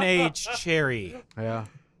bourbon aged cherry. yeah.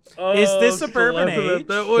 Is this a I'm bourbon laughing at age?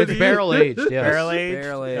 that one. It's barrel aged. Yes. Barrel aged.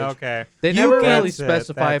 Barrel aged. Okay. They You never can- really That's it,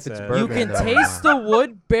 specify if that's it's it. bourbon. You can though. taste the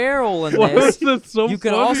wood barrel in Why this. is that so You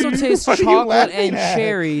can funny? also taste What are you chocolate laughing and at?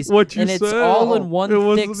 cherries, What you and it's said. all in one It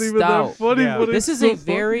thick wasn't even stout. that funny, Yeah. but This it's is so a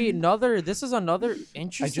very funny. this is another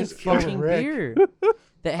interesting just killed fucking Rick. beer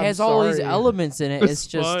that has all these sorry. elements in it. It's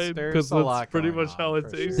just fine, there's because a that's lot pretty going much on, how it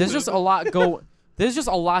for tastes. there's just a lot go. There's just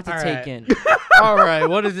a lot to All take right. in. All right.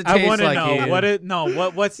 What does it I taste want to like? know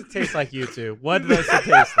Ian? what's it taste like, you two? What does it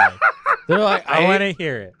taste like? They're like, I want to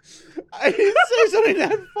hear it. I didn't say something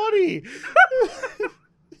that funny.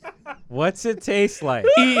 What's it taste like?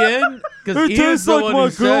 Ian, because Ian's the one who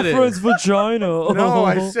said it. vagina. No,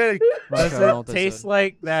 I said Does it taste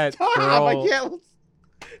like that stop. girl?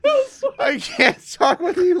 I can't talk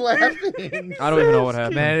with you laughing. I don't even know what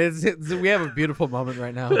happened. Man, we have a beautiful moment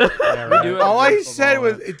right now. Yeah, right. do it. All I said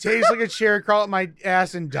was it tastes like a cherry crawled up my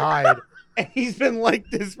ass and died. And he's been like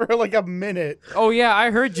this for like a minute. Oh yeah, I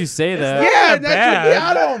heard you say that. Yeah, not that's what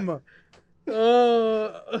bad. got him.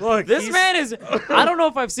 Look, This he's- man is. I don't know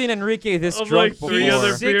if I've seen Enrique this I'm drunk like three before. other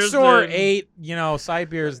He's beers 6 or in. 8, side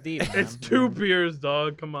beers deep. It's man. 2 beers,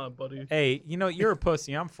 dog. Come on, buddy. Hey, you're a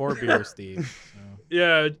pussy. I'm 4 beers deep. So.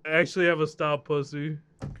 Yeah, I actually have a stop pussy.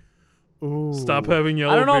 Ooh. Stop having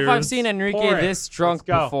yellow I don't know if I've beers. seen Enrique Pour it. this drunk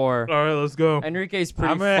Let's go. before. All right, let's go. Enrique's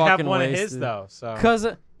pretty I'm gonna fucking have one wasted. of his though. So Cause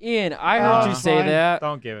Ian, I heard you Uh, say fine. that.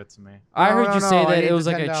 don't give it to me. I No, heard no, you no, say I that need it was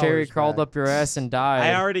the like a cherry $10 crawled back. up your ass and died.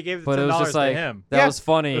 I already gave the but it was $10 just like to him. that Yeah. was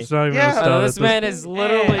funny. It's not even Yeah. a stop. This man is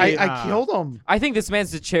literally. I killed him. I think this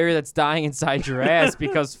man's the cherry that's dying inside your ass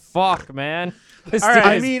because fuck, man. This All dude right.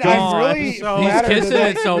 I is mean, gone. I'm really So- He's flattered kissing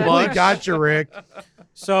that it so really much. got you, Rick.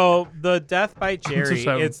 So the death by cherry, just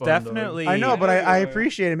having it's fun, dog. definitely. I know, but I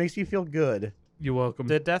appreciate it. It makes me feel good. You're welcome.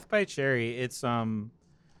 the death by cherry. It's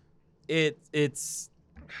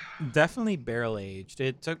definitely barrel aged.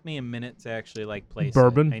 It took me a minute to actually like place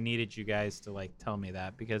Bourbon? it. I needed you guys to like tell me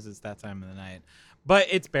that because it's that time of the night. But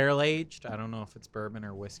it's barrel aged. I don't know if it's bourbon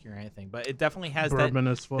or whiskey or anything, but it definitely has Bourbon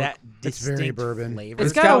as fuck. that It's distinct very bourbon. flavor.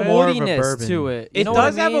 It's It's got a got more of a woodiness bourbon. to it. You It know what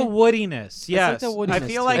does I have a mean? woodiness. Yes, like the I woodiness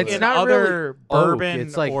feel to like it. It's in not other really bourbon oak.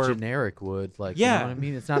 It's like or generic wood. Like, Yeah. you know what I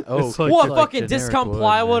mean? It's not oak. It's like- What like fucking generic discount wood,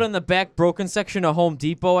 plywood man. in the back broken section of Home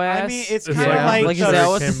Depot ass? I mean, it's It's kind of Yeah. like, Like, is the that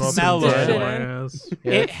what the smell of shit it. in? my ass.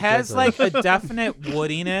 Yeah, It it's has exactly. like a definite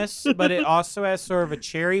woodiness, but it also has sort of a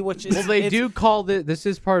cherry, which is Well, they it's- do call this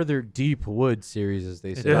is part of their deep wood series, as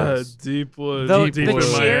they say. Yeah, deep wood. The, deep the in my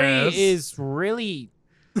cherry ass. is really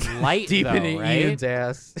light, deep though, in right? Ian's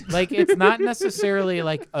ass. Like it's not necessarily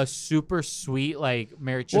like a super sweet like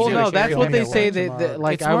maraschino. Well, no, like that's cherry what they lemon say. tomorrow. That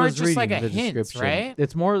like It's I more was just reading like a the hint, description. right?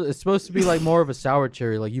 It's more. It's supposed to be like more of a sour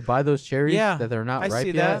cherry. Like you buy those cherries Yeah, that they're not I ripe see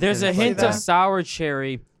yet. that. There's and a it's like hint that. of sour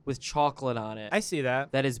cherry with chocolate on it I see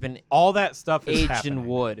that. that has been All that stuff is aged happening. in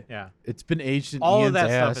wood. Yeah, It's been aged in all Ian's of that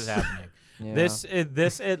ass. stuff is happening. Yeah.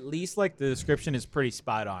 This at least like the description is pretty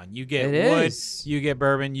spot on. You get It wood, is. you get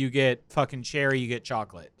bourbon, you get fucking cherry, you get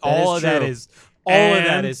chocolate. That all is of that true. is all of that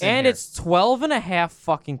And- is in and here. it's 12.5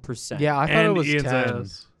 fucking percent. Yeah, I thought it And was Ian's 10.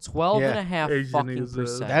 ass. 12.5 Asian fucking is,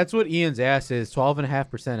 percent. That's what Ian's ass is.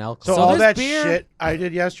 12.5% So, alcohol. So all this that beer- shit I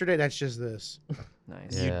did yesterday, that's just this.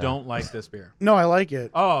 nice. Yeah. You don't like this beer. No, I like it.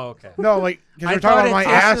 Oh, okay. No, like because I we're talking thought about it my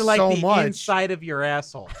tasted ass like so the much. inside of your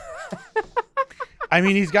asshole. I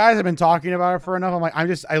mean, these guys have been talking about it for enough. I'm like,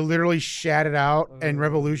 I literally shat it out, and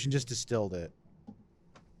Revolution just distilled it.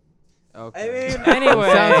 Okay. I mean, Anyway.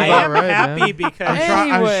 Sounds I about am right, happy man. because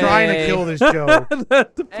I'm trying to Anyway. kill this joke.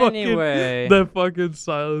 The fucking, Anyway. the fucking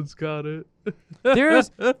silence got it.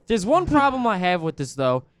 There's one problem I have with this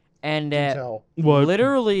though, and that Tell. What?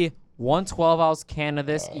 literally one 12-ounce can of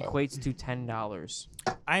this equates to $10.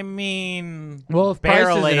 I mean, Well, if price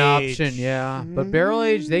barrel is an age. option, yeah. But barrel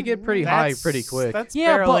age, they get pretty high That's- pretty quick. That's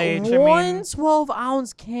Yeah, barrel but age. one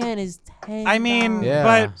 12-ounce can is $10. I mean,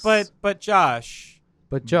 Yeah. but Josh,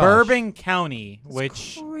 But Josh, Bourbon County,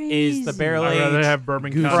 which is the crazy. barrel I'd rather age have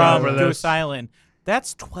bourbon Goose County from over Goose this. Island,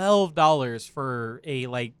 that's $12 for a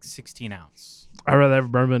like 16 ounce. I'd rather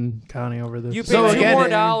have bourbon county over this. You pay So $2 again, more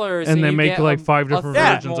dollars, and they you make get like a- 5 a different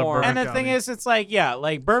third versions of more. bourbon And the County. thing is, it's like, yeah,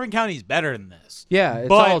 like Bourbon County's better than this. yeah, it's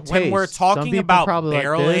But all when we're taste. Some talking people about probably like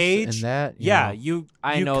barrel this age, and that, you Yeah, know. you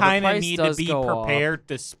I know, the kind of price need to does be go up. prepared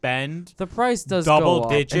to spend The price does double go up.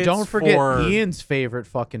 digits. And don't forget for, Ian's favorite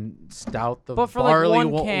fucking stout, the But for like barley one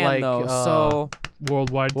wo- can like, though, uh,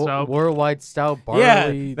 Worldwide Stout. worldwide stout barley.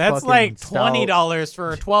 Yeah, that's fucking like stout. $20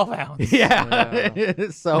 for a 12 ounce. Yeah.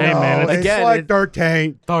 so Hey, man, it's again, like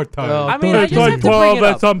 13. I mean, I It's just like have to bring 12 it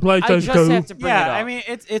at up. some places I just too. have to bring it Yeah, up. I mean,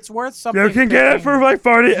 it's worth something. You can get it for like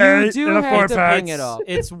 48 You do in a have 4 to pack. bring it up.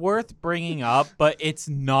 It's worth bringing up, but it's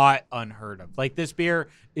not unheard of. Like this beer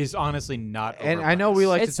is honestly not. and I know we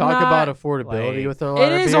like It's to talk not, about affordability like- with a lot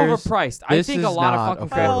It of is beers. overpriced. I This think is a lot not of fucking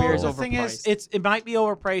affordable. craft beer is the overpriced. thing is, it might be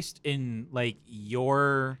overpriced in like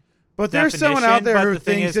your. But there's someone out definition, there but who the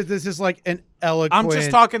thing thinks is- that this is like an eloquent. I'm just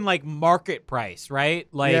talking like market price, right?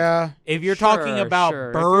 Like yeah. if you're talking Sure, about sure.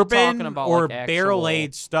 If you're bourbon talking about, or like, barrel actual-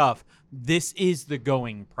 aged stuff, this is the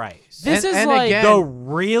going price. This And- is and like again- the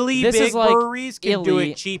really this big is like breweries can do it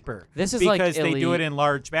elite. cheaper. This is because like they do it elite. in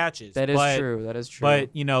large batches. that is but, true. That is true.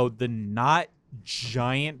 But the not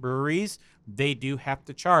giant breweries, they do have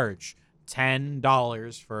to charge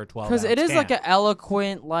 $10 for a 12 because it is can. like an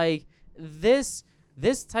eloquent like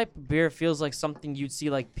this type of beer feels like something you'd see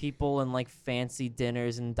like people in like fancy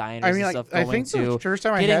dinners and diners I mean, and like, stuff I going think to. the first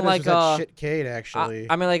time I getting had this like was at a- Shit Cade, actually.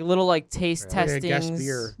 I mean, like little like taste Like a testings. guest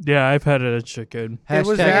beer. Yeah, I've had it at Chicken. It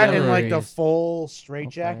was Hashtag that in like the memories. full straight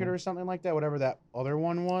jacket Okay. or something like that, whatever that other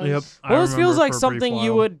one was. Yep. I Well, this feels remember like for a brief something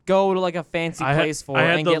you while. would go to like a fancy I had- place for I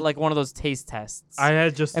had and the- get like one of those taste tests. I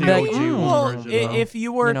had just and the be like, OG "Mm." one Well, version, though. if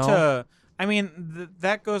you were You know? to, I mean,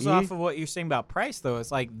 that goes off of what you're saying about price, though.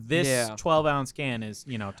 It's like this Yeah. 12-ounce can is,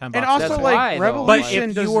 $10 And bucks. also, That's like, why, though. Revolution But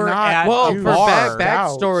if does you were not at Well, a do for bar,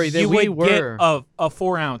 backstory, that you we would get were a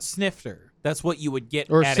 4-ounce snifter. That's what you would get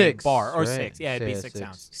Or at 6, a bar. Or right? 6. Yeah, it'd be Yeah, 6 6.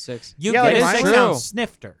 ounces. 6. You Yeah, get like a mine- 6-ounce True.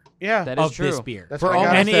 snifter That is of true. this beer. That's For what I got.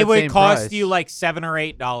 almost And that it would same cost price. you like $7 or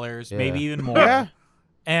 $8, maybe Yeah. even more. Yeah.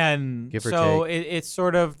 And Give or so it's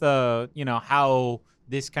sort of the, how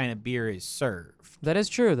this kind of beer is served. That is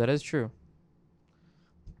true. That is true.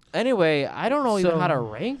 Anyway, I don't know even how to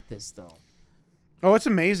So- rank this though. Oh, it's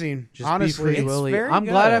amazing. Just Honestly, be free, It's Willy. very I'm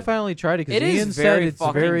glad I good. finally tried it because It is Ian said very it's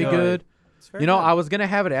fucking very good. good. It's very You know, good. I was gonna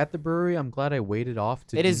have it at the brewery. I'm glad I waited off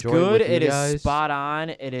to It is enjoy good. It, with you It is guys. spot on.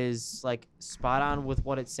 It is like spot on with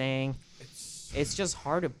what it's saying. It's just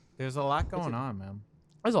hard to. There's a lot going on, man.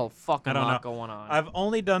 There's a fucking I don't lot know. going on. I've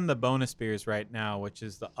only done the bonus beers right now, which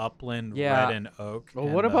is the Upland Yeah. Red and Oak. Well,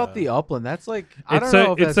 and what about the Upland? That's like I It's don't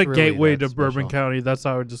know if it's that's a really gateway that to Bourbon special. County. That's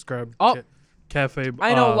how I would describe Oh. Cafe.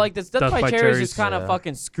 I know, like this Death by Cherries just Cherries. kind of Yeah.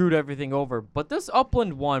 fucking screwed everything over. But this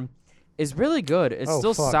Upland one is really good. It's Oh,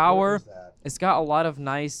 still fuck, what sour. is that? It's got a lot of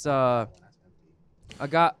nice. I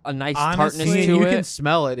got a nice Honestly, tartness You to can it.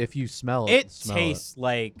 smell it if you smell it. It Smell tastes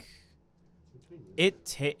like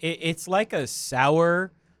it's like a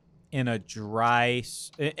sour in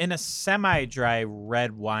a semi-dry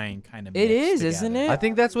red wine kind of. It mixed is, isn't together. it? I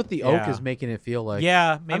think that's what the oak Yeah. is making it feel like.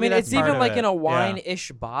 Yeah, maybe I mean, that's it's part even of like it. in a Yeah.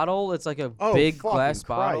 wine-ish bottle. It's like a Oh, big fucking glass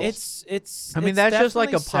bottle. Christ. It's. I mean, it's that's just like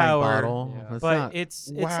a definitely pint sour, bottle. Yeah. That's but not, it's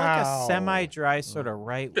like a Wow. semi-dry sort of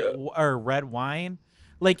or red wine.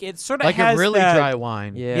 Like it sort of like has a really that, dry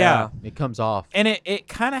wine. Yeah. Yeah. It comes off. and it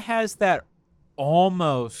kind of has that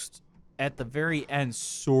almost at the very end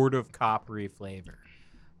sort of coppery flavor.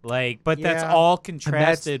 Like, but that's Yeah. all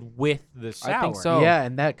contrasted with the sour. I think so. Yeah,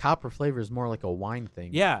 and that copper flavor is more like a wine thing.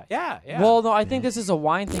 Yeah. Well, no, I think this is a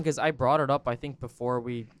wine thing because I brought it up. I think before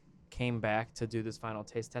we came back to do this final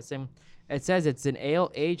taste testing, it says it's an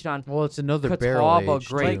ale aged on. Well, it's another barrel Catawba aged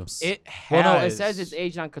grapes. too. It has. Well, no, it says it's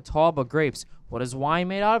aged on Catawba grapes. What is wine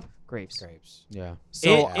made out of? Grapes. Yeah. So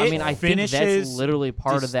It- I mean, it I think that's finishes literally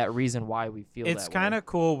part of dis- that reason why we feel It's that kind way. of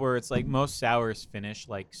cool where it's like most sours finish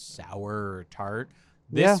like sour or tart.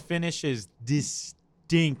 This Yeah. finishes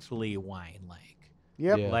distinctly wine-like.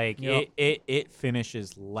 Yep. Yeah. Like Yep. it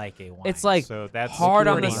finishes like a wine. It's like so that's hard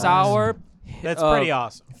on the pretty sour. That's uh, pretty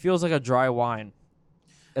awesome. Feels like a dry wine.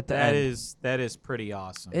 At the That end. is pretty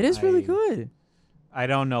awesome. It is really I- good. I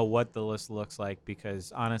don't know what the list looks like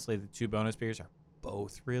because honestly, the two bonus beers are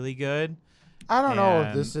both really good. I don't know if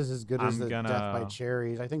And this is as good as I'm the Death by gonna-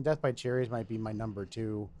 Cherries. I think Death by Cherries might be my number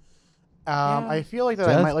 2. Yeah. I feel like that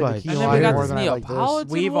I Death might like by the key And then we lime got more this than I like this.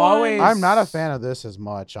 Neapolitan We've one. always- I'm not a fan of this as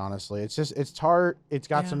much, honestly. It's tart. It's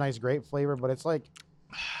got Yeah. some nice grape flavor, but it's like,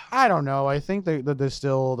 I don't know. I think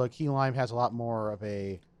the key lime has a lot more of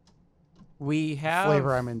a We have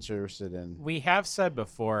flavor I'm interested in. We have said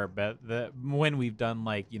before, but when we've done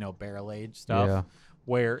like barrel aged stuff, Yeah.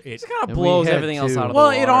 where it It kind of And we blows had everything else to- out of well,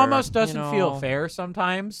 the water. it almost you doesn't feel know? fair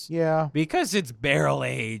sometimes Yeah. because it's barrel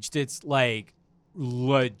aged. It's like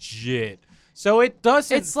legit, so it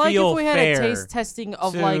doesn't. It's like feel if we had fair a taste testing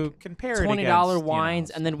of to like compare it $20 against, wines,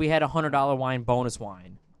 and then we had a $100 wine bonus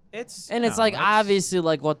wine, it's and it's like obviously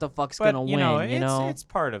like what the fuck's but gonna you know, win? You it's, know, it's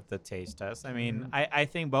part of the taste test. I mean, I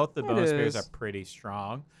think both the It bonus beers is. are pretty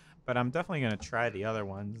strong, but I'm definitely gonna try the other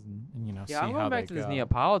ones and yeah, see I'm how going back they to this go.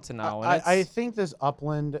 Neapolitan now. And I it's- think this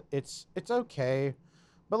Upland, it's okay,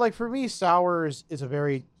 but like for me, sours is a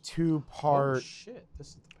very two-part. Oh shit! This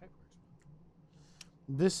is the Pipeworks.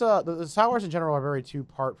 This the sours in general are very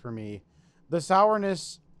two-part for me. The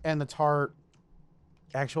sourness and the tart,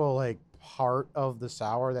 actual like part of the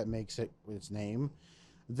sour that makes it its name,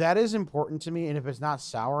 that is important to me. And if it's not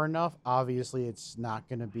sour enough, obviously it's not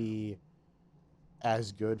going to be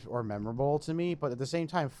as good or memorable to me. But at the same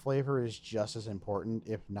time, flavor is just as important,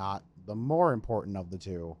 if not the more important of the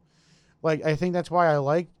two. Like I think that's why I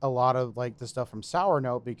like a lot of like the stuff from Sour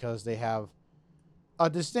Note, because they have a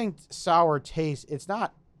distinct sour taste. It's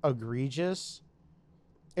not egregious.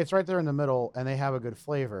 It's right there in the middle, and they have a good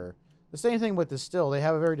flavor. The same thing with Distill. They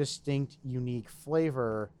have a very distinct, unique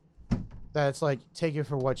flavor that it's like, take it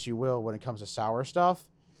for what you will when it comes to sour stuff.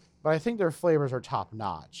 But I think their flavors are top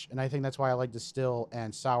notch. And I think that's why I like Distill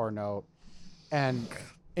and Sour Note. And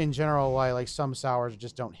in general, why like some sours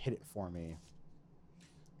just don't hit it for me.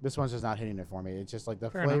 This one's just not hitting it for me. It's just like the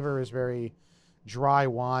Fair flavor is very dry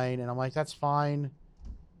wine, and I'm like, that's fine.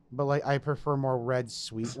 But like I prefer more red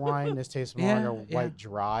sweet wine. This tastes more like a Yeah, white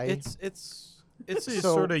dry. It's a So-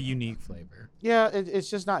 sort of unique flavor, Yeah, it's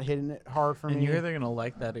just not hitting it hard for and me. you're either gonna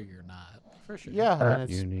like that or you're not, for sure. Yeah, and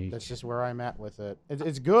it's Unique. that's just where I'm at with it.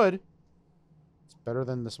 It's good. It's better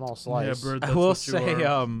than the small slice. Bird, I that's will what you say,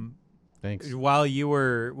 are. Thanks. while you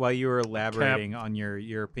were elaborating on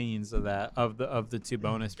your opinions of that of the two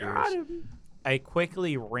bonus beers, I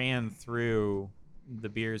quickly ran through the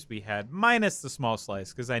beers we had minus the small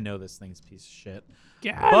slice because I know this thing's a piece of shit.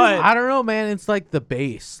 But I don't know, man. It's like the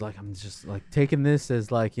base. Like I'm just like taking this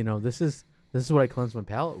as like this is what I cleanse my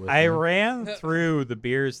palate with. I man. ran through the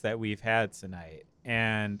beers that we've had tonight,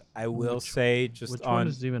 and I will say just Which on one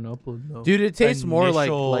is even upload though? Dude, it tastes more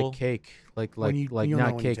initial- like cake, like When you- like you'll know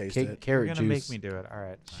not when you cake, taste cake it. carrot you're gonna juice. make me do it. All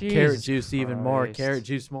right. Carrot Jesus juice even more. Christ. Carrot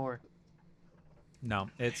juice more. No,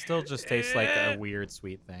 it still just tastes like a weird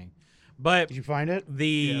sweet thing. But Did you find it?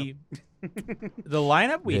 the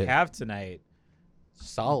lineup we Yeah. have tonight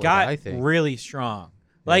Solid, got I think. really strong.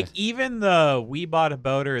 Like even the we bought a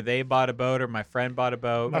boat or they bought a boat or my friend bought a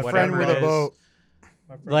boat, My whatever friend with it a is. boat.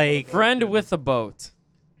 Like Friend with a boat.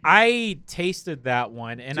 I tasted that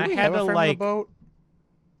one and Do I we had have to a friend like with a boat?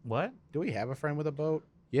 what? Do we have a friend with a boat?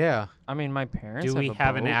 Yeah. I mean, my parents Do we have, a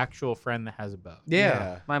have an boat. actual friend that has a boat?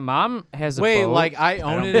 Yeah. My mom has a Wait, boat. like I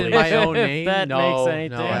own don't it in believe my it. own If name? that No, makes no,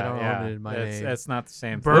 anything. I don't own it in my that's, name. That's not the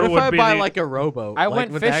same Bert What thing. if I would be buy the- like a rowboat? I Like,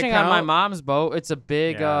 went would that fishing on my count? mom's boat. It's a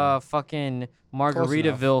big, Yeah. fucking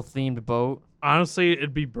Margaritaville themed boat. Honestly,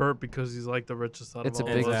 it'd be Bert because he's like the richest out It's of a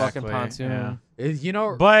all big of us. fucking Exactly, pontoon. yeah.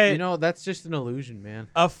 But But- that's just an illusion, man.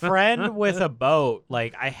 A friend with a boat,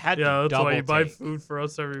 like I had Yeah, to that's double why you buy take food for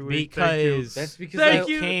us every week. Thank you. because That's because Thank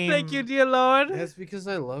I, you. Thank you, dear Lord. That's because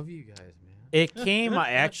I love you guys, man. it came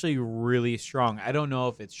actually really strong. I don't know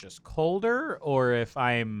if it's just colder or if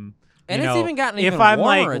I'm And you it's know, even gotten if even I'm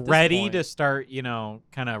warmer like at this ready point. to start,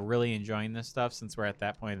 kind of really enjoying this stuff since we're at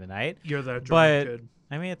that point of the night. You're that But- drunk kid.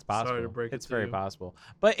 I mean, it's Sorry possible. to break it It's to very you. possible.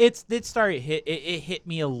 But it hit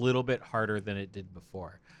me a little bit harder than it did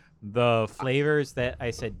before. The flavors that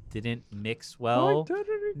I said didn't mix well,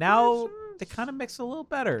 now they kind of mix a little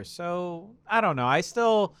better. So I don't know. I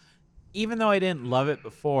still, even though I didn't love it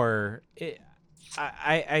before,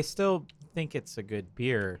 I still think it's a good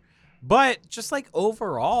beer. But just like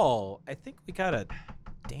overall, I think we got a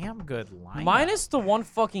damn good lineup. Minus the one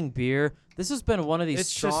fucking beer, this has been one of these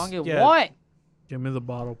It's just- strong. yeah. What? Give me the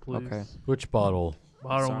bottle, please. Okay. Which bottle?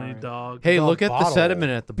 Bottle Sorry. me, dog. Hey, The look at the bottle.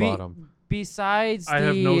 sediment at the Be- bottom. Besides I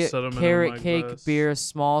have no the sediment in carrot my cake glass. beer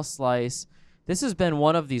small slice, this has been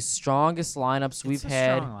one of the strongest lineups we've It's a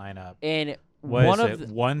had. strong lineup. And What one is of it?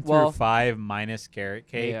 the, 1 through well, 5 minus carrot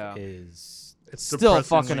cake Yeah. is It's still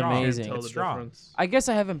depressing fucking when you can't amazing. tell It's the strong. difference. I guess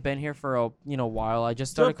I haven't been here for a while. I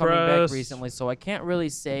just started coming back Depressed. recently, so I can't really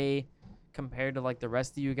say compared to like the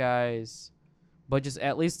rest of you guys. But just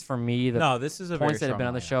at least for me, the no. This is a points that very have been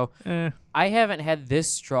on the strong show, I haven't had this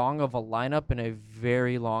strong of a lineup in a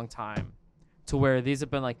very long time. To where these have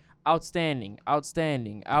been like outstanding,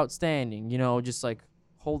 outstanding, outstanding. Just like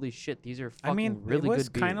holy shit, these are lineup. fucking I mean, really it was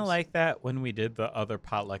good kind of beers. like that when we did the other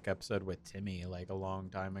potluck episode with Timmy, like a long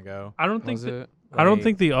time ago. I don't think Was that, it? I don't Like,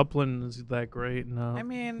 think the Upland is that great. No, I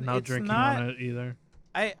mean, not it's drinking not. on it either.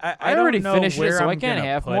 I don't already know finished it, where so I I'm can't gonna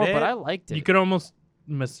have put more. it. But I liked it. You could almost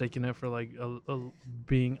mistaken it for like a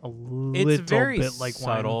being a It's little very bit like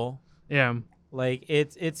wine. subtle. Yeah, Like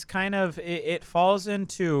it's kind of it falls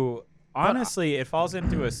into honestly it falls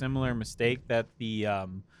into a similar mistake that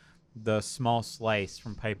the small slice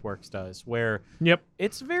from Pipeworks does, where yep,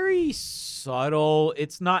 it's very subtle.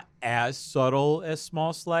 It's not as subtle as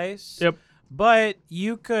small slice. Yep. But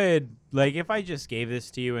you could like if I just gave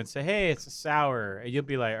this to you and say, "Hey, it's a sour," and you'll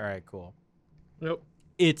be like, "All right, cool." yep.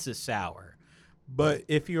 It's a sour. But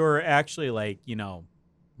if you're actually like,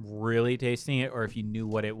 really tasting it, or if you knew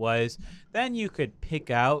what it was, then you could pick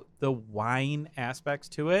out the wine aspects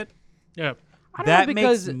to it. Yeah. I don't That know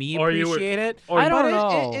makes because me Or you were- appreciate it. or I but don't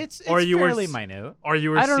know. It's Or you were fairly s- minute. Or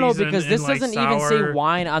you were I don't know seasoned because in, this like, doesn't even say sour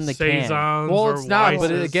wine on the can. saisons Well, or it's not,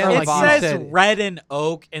 but Weisses. again, It like you says said- red and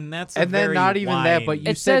oak, and that's a And then very not even that, but wine.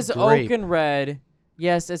 you It said says grape. oak and red.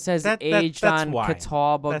 Yes, it says aged that's on wine.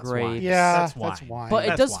 Catawba That's grape. wine. Yeah, That's that's wine. wine. But it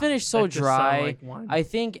That's does wine. finish so That just sound dry. like wine. I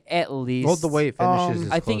think at least. Well, the way it finishes is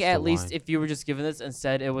I think close at to least wine. if you were just given this and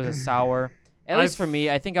said it was a sour, at least I've- for me,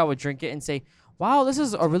 I think I would drink it and say, "Wow, this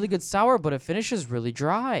is a really good sour, but it finishes really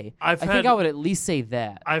dry." I think I would at least say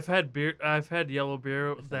that. I've had beer. I've had yellow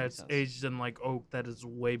beer makes that's sense. aged in like oak that is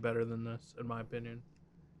way better than this, in my opinion.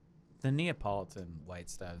 The Neapolitan white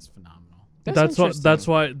stout is phenomenal. That's why.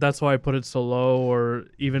 interesting. That's why I put it so low. Or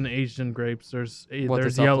even aged in grapes. There's What,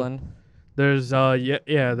 there's this yellow. Upland? There's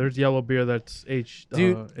there's yellow beer that's aged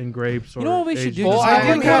Dude, in grapes. Or You know what we should aged do? in Just Well, have I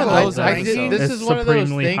one think of I, those I, episodes. did, this It's is one of those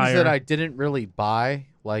supremely things higher. that I didn't really buy.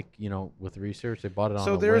 Like with research, they bought it on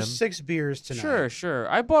So a there's whim. 6 beers tonight. Sure.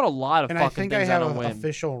 I bought a lot of And I fucking think I things have on a an whim.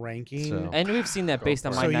 official ranking. So- And we've seen that based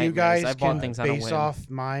on for my So nightmares. you guys I bought can things on a base whim. off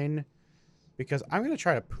mine because I'm gonna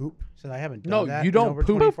try to poop since I haven't done No, that you in don't over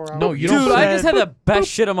poop. 24 hours. No, you Dude, don't I poop. just had the best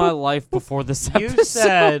shit of my life before this You episode.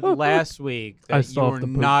 said last week I that you still have were to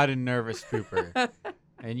poop. not a nervous pooper,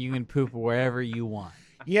 and you can poop wherever you want.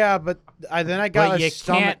 Yeah, but then I got But a you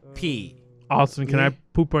stomach. can't pee. Austin, can I Me?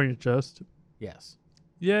 poop on your chest? Yes.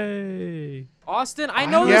 Yay! Austin, I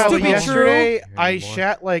know yeah, this to but be yesterday true. I Anymore.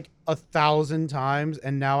 shat like 1,000 times,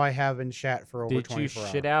 and now I haven't shat for over Did 24 you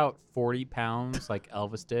hours. shit out 40 pounds like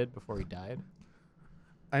Elvis did before he died?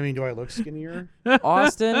 I mean, do I look skinnier?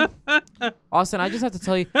 Austin, I just have to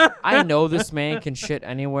tell you, I know this man can shit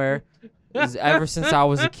anywhere. Ever since I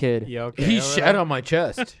was a kid. You okay? He over shat there? on my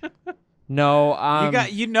chest. No,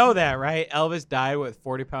 You know that, right? Elvis died with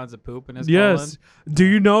 40 pounds of poop in his Yes. Do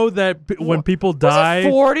you know that when people die,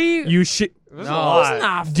 40? you shit? colon. It was No. a It lot. was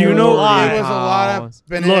not Do you know- 40 It was a lot pounds.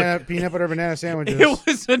 of peanut butter banana sandwiches. It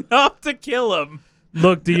was enough to kill him.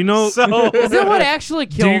 Look, do you know? So Is that what actually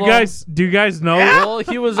do killed you guys know? Well,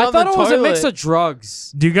 he was him? I on thought the it was a toilet. mix of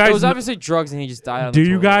drugs. Do you It guys? was obviously drugs, and he just died on Do the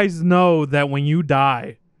you toilet. guys know that when you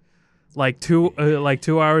die, like 2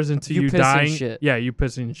 hours into You you piss and dying, shit. yeah, you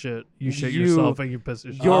piss and shit. You shit You- yourself and you piss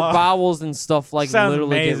and shit. Your Oh. bowels and stuff like Sounds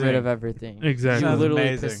literally get rid amazing. of everything. Exactly. You Sounds literally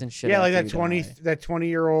amazing. piss and shit. yeah, like after that you 20 die.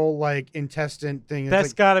 20-year-old like intestine thing. It's that's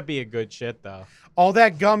like, got to be a good shit, though. all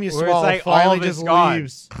that gum you Where it's swallow like all finally of it's just gone.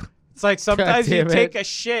 leaves. It's like sometimes you damn it. take a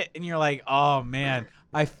shit and you're like, oh man,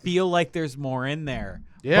 I feel like there's more in there.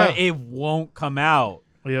 Yeah. But it won't come out.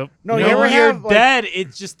 Yep. No, You you know, ever when you're have like, dead,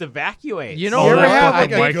 it just evacuates. You You know ever what? have I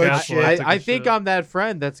like a think- good Castle, shit? I took I a think shit. I'm that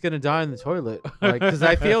friend that's gonna die in the toilet, because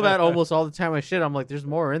I feel that almost all the time I shit. I'm like, there's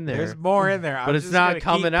more in there, There's more in there. but I'm it's just not gonna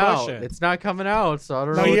coming keep out. pushing. It's not coming out, so I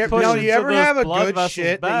don't No, know. you, what ever, to no, push. you ever those have a blood good vessels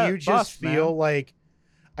shit that you bust, just feel man. like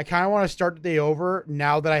I kind of want to start the day over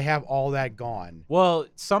now that I have all that gone. Well,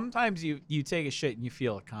 sometimes you take a shit and you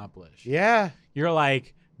feel accomplished. Yeah. You're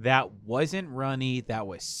like, that wasn't runny. That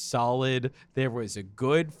was solid. There was a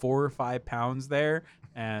good 4 or 5 pounds there.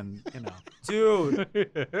 And, you know. Dude,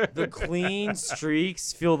 the clean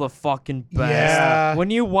streaks feel the fucking best. Yeah. When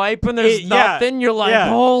you wipe and there's Yeah, nothing, you're like, yeah.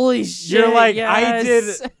 holy shit. You're like,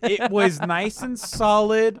 yes. it was nice and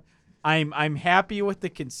solid. I'm happy with the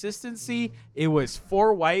consistency. It was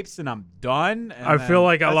 4 wipes and I'm done. And I feel then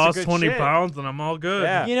like I that's a lost good 20 shit. pounds and I'm all good.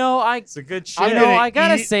 Yeah. You know, It's a good shit. I'm you know, gonna I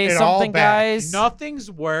gotta eat say it all something, back. guys. Nothing's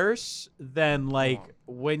worse than like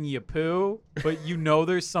when you poo, but you know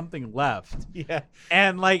there's something left. Yeah.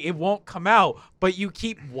 And like it won't come out, but you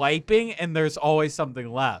keep wiping and there's always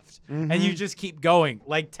something left. And you just keep going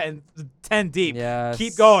like 10 deep. Yes.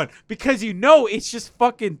 Keep going because you know it's just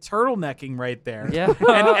fucking turtlenecking right there. Yeah.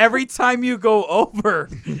 And every time you go over,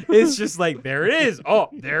 it's just like, there it is. Oh,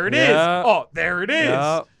 there it is. Yeah. Oh, there it is.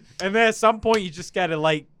 Yeah. And then at some point, you just got to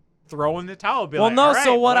like throw in the towel. Be Well, like, no, "All so right,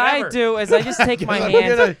 what whatever." I do is I just take my I'm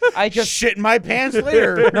hands. gonna I just shit in my pants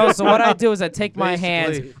later. no. So what I do is I take my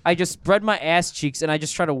hands. Basically. I just spread my ass cheeks and I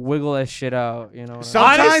just try to wiggle that shit out. You know. What I mean?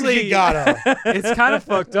 Sometimes Honestly, you gotta. It's kind of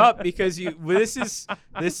fucked up because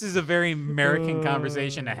this is a very American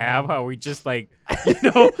conversation to have. How we just like,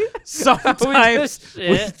 sometimes just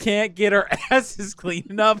we shit. can't get our asses clean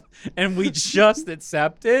enough, and we just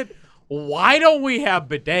accept it. Why don't we have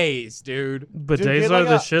bidets, dude? Bidets are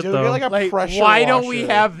the shit dude, though. get like a Like, pressure why don't we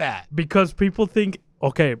washer. have that? Because people think,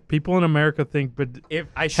 okay, people in America think, but If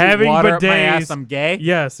I shoot Having water up my bidets- ass, I'm gay.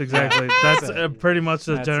 yes, exactly. That's That's it. pretty much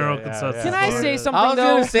the That's general it, yeah, consensus. Can yeah. I for say it. something I was though?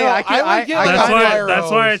 gonna say No, I I can. would get, like, That's I why. fire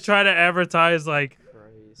That's why I hose. try to advertise like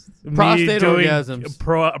me Prostate doing orgasms.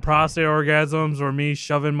 prostate orgasms or me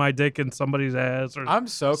shoving my dick in somebody's ass. Or I'm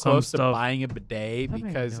so Some close to stuff. buying a bidet That makes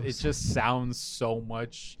because no it just sounds so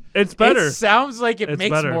much. it's better. It sounds like it It's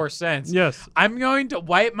makes better. more sense. Yes. I'm going to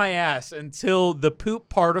wipe my ass until the poop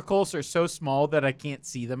particles are so small that I can't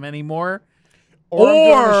see them anymore. Or I'm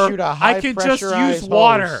gonna Or shoot a I can just high-pressurized use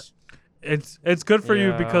water. hose. It's good for you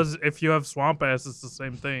Yeah. because if you have swamp ass, it's the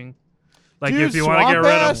same thing. Like Dude, if you want to get swamp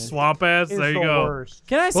rid of ass swamp ass, It's there you the go. worst.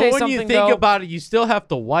 Can I But say when something you think though? about it, you still have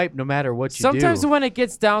to wipe no matter what you Sometimes do. when it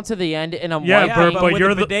gets down to the end and I'm Yeah, wiping, but with you're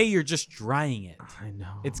a the- bidet, you're just drying it. I know.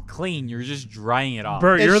 It's clean. You're just drying it off.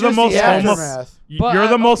 Bert, It's you're the just most aftermath. But you're I-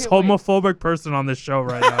 the most okay, wait. homophobic person on this show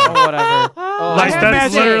right or now. whatever. Like, that's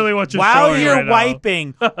Imagine literally what you're while showing you're right now.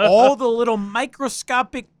 wiping all the little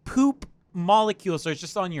microscopic poop molecules are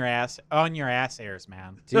just on your ass hairs,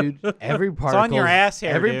 man. Dude, every It's particle on your ass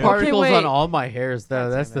hair, every dude. particle's wait. on all my hairs though.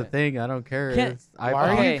 God That's damn the it. thing. I don't care. Can- It's- Why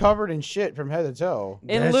are Okay. you covered in shit from head to toe?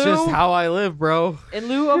 In That's lieu- just how I live, bro. In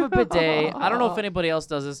lieu of a bidet, I don't know if anybody else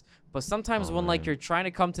does this, but sometimes Oh, when like man. you're trying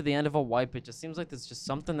to come to the end of a wipe, it just seems like there's just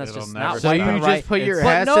something that's It'll just never not So stop. you wiping just right. put your It's-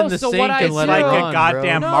 ass But no, in the so sink what I and let do- it Like run, a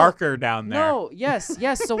goddamn No. marker down there. No, yes.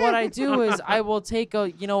 So what I do is I will take a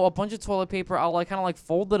bunch of toilet paper. I'll like kind of like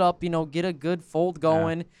fold it up, get a good fold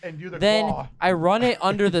going. And do the Then claw. I run it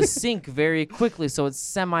under the sink very quickly, so it's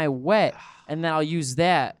semi-wet, and then I'll use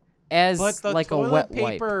that as But the like a toilet wet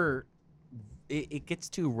wipe. paper, it gets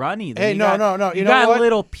too runny. Then Hey, you no, got, no, no. You You know got what?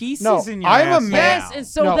 little pieces No, in your I'm a ass man. Yes, now. and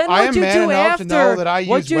so no, then I what am you man do enough after? to know that I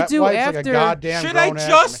what use you wet do wipes after? like a goddamn Should I grown-ass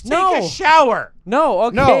just man. take No. a shower? No,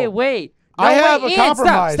 okay, No. wait. No, I have wait, a Ian,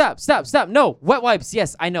 compromise. Stop. No, wet wipes.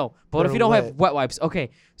 Yes, I know. But what if They're you don't have lit. wet wipes? Okay,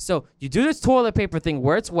 so you do this toilet paper thing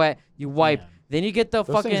where it's wet, you wipe, Man. then you get the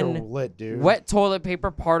Those things are fucking lit, dude. wet toilet paper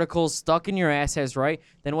particles stuck in your ass hairs, right?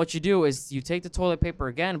 Then what you do is you take the toilet paper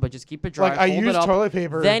again, but just keep it dry, Like I fold use it up. toilet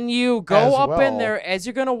paper. Then you as go up in well. there as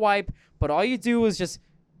you're gonna wipe, but all you do is just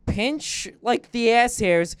pinch like the ass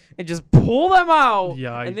hairs and just pull them out,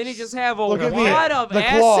 and then you Yikes. just have a Look at me. wad of The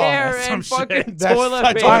ass claw. hair That's and some fucking shit. That's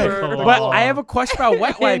toilet the type. paper. But But I have a question about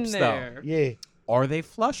wet in wipes, though. there. Yeah. Are they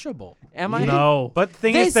flushable? Am I? No. But the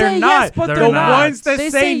thing They is, they're say not. yes, but They're the not. ones that They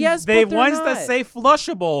say, say yes, they but they're ones not. that say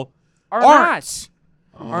flushable Are aren't.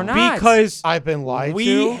 Are not. Because I've been lied we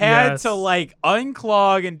to. had Yes. to like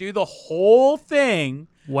unclog and do the whole thing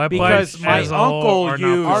Wet because wipes my as a whole uncle are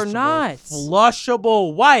used are flushable. not,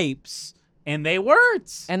 flushable wipes, and they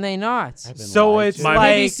weren't. and they not. I've been So lied it's to. My-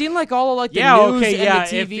 Have you like, seen like all of like the yeah, news okay, and yeah,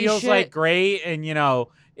 the TV it feels shit? like great, and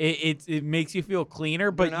it makes you feel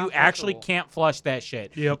cleaner, but They're you not actually flushable. can't flush that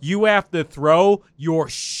shit. Yep. You have to throw your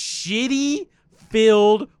shitty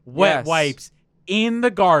filled wet Yes. wipes in the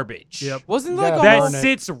garbage. Yep. Wasn't You like gotta a That whole, burn it.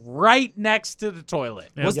 sits right next to the toilet.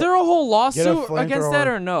 Yeah. was there a whole lawsuit against that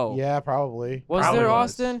flamethrower. or no? Yeah, probably. Was Probably there,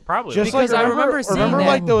 was. Austin? Probably. Just Because like I remember seeing that.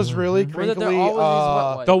 like those really Where that there crinkly. always is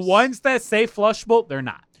wet wipes. the ones that say flushable, they're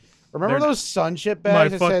not. Remember They're those sunship My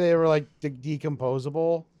bags that fuck- said they were like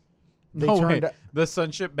decomposable? They No turned way. out- The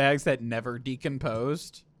sunship bags that never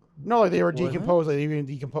decomposed. no, like they were What? decomposed. Like they even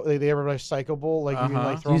decompose. Like they were recyclable. Like you can Uh-huh.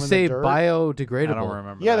 like throw You them say in the dirt. biodegradable. I don't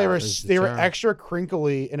remember. Yeah, that. they were is the they were term. extra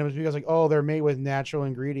crinkly, and it was because like they're made with natural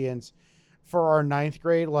ingredients. For our 9th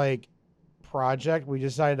grade like project, we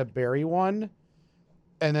decided to bury one,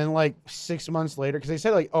 and then like 6 months later, because they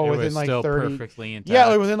said like It within was like still 30, perfectly intact. yeah,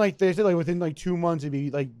 like within like they said like within like 2 months it'd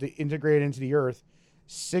be like integrated into the earth.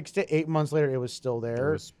 6 to 8 months later, it was still it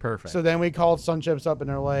there. was perfect. So then we called Sunchips up, and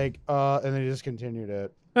they're like, and they just continued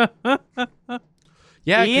it.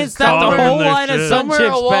 Yeah, Ian 'cause stopped Call the them whole their line of shit. sun chips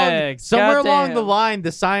along, bags. somewhere along the Goddamn. line,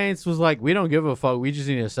 the science was like, we don't give a fuck. We just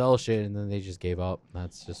need to sell shit, and then they just gave up.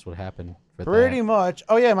 That's just what happened. For Pretty that. much.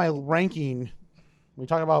 Oh yeah, my ranking. We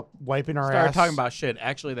talk about wiping our started ass. talking about shit.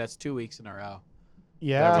 Actually, that's 2 weeks in a row.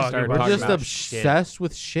 yeah. Talking started about We're talking just about obsessed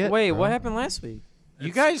with shit. Wait, bro. what happened last week? You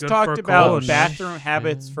It's guys good talked for about colon. bathroom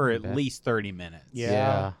habits for at Yeah. least 30 minutes.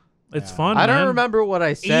 Yeah. It's Yeah. fun. I don't man. remember what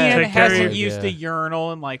I said. Ian Take care of hasn't your- used a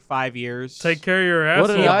urinal in like 5 years. Take care of your What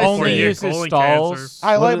asshole did I before say? you get Uses colon stalls. cancer.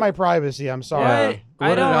 I What like did- my privacy. I'm sorry. Yeah. I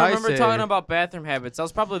What don't did I remember say? talking about bathroom habits. That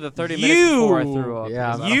was probably the 30 minutes You- before I threw up. Yeah, because I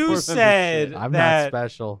I'm- don't You remember said shit. I'm not that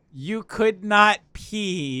special. you could not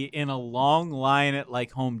pee in a long line at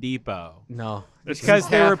like Home Depot No. because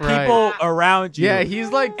there were half right. people around you. Yeah, he's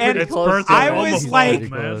like And pretty it's close. birth to I it. was He's like, pretty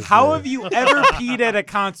close how to have it. you ever peed at a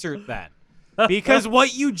concert then? Because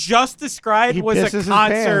what you just described He was pisses a his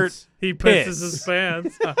concert. pants. He Piss. pisses his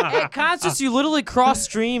pants. At concerts, you literally cross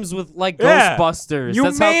streams with like Yeah. Ghostbusters. You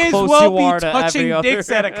That's may how as close well you be are to touching every other. dicks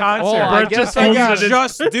at a concert. Oh, I Brett guess just I owns got it.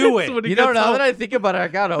 just do When it. he You know, gets now home. that I think about it, I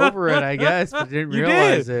got over it, I guess, but didn't You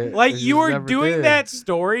realize did. it. Like I you just were never doing did. that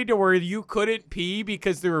story to where you couldn't pee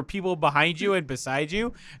because there were people behind you and beside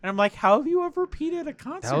you, and I'm like, how have you ever peed at a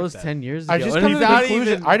concert? That was then? 10 years ago. I just and come he's to the not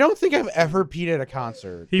conclusion. even- I don't think I've ever peed at a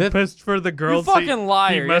concert. He That- pissed for the girls. fucking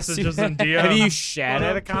liar. He Yes, messages you in DM. Have you shat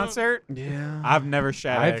at a concert? Yeah. I've never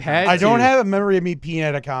shat I've at a had concert. I don't to. have a memory of me peeing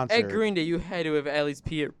at a concert. At Green Day, you had to have at least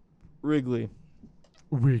pee at Wrigley.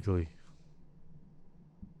 Wrigley.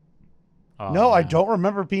 Oh, No, I man. don't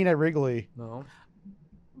remember peeing at Wrigley. No.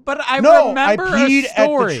 But I No, I remember peed a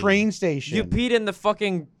story. at the train station. You peed in the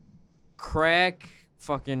fucking crack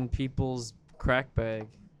fucking people's crack bag.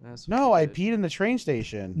 That's what No, you I did. peed in the train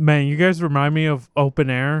station. Man, you guys remind me of open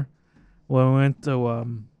air when we went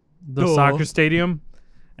to the Duh. soccer stadium,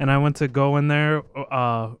 and I went to go in there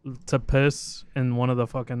to piss in one of the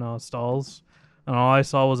fucking stalls. and all I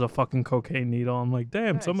saw was a fucking cocaine needle. I'm like,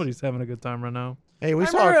 damn, Nice. somebody's having a good time right now. Hey, we I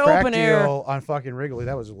saw remember a crack open air. deal on fucking Wrigley.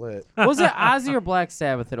 That was lit. Was it Ozzy or Black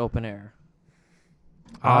Sabbath at open air?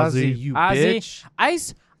 Ozzy. you Ozzy?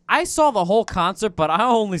 bitch. I saw the whole concert, but I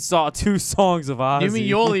only saw 2 songs of Ozzy. You mean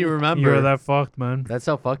you only remember? You're that fucked, man. That's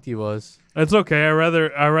how fucked he was. It's okay. I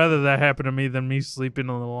rather that happen to me than me sleeping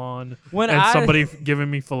on the lawn when and I- somebody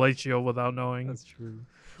giving me fellatio without knowing. That's true.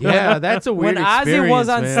 Yeah, that's a weird When Ozzy experience, was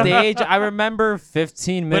on man. stage, I remember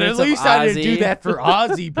 15 But minutes at least of I didn't Ozzy. do that for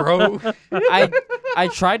Ozzy, bro. I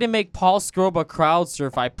tried to make Paul Skroba crowd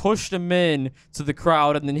surf. I pushed him in to the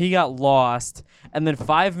crowd, and then he got lost. And then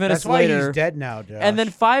 5 minutes That's why later, he's dead now, Josh. and then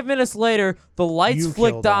 5 minutes later, the lights You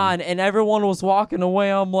flicked killed him. on, and everyone was walking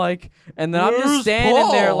away. I'm like, and then I'm Where's just standing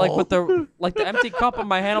there, like Paul? with the empty cup in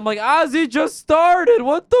my hand. I'm like, Ozzy just started.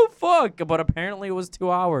 What the fuck? But apparently it was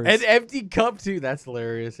 2 hours. An empty cup too. That's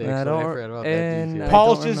hilarious. Actually, I I don't- forgot about and that detail. I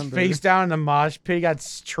Paul's don't just remember. face down in the mosh pit. He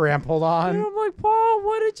got trampled on. And I'm like, Paul,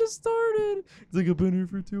 what? It just started. He's like, I've been here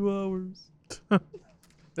for 2 hours.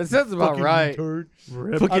 That sounds about Fucking right. retard.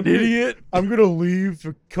 Rip. Fucking I'm gonna- idiot. I'm gonna leave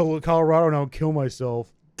to Colorado and I'll kill myself.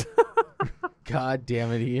 God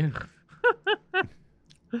damn it, Ian.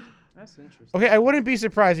 That's interesting. Okay, I wouldn't be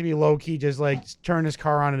surprised if he low key just like turned his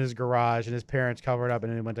car on in his garage and his parents covered up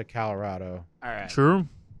and then he went to Colorado. All right. True.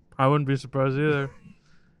 I wouldn't be surprised either.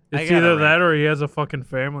 I It's got a either that ranking. or he has a fucking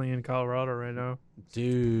family in Colorado right now.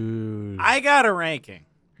 Dude. I got a ranking.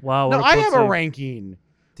 Wow. No, what I have a pussy. ranking.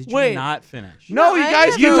 Did you Wait. not finish? No, you I guys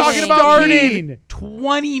have keep a talking about started- mean.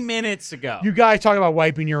 20 minutes ago. You guys talking about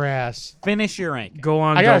wiping your ass. finish your ranking. Go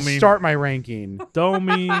on, I gotta Domi. start my ranking.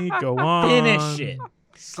 Domi, go on. Finish it.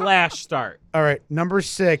 /start. All right, number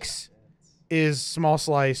 6 is Small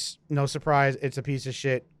Slice. No surprise, it's a piece of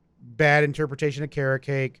shit. Bad interpretation of carrot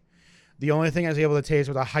cake. The only thing I was able to taste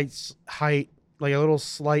was a height, like a little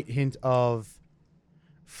slight hint of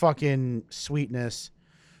fucking sweetness.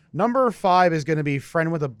 Number 5 is going to be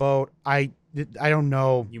Friend with a Boat. I don't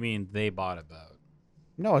know. You mean they bought a boat?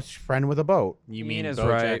 No, it's Friend with a Boat. You Ian mean is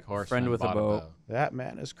BoJack right. Horseman Friend with a bought boat. That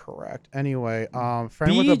man is correct. Anyway,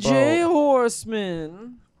 Friend with a BJ Boat.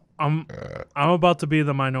 Horseman. I'm about to be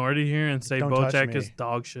the minority here and say Don't touch BoJack me. is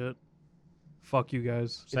dog shit. Fuck you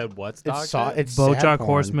guys. Said what's It's dog shit? it's sad BoJack porn.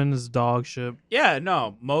 Horseman is dog shit. Yeah,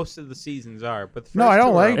 no, most of the seasons are, but the No, first I don't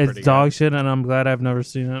two are like- pretty It's good. dog shit, and I'm glad I've never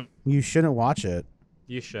seen it. You shouldn't watch it.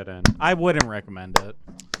 You shouldn't. I wouldn't recommend it.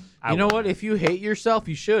 You know what? If you hate yourself,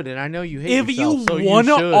 you should. And I know you hate If yourself. you so want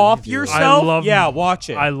to should off do it. yourself, I love- yeah, watch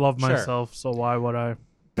it. I love Sure. myself, so why would I?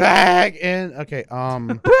 Back in. Okay. Back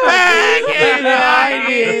in the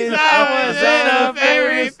 90s, I was in a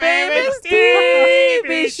very famous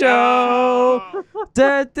TV show.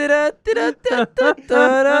 Da, da, da, da, da, da,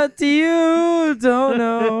 da, da, do you don't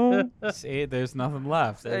know. See, there's nothing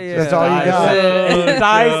left. It Yeah, just That's all you dies. got. It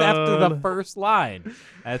dies God. after the first line.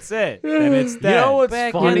 That's it. Then it's dead. You know what's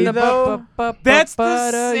Back funny in the though? That's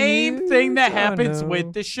ba-ba-ba-ba-da, the same you thing that don't happens know.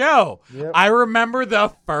 with the show. Yep. I remember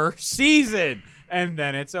the first season, and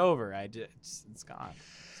then it's over. It's gone.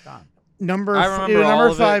 It's gone. Number I remember all number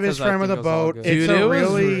of it 5 is 'cause I Friend with think a it was all Boat. good. It's Dude, a it was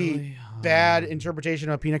really bad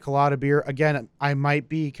interpretation of pina colada beer. Again, I might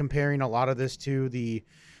be comparing a lot of this to the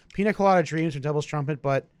Pina Colada Dreams from Devil's Trumpet,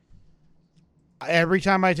 but every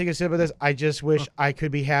time I take a sip of this, I just wish I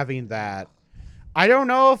could be having that. I don't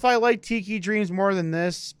know if I like Tiki Dreams more than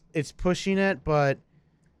this. It's pushing it, but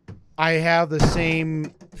I have the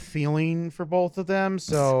same feeling for both of them,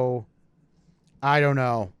 so I don't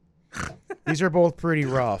know. These are both pretty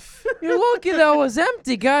rough. You're lucky that was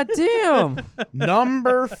empty. Goddamn.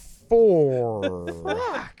 Number 4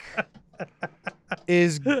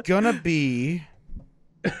 is gonna be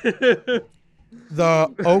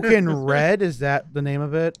the Oaken Red. Is that the name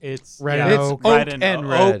of it? It's Red yeah, and It's Oak. Oak and and Oak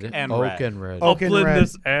Red. and Oak Red. and Red. Oak and Upland Red.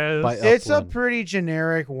 this ass. By It's a Upland. pretty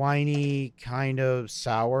generic, whiny kind of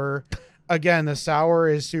sour. Again, the sour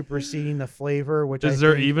is superseding the flavor, which Is I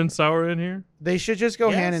there think even sour in here? they should just go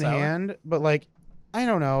Yeah, hand in sour. hand. But like, I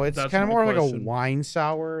don't know. It's That's kind of my more like a question. wine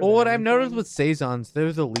sour. Well, than what I've noticed anything. with saisons,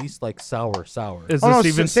 there's at least like sour. Is Oh no,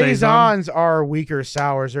 this even saisons saison? are weaker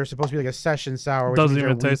sours. They're supposed to be like a session sour. Which Doesn't means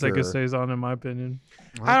even they're taste like a weaker. saison, in my opinion.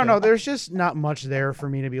 I don't know. There's just not much there for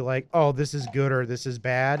me to be like, oh, this is good or this is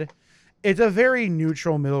bad. It's a very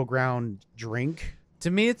neutral middle ground drink. To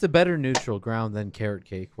me, it's a better neutral ground than carrot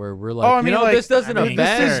cake, where we're like, Oh, I mean, like, this doesn't I mean,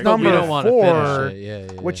 offend, this is but we number don't want to 4, finish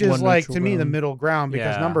it. Yeah. Which One is like neutral to me the ground. middle ground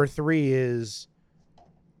because Yeah. number 3 is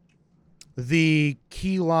the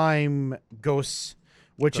key lime ghosts,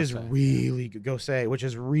 which is Gosei. really good. Gosei, which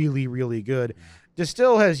is really really good.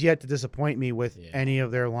 Distill has yet to disappoint me with Yeah. any of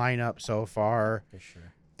their lineup so far. For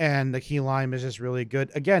sure. and the key lime is just really good.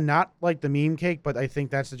 Again, not like the meme cake, but I think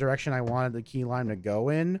that's the direction I wanted the key lime to go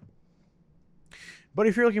in. But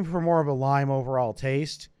if you're looking for more of a lime overall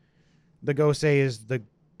taste, the Gose is the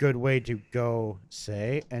good way to go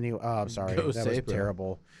say. Anyway, I'm sorry, Go that say, was bro.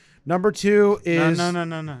 terrible. Number 2 is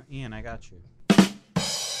No. Ian, I got you.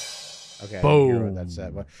 Okay, I didn't hear what that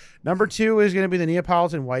said. But number 2 is going to be the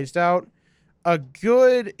Neapolitan White Stout. A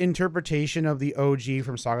good interpretation of the OG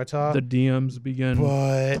from Sagata. The DMs begin.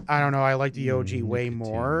 But I don't know. I like the OG way nicotine.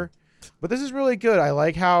 more. But this is really good. I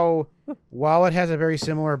like how, while it has a very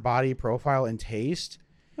similar body profile and taste,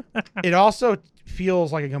 it also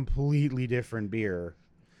feels like a completely different beer.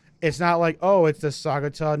 It's not like, oh, it's the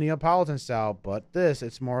Sagata Neapolitan Stout, but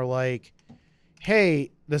it's more like,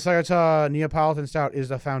 hey, the Sagata Neapolitan Stout is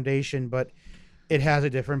the foundation, but it has a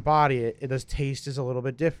different body. Its taste is a little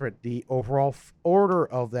bit different. The overall order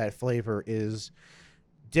of that flavor is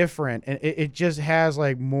different, and it just has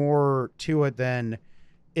like more to it than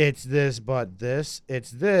it's this, but this.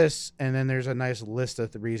 It's this, and then there's a nice list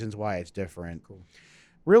of the reasons why it's different. Cool.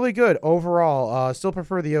 Really good overall. Still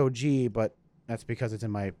prefer the OG, but that's because it's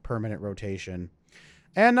in my permanent rotation.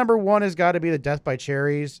 And number 1 has got to be the Death by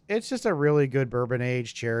Cherries. It's just a really good bourbon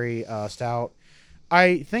aged cherry stout.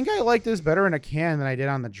 I think I like this better in a can than I did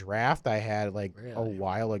on the draft I had like a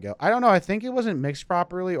while ago. I don't know. I think it wasn't mixed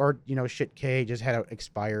properly, or shit K just had it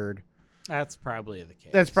expired. That's probably the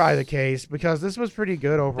case. That's probably the case because this was pretty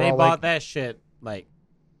good overall. They bought that shit like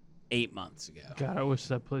 8 months ago. God, I wish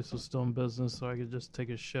that place was still in business so I could just take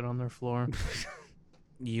a shit on their floor.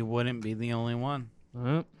 You wouldn't be the only one.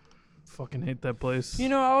 Fucking hate that place. You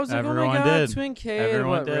know, I was like, oh Everyone my god, did. Twin Cade.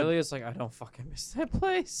 Everyone But did. really, it's like I don't fucking miss that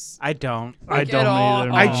place. I don't. I Like, don't at all.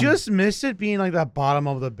 either. I no. just missed it being like the bottom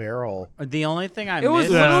of the barrel. The only thing I It was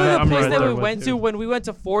missed. Yeah, literally the I'm place right that there we with went you. to when we went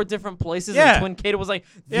to 4 different places, Yeah. and Twin Cade was like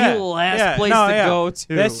the Yeah, last yeah, place no, to yeah. go to.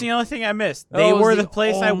 That's the only thing I missed. That They was were the the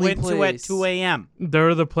place I only went to at place. 2 a.m.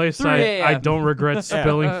 They're the place 3 I a.m. don't regret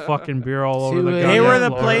spilling fucking beer all over 2 the a.m. They goddamn were the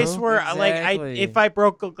floor. place where, Exactly. if I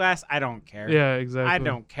broke a glass, I don't care. Yeah, exactly. I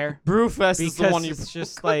don't care. Brewfest is the Because one you it's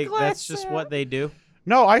just broke a like, glass that's just at. what they do.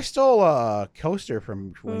 No, I stole a coaster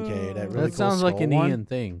from Twin Cade. That really That sounds like an one. Ian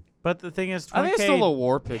thing. But the thing is, I think I Twin stole a Cade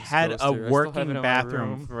War Pigs had a toaster. I still have working it in my bathroom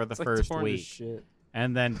room. for the It's like first torn to week. shit.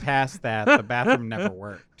 and then past that, the bathroom never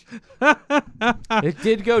worked. It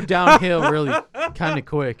did go downhill really kind of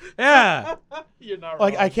quick. Yeah, You're not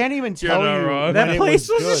Like wrong. I can't even You're tell not you wrong. when that it place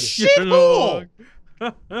was was a good. You're not shithole.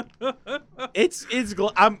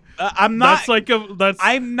 I'm not. That's like a that's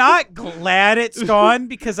I'm not glad it's gone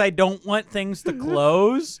because I don't want things to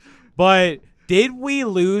close. But did we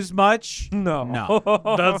lose much? No.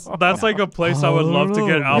 No. that's like a place I would love to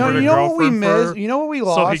get Albert You a know what we girlfriend missed? for, You know what we so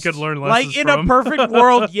lost? he could learn lessons Like in from. a perfect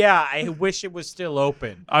world, yeah, I wish it was still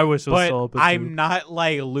open. I wish it was But still open. I'm too. not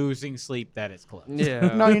like losing sleep that it's closed.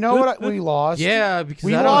 Yeah. No, you know what we lost? Yeah, because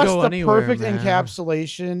We I don't lost go the anywhere, perfect man.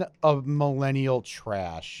 encapsulation of millennial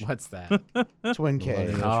trash. What's that? Twin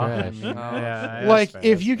Cade. Millennial trash. Yeah, Like, that's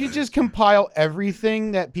if fair. you could just compile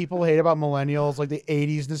everything that people hate about millennials, like the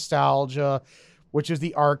 80s nostalgia, which is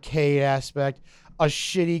the arcade aspect, a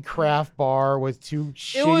shitty craft bar with two It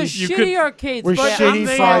shitty... was You shitty could- arcades, with but shitty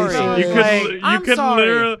I'm sorry. prices. You could Like, you I'm could sorry.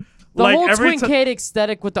 literally The like whole every Twin time. Cade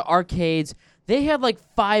aesthetic with the arcades, they had like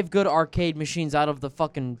 5 good arcade machines out of the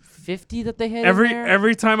fucking 50 that they had in there.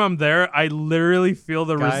 Every time I'm there, I literally feel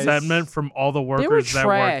the Guys, resentment from all the were workers that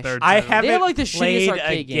trash. work there. I too. haven't like the shittiest played a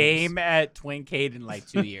arcade games. game at Twincade in like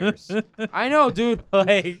 2 years. I know, dude.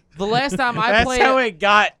 Like The last time I that's played how it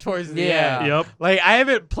got towards the Yeah. end. Yep. Like I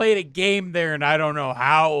haven't played a game there and I don't know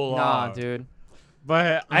how long. Nah, dude.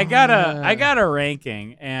 But I got a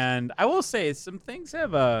ranking, and I will say some things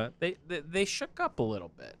have they shook up a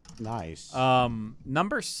little bit. Nice.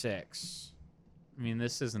 Number 6. I mean,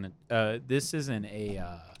 this isn't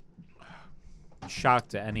a shock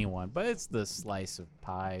to anyone, but it's the slice of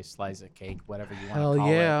pie, slice of cake, whatever you want Hell to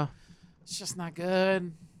call yeah. it. It's just not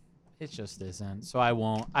good. It just isn't. So I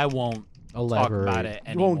won't talk Elaborate. about it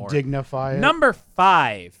you anymore. won't dignify it. Number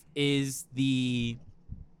 5 is the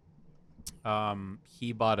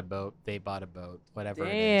he bought a boat, they bought a boat, whatever it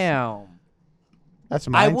is. Damn. That's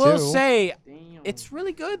mine I will too. say Damn. it's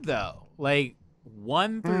really good though. Like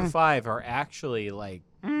 1 through 5 are actually like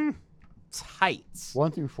tight.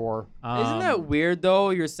 1 through 4. Isn't that weird though?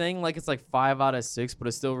 You're saying like it's like 5 out of 6, but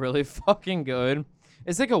it's still really fucking good.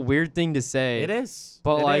 It's like a weird thing to say. It is.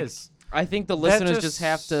 But It like, is. I think the That listeners just- just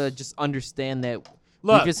have to just understand that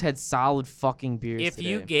Look, we just had solid fucking beers if today.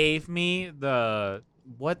 you gave me the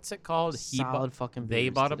what's it called? solid fucking beers They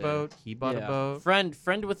bought a today. boat. He bought a Yeah. boat.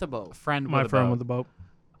 Friend with a boat. Friend My with a friend boat. with the boat.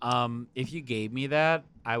 If you gave me that,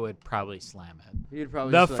 I would probably slam it. You'd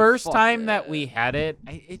probably The just be like, first "Fuck time that." that we had it,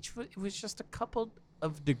 it was just a couple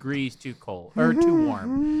of degrees too cold or too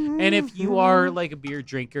warm. And if you are like a beer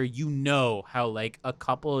drinker, you know how like a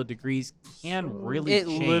couple of degrees can really It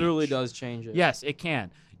change. literally does change it. Yes, it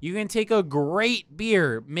can. You can take a great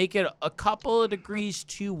beer, make it a couple of degrees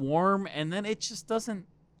too warm, and then it just doesn't.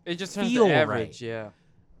 It just turns feel to right. average. Yeah.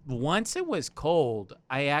 Once it was cold,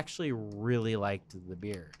 I actually really liked the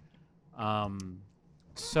beer.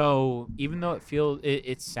 So even though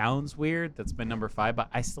it sounds weird, that's my number 5, but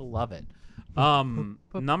I still love it.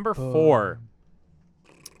 Number 4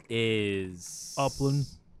 is Upland.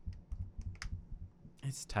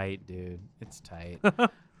 It's tight, dude. It's tight.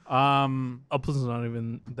 Upland's not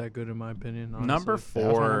even that good in my opinion. Honestly. Number That's my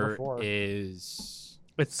number 4 4. is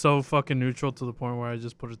It's so fucking neutral to the point where I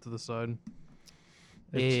just put it to the side.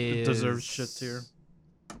 It deserves shit tier.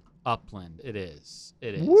 Upland. It is.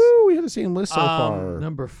 It is. Woo! We have the same list so far.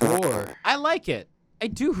 Number 4. I like it. I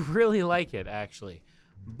do really like it actually,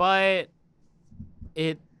 but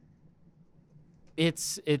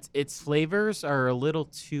its flavors are a little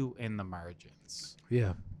too in the margins.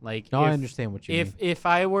 Yeah. Like No, I if- understand what you mean. If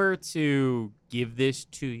I were to give this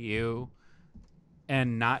to you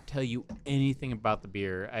and not tell you anything about the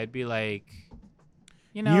beer, I'd be like,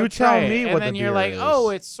 you know, You try tell it. me and what then the you're beer like, is. oh,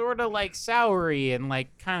 it's sort of like soury and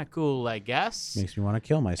like kind of cool, I guess. Makes me want to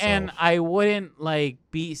kill myself. And I wouldn't like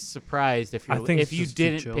be surprised if I think if it's you just too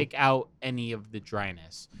didn't chill. pick out any of the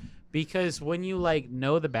dryness, because when you like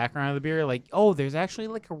know the background of the beer, like oh, there's actually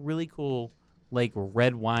like a really cool like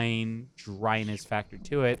red wine dryness factor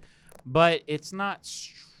to it, but it's not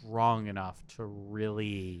strong enough to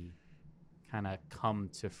really kind of come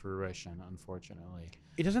to fruition, unfortunately.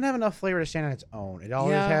 it doesn't have enough flavor to stand on its own. It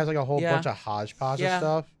always Yeah, has like a whole yeah. bunch of hodgepodge Yeah. of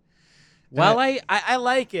stuff. Well, I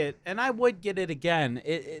like it, and I would get it again.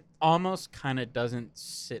 It almost kind of doesn't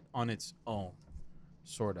sit on its own,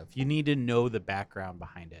 sort of. You need to know the background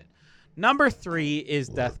behind it. Number 3 is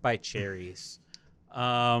Death by Cherries.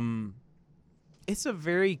 It's a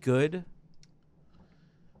very good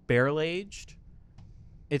barrel-aged.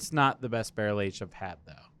 It's not the best barrel-aged I've had,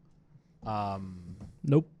 though.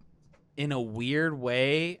 Nope. In a weird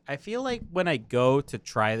way, I feel like when I go to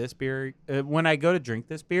try this beer, when I go to drink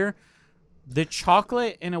this beer, the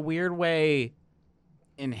chocolate in a weird way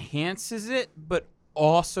enhances it, but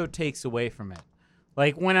also takes away from it.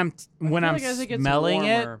 Like when I'm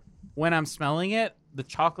smelling it, the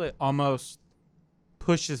chocolate almost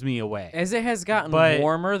pushes me away. As it has gotten But-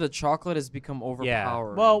 warmer, the chocolate has become Yeah.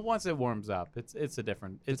 overpowering. Well, once it warms up, it's a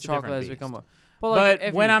different. the It's a chocolate different has beast. become.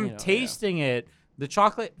 But when I'm tasting it, the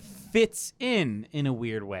chocolate fits in a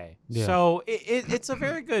weird way. Yeah. So it's a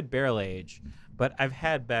very good barrel age, but I've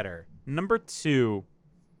had better. Number 2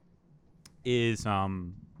 is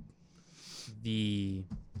the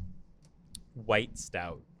white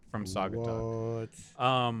stout from Saugatuck.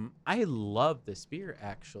 What? I love this beer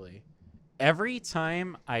actually. Every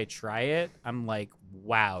time I try it, I'm like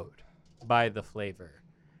wowed by the flavor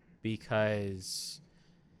because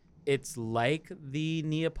it's like the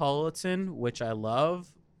Neapolitan, which I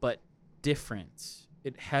love, but different.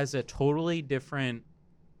 It has a totally different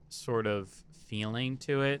sort of feeling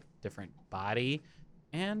to it, different body,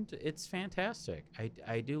 and it's fantastic.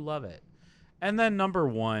 I do love it. And then number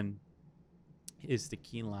 1 is the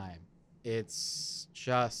key lime. It's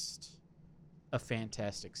just a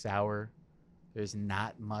fantastic sour. There's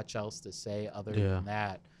not much else to say other Yeah. than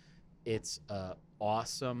that. It's a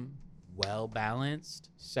awesome, well-balanced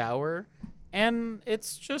sour, and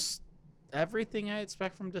it's just everything I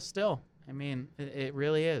expect from Distill. I mean, it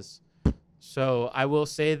really is. So I will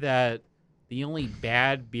say that the only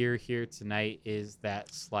bad beer here tonight is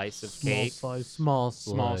that slice of cake. Small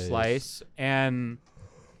Slice, and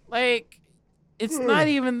like it's not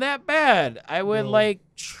even that bad. I would like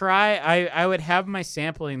try. I would have my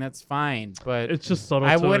sampling. That's fine, but It's just subtle.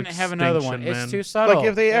 I to wouldn't have another one. extinction, man. It's too subtle. Like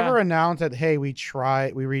if they Yeah. ever announce that, hey, we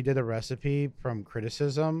redid a recipe from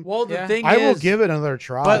criticism, Well, the Yeah. thing I will is, give it another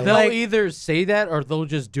try. But they'll like- either say that or they'll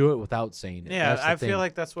just do it without saying it. Yeah, That's the I thing. feel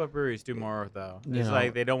like that's what breweries do more though. You It's know.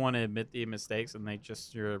 like they don't want to admit the mistakes and they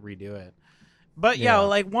just redo it. But yeah, Yeah.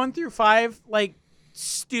 like 1 through 5, like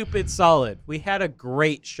stupid solid. We had a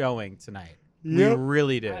great showing tonight. Yep. We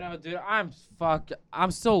really did. I know, dude.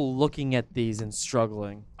 I'm still looking at these and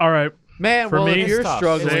struggling. All right. Man, For well, me, if you're it's tough.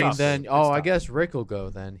 struggling, It's tough. then It's I tough. guess Rick will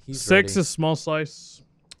go. Then he's 6 ready. is small slice.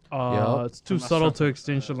 Yup. It's too I'm not subtle sure. to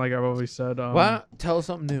extinction, like I've always said. Well, tell us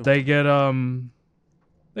something new. They get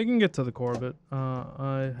they can get to the core of it.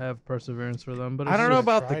 I have perseverance for them, but it's I don't know just-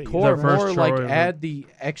 about the tried it. core. Their first More like choice. add the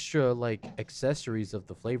extra like accessories of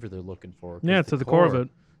the flavor they're looking for. 'cause Yeah, to the core of it.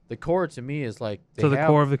 The core to me is like to the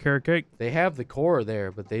core of the carrot cake. They have the core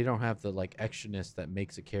there, but they don't have the like extraness that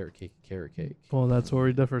makes a carrot cake a carrot cake. Well, that's where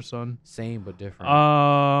we differ, son. Same but different.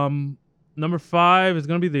 Number 5 is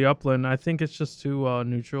gonna be the Upland. I think it's just too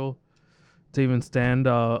neutral to even stand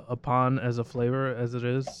upon as a flavor as it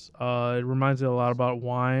is. It reminds me a lot about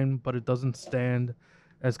wine, but it doesn't stand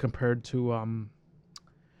as compared to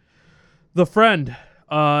the Friend.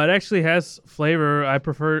 It actually has flavor. I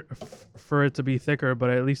prefer for it to be thicker, but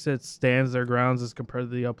at least it stands their grounds as compared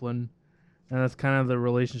to the Upland, and that's kind of the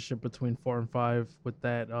relationship between 4 and 5 with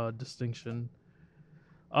that distinction.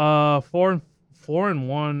 4 and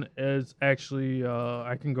 1 is actually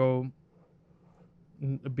I can go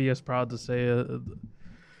be as proud to say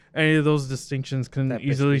any of those distinctions can That bitch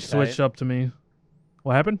easily be switch tight. up to me.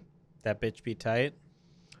 What happened? That bitch be tight.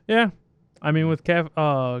 Yeah, I mean with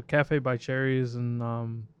Cafe by Cherries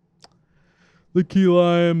and the key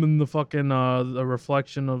lime and the fucking the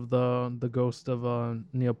reflection of the ghost of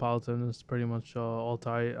Neapolitan is pretty much all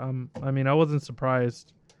tight. I mean I wasn't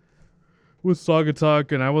surprised with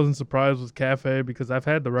Saugatuck and I wasn't surprised with Cafe because I've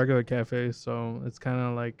had the regular Cafe, so it's kind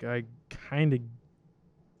of like I kind of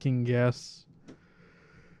can guess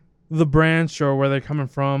the branch or where they're coming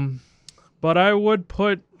from. But I would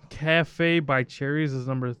put Cafe by Cherries as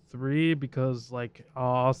number 3 because, like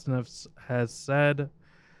Austin has said,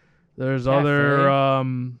 there's other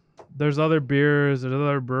beers, there's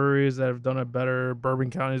other breweries that have done it better. Bourbon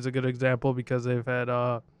County is a good example because they've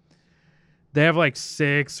had they have like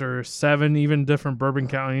 6 or 7 even different bourbon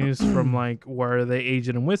counties from like where they age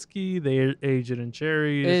it in whiskey, they age it in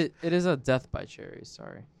cherries. It is a Death by Cherries.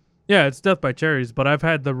 Sorry. Yeah, it's Death by Cherries, but I've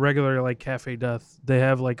had the regular like Cafe Death. They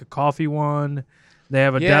have like a coffee one. They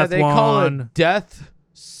have a death they one. call it death.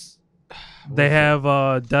 They have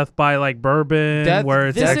Death by like bourbon, Death- where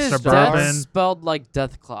it's This extra is bourbon. death spelled like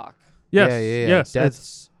Death Clock. Yes, Yeah. yes.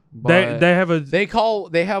 Death's. They have a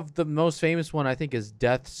They have the most famous one I think is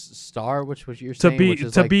Death's Star, which was you're To saying, be- which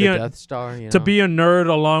is to like be the a- Death Star. You to know? be a nerd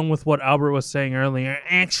along with what Albert was saying earlier.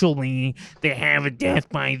 Actually, they have a death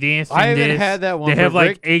by this. I and haven't this. had that one. They have but like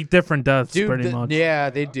Rick, 8 different deaths, dude, pretty much. Yeah,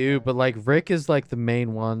 they do. But like Rick is like the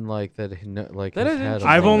main one, like that. Like That has is had a interesting.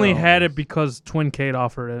 I've lot only of had those. it because Twin Kate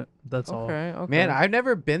offered it. That's all. Okay. Man, I've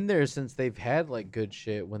never been there since they've had like good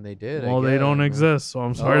shit when they did. Well, they don't exist, so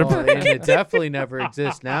I'm sorry. Oh, and it definitely never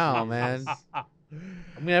exists now, man. I'm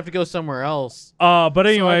gonna have to go somewhere else. But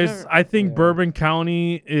anyways, never- I think yeah. Bourbon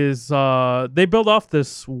County is they build off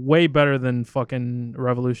this way better than fucking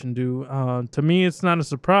Revolution do. To me, it's not a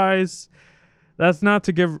surprise. That's not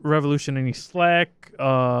to give Revolution any slack.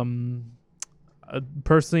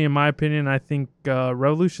 Personally, in my opinion, I think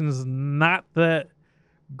Revolution is not that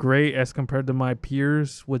great as compared to my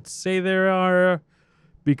peers would say there are,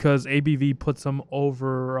 because ABV puts them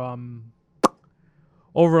over a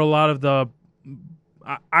lot of the.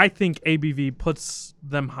 I think ABV puts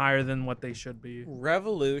them higher than what they should be.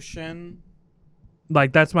 Revolution.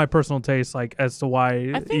 Like that's my personal taste, like as to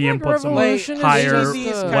why I think, Ian like, puts them Revolution is higher, just, ABV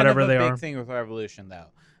is whatever kind of they a big are. thing with Revolution, though.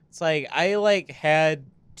 It's like I like had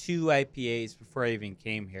 2 IPAs before I even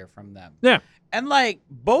came here from them. Yeah. And like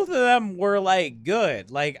both of them were like good.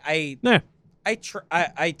 Like Yeah.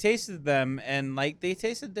 I tasted them and like they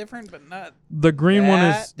tasted different, but not The green one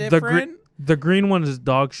is that the different. the green one is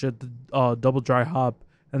dog shit. The double dry hop,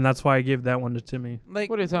 and that's why I gave that one to Timmy. Like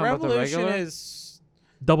What are you talking about, the Revolution regular? is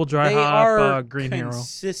Double dry they hop, are green hero.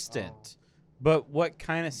 consistent, but what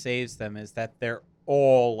kind of saves them is that they're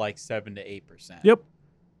all like 7 to 8%. Yep.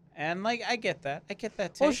 And like I get that. I get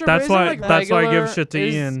that Well, taste. sure, That's but isn't, why- like, that's why I give regular- shit to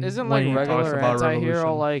Ian Isn't when like he talks regular about anti-hero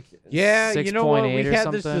Revolution. like Yeah, you know what? 6.8 We or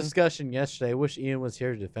had this something? discussion yesterday. I wish Ian was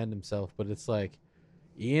here to defend himself, but it's like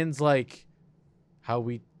Ian's like how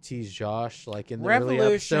we tease Josh, like in the early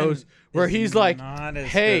Revolution episodes, where is he's like, not as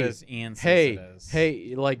 "Hey, good as Ian says hey, it is.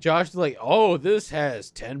 hey," like Josh is like, "Oh, this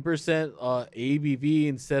has 10% ABV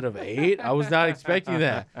instead of 8." I was not expecting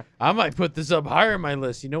that. I might put this up higher on my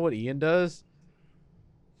list. You know what Ian does?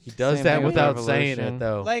 He does Same that thing with without saying Revolution. it,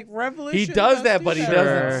 though. Like Revolution. He does that, but he Sure,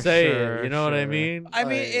 doesn't say sure, it. You know what I sure. mean? I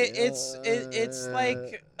mean, Like, it's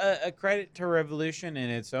like a credit to Revolution in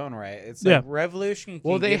its own right. It's Yeah. like Revolution. Can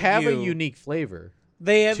well, they give have a you- unique flavor.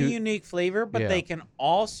 They have to- a unique flavor, but Yeah. they can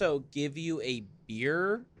also give you a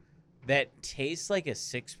beer that tastes like a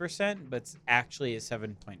 6%, but it's actually a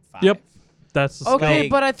 7.5. Yep. That's the Okay, Like,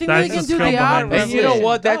 but I think that's they the can do skill the behind opposite. And you know Revolution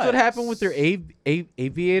what? That's what does. happened with their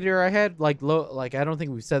aviator. I had like like I don't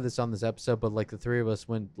think we've said this on this episode, but like the three of us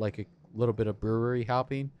went like a little bit of brewery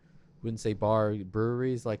hopping wouldn't say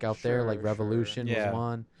breweries like out there, like Sure, Revolution Yeah. was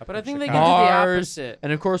one. But I think they Chicago. can do the Mars, opposite.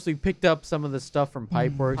 And of course, we picked up some of the stuff from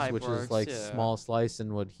Pipeworks, which Pipeworks, is like yeah. small slice,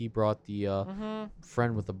 and what he brought the Mm-hmm.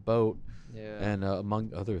 friend with a boat, Yeah. and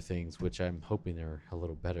among other things, which I'm hoping are a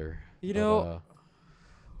little better. You But, know-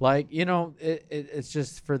 it's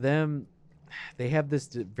just for them. They have this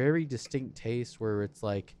very distinct taste where it's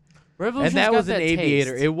like, Revolution's and that got was an that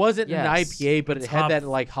aviator. taste. It wasn't Yes. an IPA, but It's it had hop- that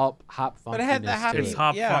like hop funkiness But it had the to happy- It's it.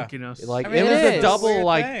 hop Yeah. funkiness. Like I mean, it was it a is. double Weird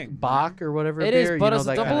like thing. Bach or whatever. It beer, is, but you it's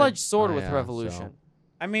know, a that kinda- double-edged sword oh, with yeah, Revolution. so-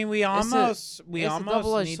 I mean, we It's a almost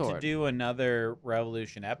double-edged need sword. to do another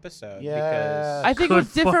Revolution episode Yeah. because I think Could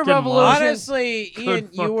with different fucking Revolutions. honestly, Could Ian,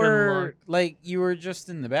 you fucking were luck. you were just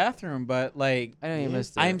in the bathroom, but like I know you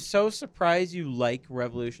missed it. I'm so surprised you like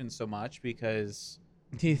Revolution so much because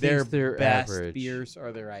He their thinks they're best average. beers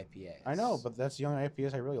are their IPAs. I know, but that's the only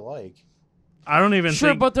IPAs I really like. I don't even Sure,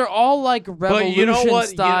 think. but they're all like But Revolution you know what?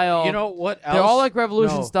 style. You know what? they're all else? like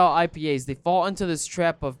Revolution No. style IPAs. They fall into this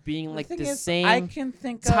trap of being The like thing the is, same I can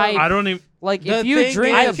think type. I don't even. Like The if you thing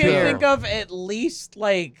drink I a is- can beer, think of at least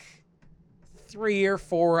like 3 or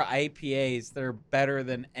 4 IPAs that are better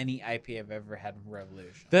than any IPA I've ever had in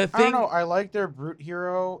Revolution. The I don't thing. know. I like their Brute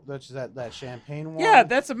Hero. That's that champagne one. Yeah,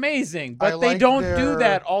 that's amazing, but I they like don't do their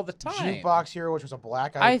that all the time. Jukebox Hero, which was a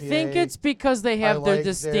black IPA. I think it's because they have I their like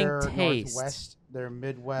distinct their taste. Northwest, their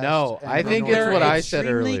Midwest. No, and I their think They're it's what I Northeast. said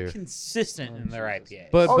extremely earlier. consistent in their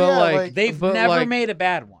IPAs. But Oh, but yeah, like like- they've but never like, made a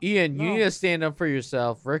bad one. Ian, you No. need to stand up for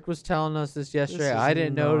yourself. Rick was telling us this yesterday. is I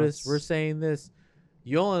didn't notice. nuts. We're saying this.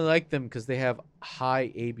 You only like them because they have high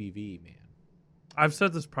ABV, man. I've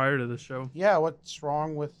said this prior to this show. Yeah, what's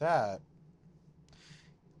wrong with that?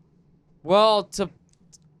 Well, to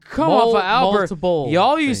come off of Albert, multiple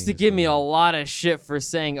y'all used to things, give me a man. lot of shit for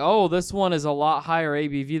saying, "Oh, this one is a lot higher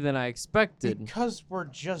ABV than I expected." Because we're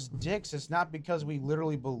just dicks. It's not because we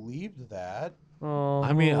literally believed that. Oh,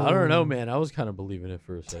 I mean, I don't know, man. I was kind of believing it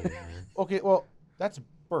for a second, man. Okay, well, that's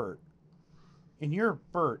Bert. And you're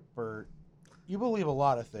Bert. You believe a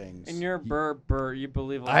lot of things. And you're Bert, you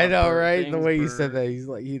believe a lot I of know, Bert right? The things, way you Bert. said that, he's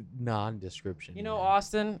like non-description. You know, man.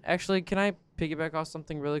 Austin, actually, can I piggyback off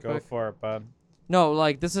something really Go quick? for it, bud. No,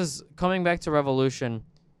 like this is coming back to Revolution.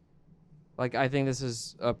 Like I think this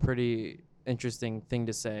is a pretty interesting thing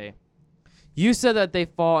to say. You said that they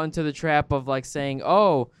fall into the trap of like saying,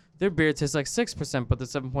 "Oh, their beer tastes like 6%, but they're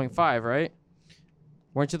 7.5," right?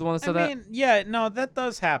 Weren't you the one that I said that? mean, yeah, no, that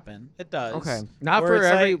does happen. It does. Okay. Not Where for it's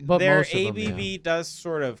every, like but their most of them, ABV yeah. does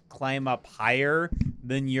sort of climb up higher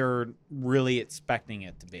than you're really expecting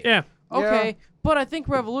it to be. Yeah. Okay, but I think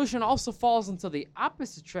Revolution also falls into the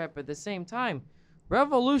opposite trap at the same time.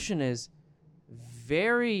 Revolution is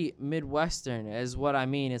very Midwestern, is what I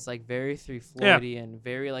mean. It's like very Three Floydian,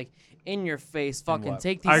 very like in your face. Fucking what?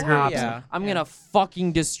 take I these agree. hops. Yeah, I'm yeah. gonna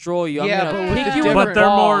fucking destroy you. Yeah, I'm but gonna with kick the you in different- the But they're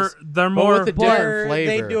balls. they're But more. with the different They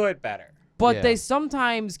flavor. do it better. But Yeah. they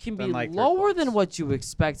sometimes can be Than, like, their lower folks. than what you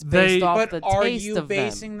expect They- based off But the are taste you of them.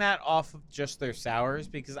 basing that off of just their sours?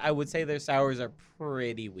 Because I would say their sours are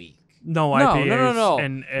pretty weak. No No, IPAs no.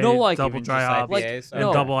 and No, like, double even dry just hops IPAs? and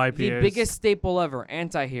no, double the IPAs. biggest staple ever,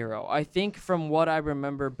 Anti-Hero. I think from what I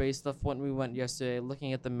remember based off when we went yesterday,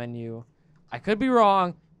 looking at the menu, I could be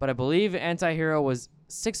wrong, but I believe Anti-Hero was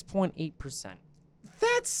 6.8%.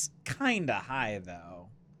 That's kind of high, though.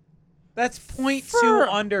 That's 0.2 For-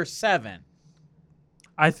 under 7.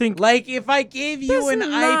 I think Like, if I gave you That's an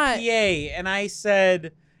not- IPA and I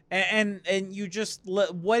said, and you just,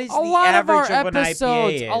 what is A the lot of our average of an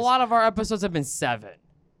episodes, IPA? a lot of our episodes have been 7.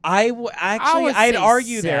 Actually, would I'd say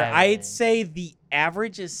argue there. 7. I'd say the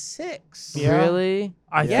average is 6. Yeah. Really?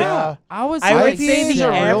 I think Yeah. I would I say would say IPAs the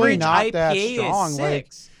are really average not that IPA strong, is like,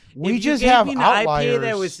 6. we If you just gave have me an outliers. IPA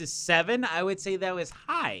that was a 7, I would say that was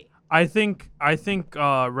high. I think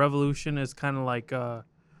Revolution is kind of like a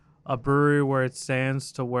brewery where it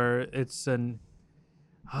stands to where it's an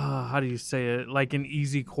how do you say it, like an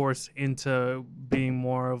easy course into being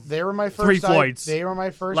more of They were my Three first. Floyds. They were my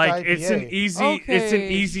first like IPA. it's an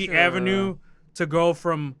easy Okay, avenue to go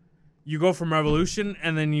from. You go from Revolution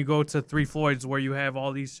and then you go to Three Floyds where you have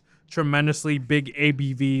all these tremendously big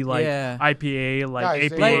ABV like Yeah. IPA like Guys,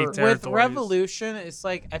 they APA Like were- with territories. Revolution, it's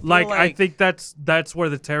like I feel like like I think that's where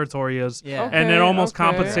the territory is. yeah. Okay. And it almost okay.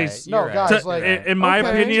 compensates. No, You're guys, To- like, in my Okay.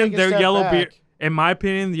 opinion, Take a their step yellow back. beer. In my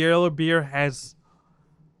opinion, the yellow beer has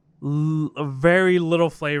very little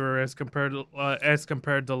flavor as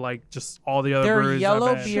compared to like just all the other Their breweries yellow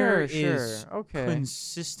I've had. beer Sure, is okay.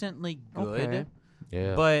 consistently good, Okay.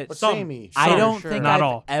 Yeah. but But Some- samey. I some, don't sure. think Not I've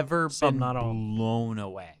all. ever Some, been not all. blown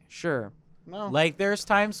away. Sure. No. Like there's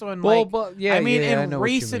times when Well, like but yeah, I mean yeah, I in know what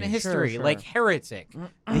you recent mean. history, Sure. like Heretic,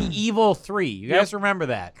 the Evil 3. You guys remember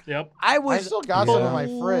that? Yep. I I was still got some in my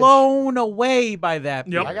fridge. blown away by that.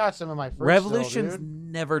 Yep. beer. I got some in my fridge. Revolution's still,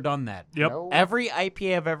 dude. never done that. Yep. No. Every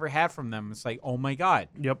IPA I've ever had from them, it's like, oh my god,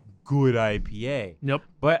 Yep. good IPA. Yep.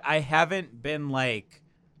 But I haven't been like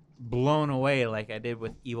blown away like I did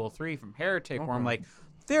with Evil 3 from Heretic, where I'm like,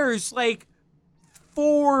 there's like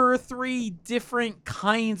 4 or 3 different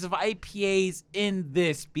kinds of IPAs in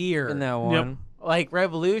this beer. In that one. Like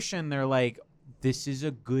Revolution, they're like, this is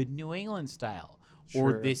a good New England style,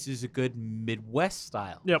 or Sure. this is a good Midwest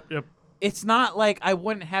style. Yep. Yep. It's not like I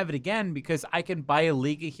wouldn't have it again because I can buy a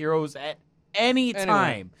League of Heroes at any Anywhere.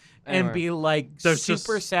 time and Anywhere. be like There's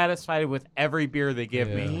super just- satisfied with every beer they give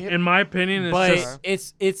me. In my opinion, it's But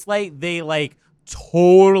just it's like they like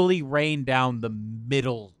totally rain down the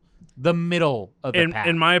middle of the pack.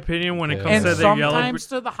 in my opinion when it Okay. comes and to the yellow. sometimes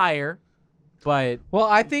to the higher, but Well,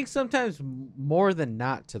 I think sometimes more than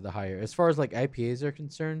not to the higher, as far as like IPAs are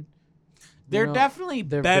concerned. they're know, definitely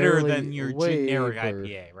they're better barely than your way generic over-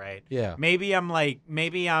 IPA, right? Yeah. Maybe I'm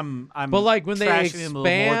But like when they trashing them a little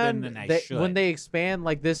more expand, than I they- should. when they expand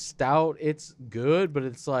like this stout, it's good, but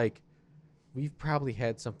it's like we've probably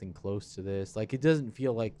had something close to this. Like it doesn't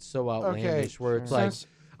feel like so outlandish where it's like Since-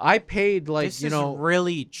 I paid like this you is know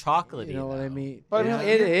really chocolatey. you know what I though. mean. But it, I mean,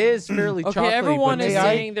 it is fairly Okay, chocolatey. everyone but is may I-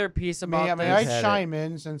 saying their piece about May this. I had it. chime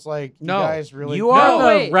in since like No. you guys really You are No, the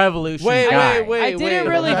wait. Revolution Wait, guy. wait, I didn't wait.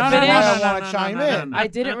 really That's finish. why I want to chime in. I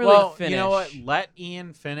didn't really Well, finish. you know what? Let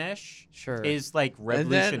Ian finish. Sure. Is like And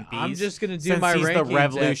Revolution then I'm Beast. just gonna do since my he's the rankings at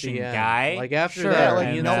Revolution the end. guy. Like after Sure. that, Yeah, like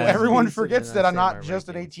And you then- know, everyone Beast, and forgets then that I I'm say not my just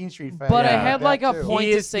an rankings. 18th Street fan. But I Yeah, had like a that too. point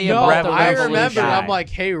He to is say the about the I Revolution remember. guy. I'm like,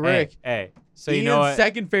 hey Rick. Hey. So Ian's you know what?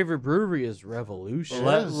 second favorite brewery is Revolution.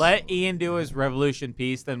 Let- Let Ian do his Revolution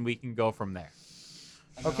piece, then we can go from there.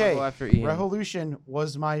 Okay, I'll go after Ian. Revolution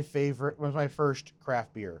was my favorite. Was my first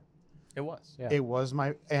craft beer. It was. Yeah. It was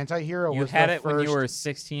my anti-hero. You was had the it first, when you were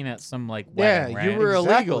 16 at some like Yeah, wedding, you right? were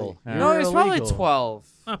Exactly. illegal. Yeah. You No, were he was probably illegal. 12.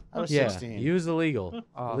 I was Yeah, 16. he was illegal.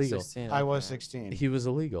 Oh, illegal. 16. I was okay. 16. He was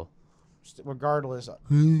illegal. Regardless,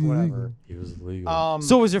 whatever. He was illegal.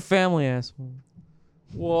 So was your family, asshole.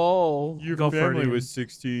 Whoa. You go for it. Ian.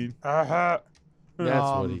 16. Uh-huh. That's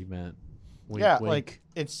what Um, he meant. Wink, yeah, wink. like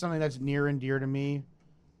it's something that's near and dear to me.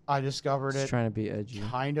 I discovered Just it trying to be edgy.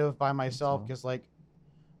 kind of by myself all. because, like,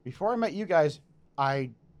 before I met you guys, I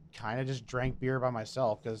kind of just drank beer by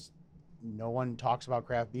myself because no one talks about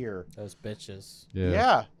craft beer. Those bitches.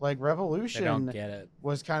 Yeah, like They don't Revolution get it.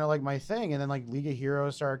 was kind of like my thing, and then like League of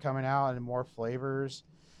Heroes started coming out and more flavors,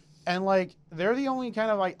 and like they're the only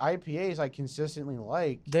kind of like IPAs I consistently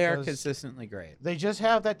like. They are 'cause consistently great. They just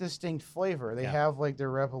have that distinct flavor. They Yeah. have like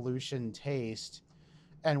their Revolution taste,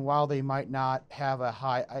 and while they might not have a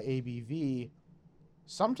high ABV,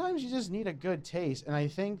 sometimes you just need a good taste. And I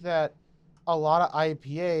think that a lot of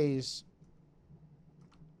IPAs,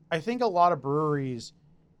 I think a lot of breweries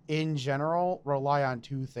in general rely on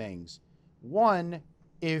two things. One,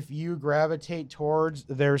 if you gravitate towards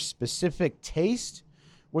their specific taste,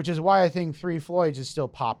 which is why I think Three Floyds is still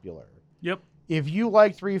popular. Yep. If you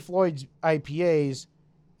like Three Floyds IPAs,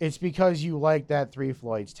 it's because you like that Three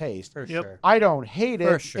Floyds taste. For Yep. sure. I don't hate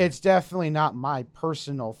For it. sure. It's definitely not my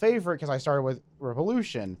personal favorite because I started with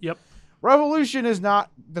Revolution. Yep. Revolution does not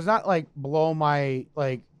like blow my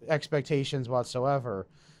like expectations whatsoever.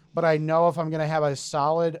 But I know if I'm gonna have a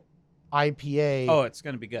solid IPA, Oh, it's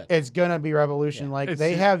gonna be good. it's gonna be Revolution. Yeah. Like It's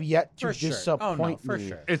they just- have yet to For sure. disappoint Oh no, for me.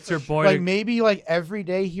 sure. It's your boy. Like maybe like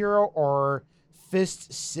Everyday Hero or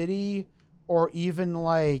Fist City or even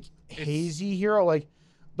like Hazy Hero, like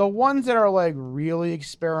the ones that are like really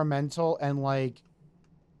experimental and like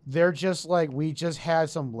they're just like we just had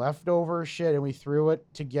some leftover shit and we threw it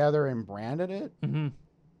together and branded it. hmm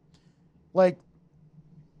Like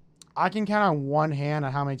I can count on one hand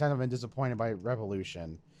on how many times I've been disappointed by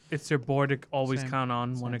Revolution. It's your boy to always Same. count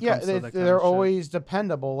on when it Yeah, comes to that kind they're of shit. always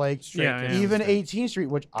dependable. Like Yeah, yeah. even 18th Street,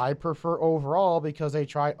 which I prefer overall because they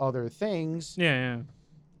try other things. Yeah, yeah.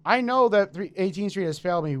 I know that 18th Street has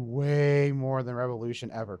failed me way more than Revolution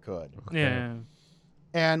ever could. Yeah.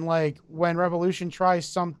 And like when Revolution tries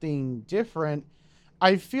something different,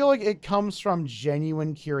 I feel like it comes from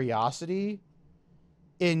genuine curiosity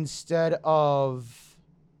instead of,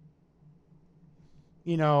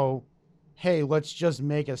 you know, hey, let's just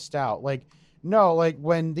make a stout. Like, no, like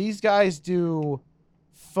when these guys do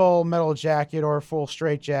Full Metal Jacket or Full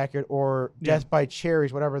Straight Jacket or Yeah. Death by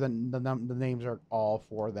Cherries, whatever the names are all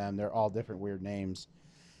for them. They're all different weird names.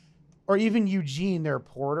 Or even Eugene, their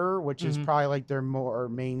porter, which is Mhm. probably like their more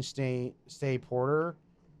mainstay porter.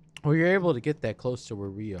 Well, you're able to get that close to where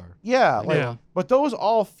we are. Yeah, like, Yeah. but those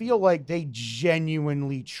all feel like they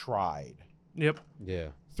genuinely tried. Yep. Yeah.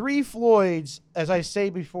 Three Floyds, as I say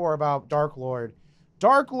before about Dark Lord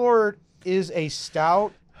is a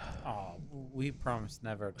stout. Oh, we promised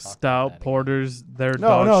never to talk Stout about that porters, they're No,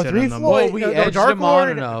 dog no, shit Three in them. Floyd- Well, we no, edged Dark them on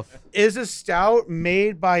Lord- enough. Is a stout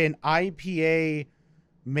made by an IPA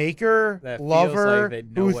maker, That feels lover, like they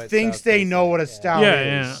know who what thinks stout they tastes know like, what a yeah. stout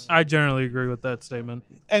Yeah, is. I generally agree with that statement.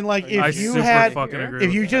 And like, if I you super had, fucking agree if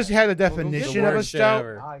with you that. just had a go definition get of a Worst shit stout,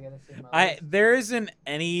 ever. There isn't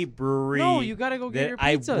any brewery No, you gotta go get that your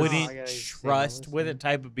I pizzas. wouldn't trust with a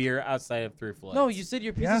type of beer outside of Three Floyds. No, you said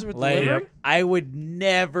your Yeah. pizzas were like delivered. I would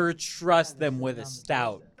never trust them with a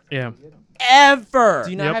stout Yeah. ever.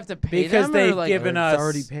 Do you not Yep. have to pay Because them? they've or like, given It's us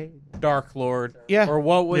already paid. Dark Lord, yeah, or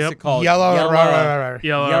what was Yep. it called? yellow,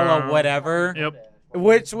 Yellow whatever. Yep.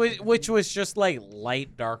 Which was just like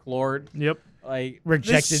light Dark Lord. Yep. Like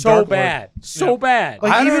Rejected this is so Dark Lord. bad, so Yep. bad.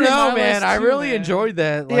 Like, I even don't in know, my man. list I too, really man. enjoyed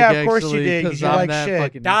that. Like, Yeah, of course you actually, did, 'cause 'cause you I'm like that shit.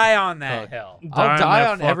 fucking- Die on that Fuck. hill. I'll on die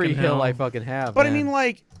that on every fucking hill I fucking have. but I man. mean,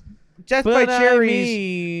 like, Death But by I Cherries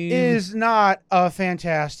mean, is not a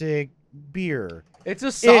fantastic beer. it's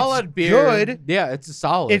a solid beer. good. Yeah, it's a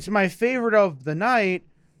solid. It's my favorite of the night,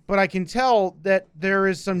 but I can tell that there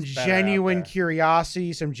is some It's better out genuine there.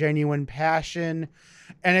 curiosity, some genuine passion.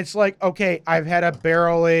 And it's like, okay, I've had a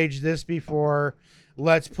barrel age this before.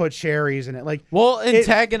 Let's put cherries in it. Like, well, it-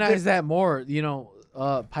 antagonize that more. You know,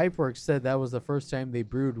 Pipeworks said that was the first time they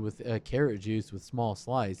brewed with carrot juice with small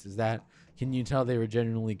slice. Is that? Can you tell they were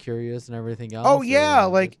genuinely curious and everything else? oh yeah, or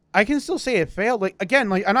like I can still say it failed. Like again,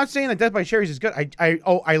 like I'm not saying that Death by Cherries is good.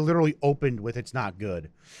 I literally opened with it's not good.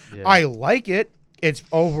 yeah. I like it. It's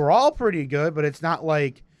overall pretty good, but it's not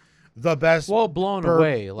like the best. well blown per-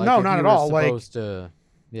 away. Like, No, if not you at were all, like- Supposed to,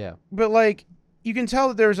 yeah. But like you can tell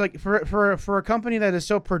that there's like for a company that is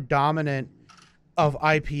so predominant of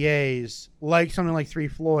IPAs, like something like Three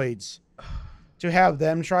Floyds, to have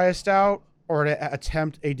them try a stout or to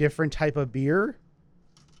attempt a different type of beer.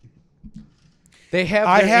 They have.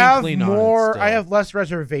 I their have inkling on it more. still. I have less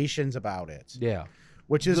reservations about it, Yeah.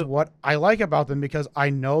 which is what I like about them because I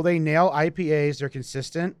know they nail IPAs. They're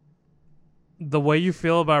consistent. The way you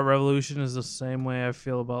feel about Revolution is the same way I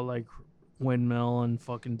feel about like Windmill and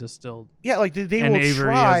fucking Distilled. Yeah, like they And will Avery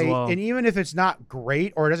try, as well. and even if it's not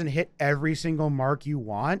great or it doesn't hit every single mark you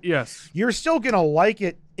want, Yes. you're still gonna like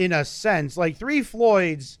it in a sense. Like Three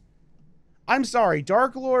Floyds, I'm sorry,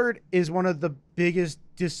 Dark Lord is one of the biggest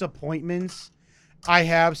disappointments I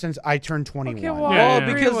have since I turned 21. Okay, well, Yeah, Well, yeah.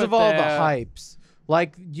 because Agree of with all that. the hypes.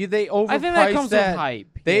 Like they overpriced I think that comes with hype.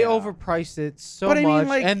 They yeah. overpriced it so but I mean, much,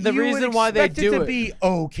 like, and the you would reason why they expect do it to it, be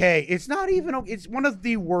okay. It's not even. It's one of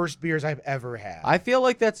the worst beers I've ever had. I feel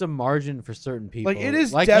like that's a margin for certain people. Like, it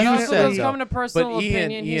is like definitely- you Also, said, does come to personal but Ian,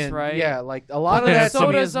 opinion. He's right. yeah, like a lot But of then that so to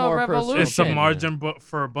me does is more Revolution. personal. It's a opinion. margin but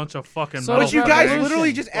for a bunch of fucking So but does you guys Revolution.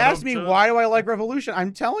 literally just What asked up, me Chuck? why do I like Revolution.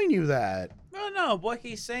 I'm telling you that. No. What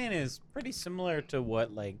he's saying is pretty similar to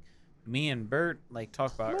what like me and Bert like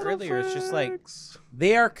talked about earlier. It's just like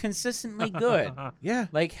they are consistently good. Yeah.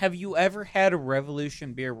 Like, have you ever had a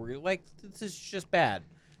Revolution beer where you're like, this is just bad?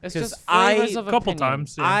 It's 'Cause just flavors I- of couple opinion.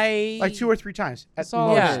 times. Yeah. I Like 2 or 3 times. At That's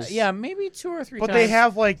all it yeah, most. is. yeah, maybe 2 or 3 But times. they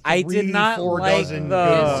have like I 3, did not 4 like dozen the-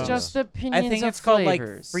 good It's just I opinions think of it's called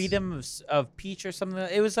flavors. like Freedom of Peach or something.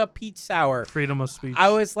 It was a peach sour. Freedom of speech. I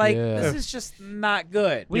was like, Yeah. this is just not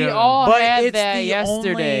good. We Yeah. all but had it's that the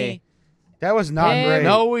yesterday. only That was not Him- great.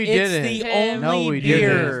 No, we it's didn't. the Him- only No, we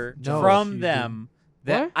beer didn't. No, from you them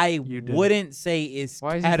that What? I You didn't. wouldn't say is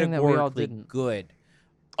Why is he saying that we all categorically didn't? good.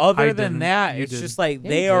 Other I than didn't. that, You it's did. just like Yeah,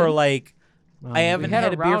 they you are did. like Um, I haven't We had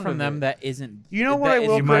had a a beer round from of them it. that isn't. You know what that I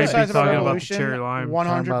will is You might be criticize about talking about the Revolution? cherry lime.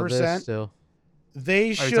 Talking about this 100%. still. They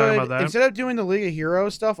you talking should about that? instead of doing the League of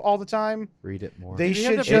Heroes stuff all the time, Read it more. they Did you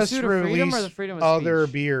have should the just Pursuit of Freedom or release the Freedom of other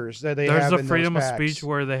Speech? beers that they There's have the in freedom those of packs. speech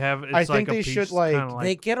where they have. It's I like think a they peach, should, like- kinda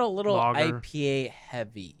They get a little lager. IPA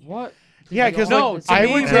heavy. What? Yeah, Did they 'cause, all like, have the I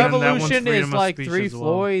same would And take- beer? that one's Revolution freedom is of like speech Three as well.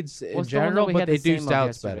 Floyds in What's the one general, that we but had they the do same of stouts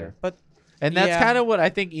yesterday? better. But And that's Yeah. kind of what I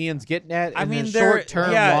think Ian's getting at. I in mean, the they're short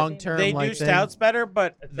term, yeah, long term. They like do thing. stouts better,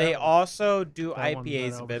 but It's they that one. also do That one,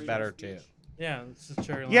 IPAs that a bit one. better too. Yeah, it's the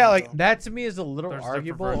cherry lime. Yeah, like, though. That to me is a little There's different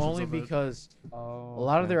arguable, versions only of it. because Oh, a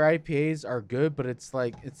lot of their IPAs are good, but it's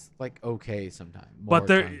like okay sometimes. But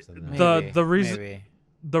they're- than that. The- Maybe, reason- maybe.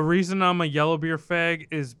 the reason I'm a yellow beer fag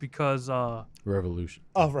is because Revolution.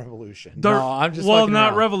 of Revolution. they're- No, I'm just well, fucking not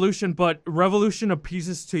around. Revolution, but Revolution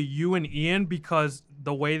appeases to you and Ian because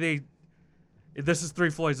the way they, this is Three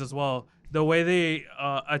Floyds as well. The way they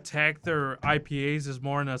attack their IPAs is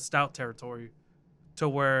more in a stout territory, to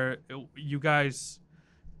where you guys,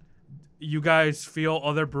 you guys feel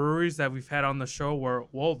other breweries that we've had on the show where,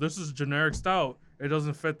 well, this is a generic stout. It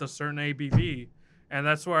doesn't fit the certain ABV. And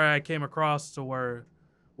that's where I came across to where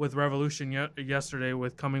with Revolution yesterday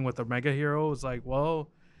with coming with a Mega Hero, it was like, well,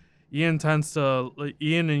 Ian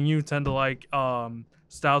and you tend to like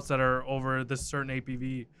stouts that are over this certain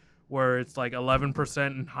ABV where it's like 11%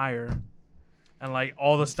 and higher. And like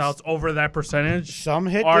all the stouts over that percentage Some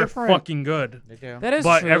hit are different. fucking good. They do. That is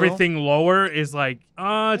But true. everything lower is like,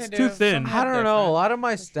 it's They too do. thin. Some I don't know. A different. lot of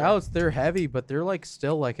my stouts, they're heavy, but they're like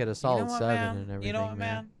still like at a solid what, 7 man? and everything, You know what,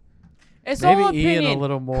 man. man? It's Maybe all Ian opinion. a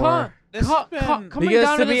little more. This has been- Coming Because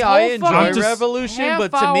down to this me, whole I enjoy fucking Revolution,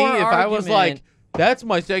 but to me, half-hour if I was like, argument- that's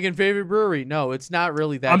my second favorite brewery, no, it's not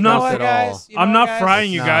really that I'm not- close You at know what, all. guys? You know I'm what, not guys?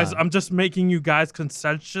 frying you Nah. guys. I'm just making you guys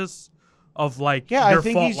consensus of like Yeah, your I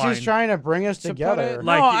think fault he's line. just trying to bring us To put together. it-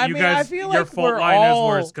 Like No, I you mean, I guys, feel your like fault we're line is all-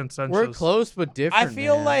 where it's consensus. We're close but different. I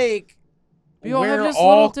feel man. like We all have we're just little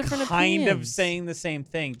all different kind of opinions. saying the same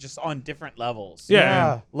thing, just on different levels.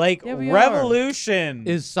 Yeah. Like Yeah, we are. Revolution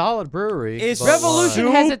is solid brewery. is but Revolution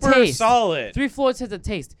like- has a super taste. solid. Three Floyds has a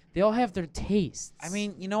taste. They all have their tastes. I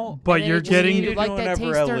mean, you know, But And then you're it just getting- you like that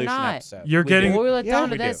taste or not. You're getting- Boil it Yeah, down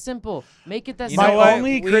to we that do. simple. Make it that You My know simple. what?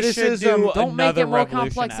 only We should criticism- do Don't make another it more Revolution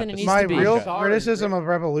complex than it needs episode. to be. My real Sorry, criticism of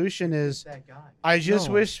Revolution is I just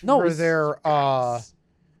No. wish No, for it's-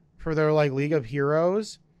 their like League of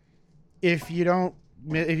Heroes, if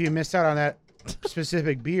you missed out on that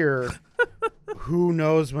specific beer, who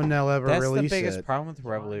knows when they'll ever That's the release biggest it. problem with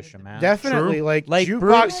Revolution, man. Definitely, True. like Like Jukebox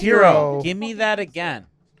Brute Hero. Give me that again.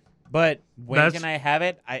 But when That's- can I have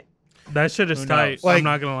it? That shit is Who tight. knows? Like- I'm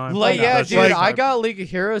not gonna lie. Like, no, yeah, That dude, shit is I tight. got League of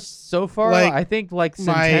Heroes so far. Like, I think like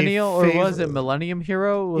my Centennial or was it favorite- Millennium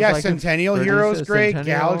Hero? Was Yeah, like Centennial produced Hero's at great.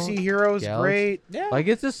 Centennial. Galaxy Hero's Galaxy. great. Yeah, Like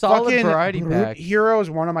it's a solid Fucking variety Brute pack. Hero is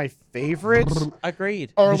one of my favorites.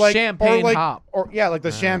 agreed. Or The like champagne or like, hop. or yeah, like the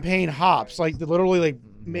Yeah. champagne hops, like literally like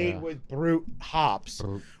made Yeah. with Brute hops.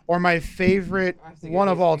 Brute. Or my favorite one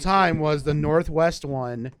of all time was the Northwest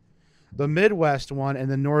one, the Midwest one,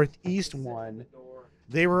 and the Northeast one.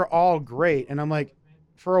 They were all great, and I'm like,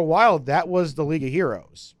 for a while that was the League of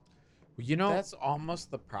Heroes. You know, That's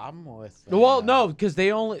almost the problem with. well, no, because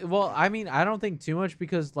they only. Well, I mean, I don't think too much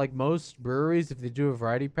because like most breweries, if they do a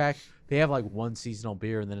variety pack, they have like one seasonal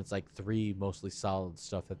beer and then it's like 3 mostly solid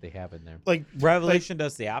stuff that they have in there. Like, Revolution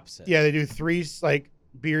does the opposite. yeah, they do 3 like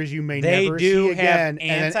beers you may they never do see have again,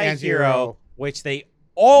 and then anti-hero, which they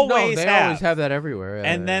always no, they have. always have that everywhere.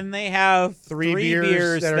 Yeah, And yeah. then they have 3 three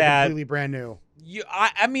beers that are that completely brand new.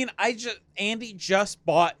 I mean, Andy just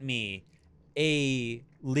bought me a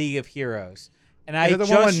League of Heroes, and I Is it the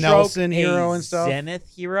just one with stroked Nelson a Hero and stuff? Zenith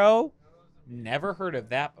Hero. Never heard of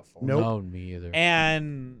that before. Nope. No, me either.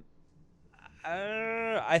 And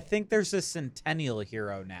I think there's a Centennial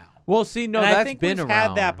Hero now. Well, see, no, And I that's think been we've around.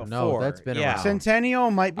 had that No, before. that's been Yeah. around.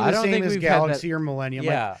 Centennial might be I the don't same think as we've had that- Galaxy or Millennium.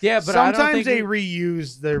 Like, Yeah. Yeah, but I don't sometimes think they we-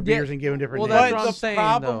 reuse their Yeah, beers and give them different well, names. that's But what I'm the saying,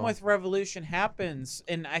 problem though. with Revolution happens,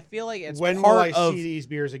 and I feel like it's when will part I of see these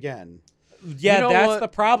beers again? yeah, You know that's what? the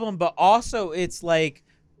problem. But also, it's like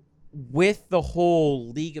with the whole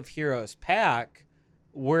League of Heroes pack,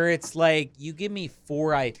 where it's like you give me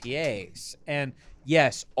 4 IPAs, and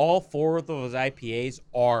yes, all 4 of those IPAs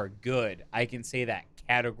are good. I can say that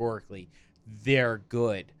categorically, they're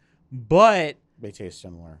good, but They taste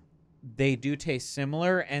similar. they do taste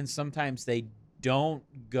similar, and sometimes they don't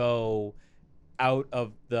go out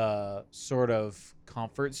of the sort of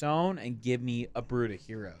comfort zone and give me a Brute of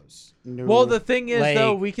Heroes. No. Well, the thing is, Like,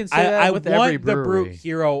 though, we can say that I with want every the brewery. Brute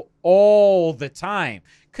Hero all the time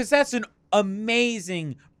because that's an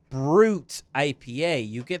amazing Brute IPA.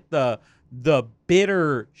 You get the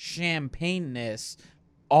bitter champagne-ness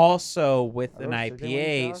also with an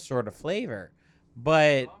IPA sort of flavor,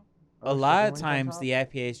 but a lot of times the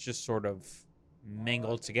IPAs just sort of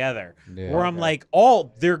mingle together. Yeah. Where I'm Okay. like,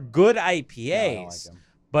 oh, they're good No, I don't IPAs. like 'em.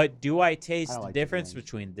 But do I taste I don't the like the difference feeling.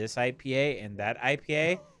 between this IPA and that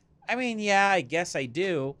IPA? I mean, yeah, I guess I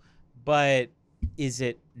do. But is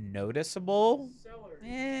it noticeable?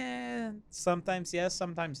 Sometimes yes,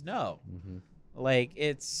 sometimes no. Mhm. Like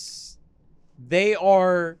they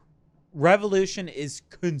are. Revolution is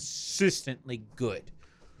consistently good,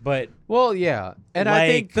 but Well, yeah, and I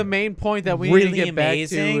think Like, the main point that we need to really get back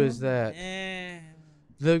amazing. to is that eh.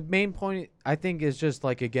 the main point I think is just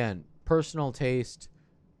like again personal taste.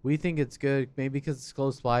 We think it's good, maybe because it's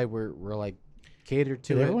close by. We're like catered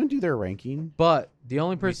to Did it. everyone do their ranking? But the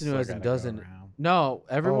only We person who still hasn't gotta go doesn't. around. No,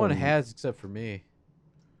 everyone Oh. has except for me.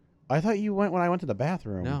 I thought you went when I went to the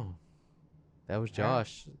bathroom. No, that was Alright.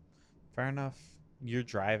 Josh. Fair enough. You're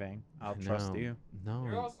driving. I'll trust No. you. No.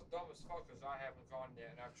 You're also dumb as fuck because I haven't gone yet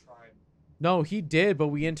and I've tried. No, he did, but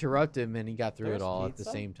we interrupted him and he got through There's it all at the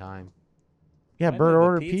pizza? same time. Yeah, When Bert did the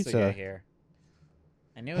ordered get pizza. here?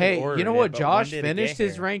 I knew he Hey, ordered you know it, what? but when Josh did it finished get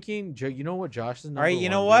his here? ranking. You know what Josh's number All right, you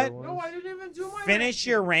know one what? beer was? didn't even do my Finish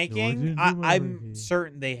your ranking. didn't do my I'm ranking.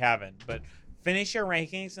 certain they haven't, but finish your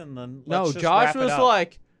rankings and then No, let's just Josh wrap it was up.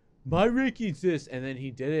 like, my ranking's this, and then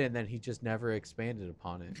he did it, and then he just never expanded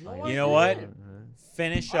upon it. Like, You know what? uh,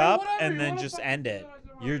 Finish Alright, up whatever, and you then wanna just fuck- end it. it's in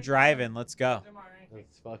my You're ranking. driving. Let's go. It's in my ranking.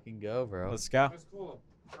 Let's fucking go, bro. Let's go. That's cool.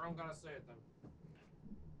 I'm gonna say it then.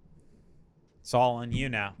 It's all on you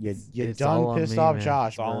now. You It's all done on pissed me, off man.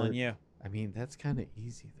 Josh. It's all on Bert. you. I mean, that's kind of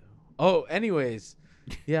easy, though. Oh, anyways.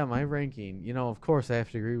 Yeah, my ranking. You know, of course, I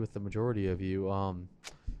have to agree with the majority of you.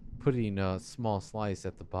 Putting a small slice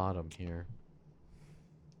at the bottom here.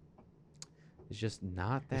 It's just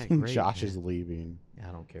not that great. Josh man. is leaving. Yeah,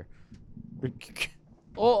 I don't care.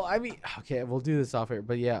 Oh, I mean, okay, we'll do this off here,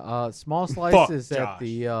 but yeah, small slice Fuck is at Josh.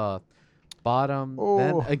 the bottom. Oh.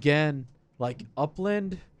 Then again, like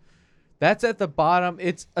Upland, that's at the bottom.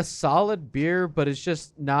 It's a solid beer, but it's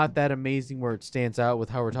just not that amazing where it stands out with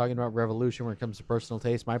how we're talking about Revolution when it comes to personal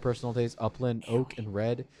taste. My personal taste, Upland, Oak, and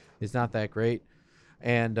Red is not that great.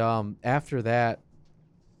 And after that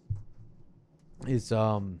is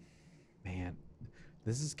man,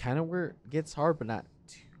 this is kind of where it gets hard, but not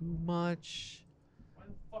too much. Why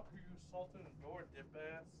the fuck are you assaulting the door,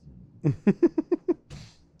 dip ass?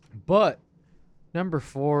 But number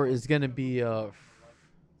 4 is gonna be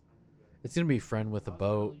it's gonna be Friend with a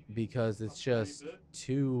Boat because it's just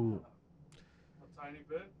too A tiny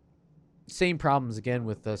bit. same problems again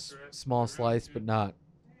with this small slice, but not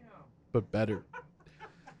but better.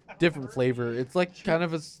 Different flavor. It's like kind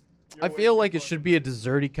of I feel like it should be a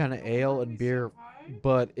desserty kind of ale and beer,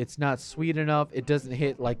 but it's not sweet enough. It doesn't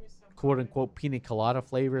hit like quote unquote pina colada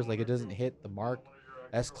flavors. Like it doesn't hit the mark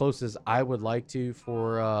as close as I would like to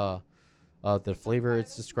for the flavor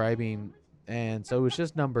it's describing. And so it's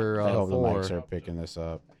just number I hope the 4. mics are picking this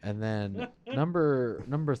up. And then number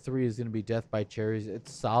 3 is gonna be Death by Cherries.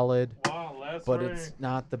 It's solid, Wow, last but rank. it's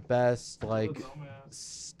not the best What a like dumbass.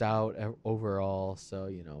 stout overall. So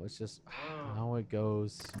you know, it's just Wow. how it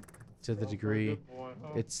goes to the Well, degree. good boy,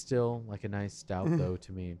 huh? It's still like a nice stout though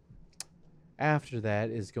to me. After that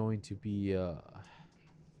is going to be man.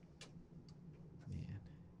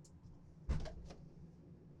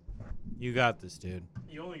 You got this, dude.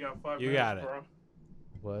 You only got 5 You minutes, got it. bro.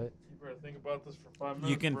 What? You better think about this for 5 minutes.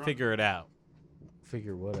 You can bro. figure it out.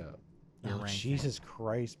 Figure what out? Your Oh, ranking. Jesus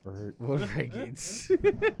Christ, Bert. What rankings?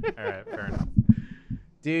 All right, fair enough.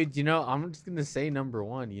 Dude, you know, I'm just gonna say number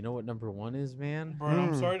 1. You know what number 1 is, man? Bro, I'm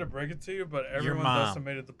Mm. sorry to break it to you, but everyone mom.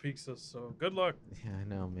 decimated the pizzas, so good luck. Yeah, I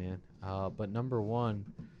know, man. But number 1,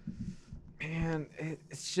 man,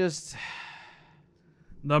 it's just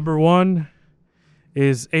Number 1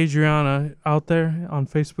 is Adriana out there on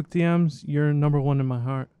Facebook DMs. You're number 1 in my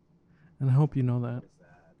heart, and I hope you know that.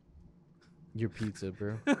 your pizza,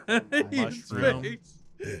 bro. Mushroom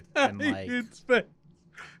and like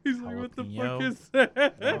He's like, what the fuck jalapeno. is that? I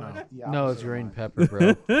don't know. No, it's green pepper,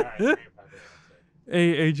 bro.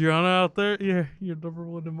 Hey, Adriana out there, yeah, you're number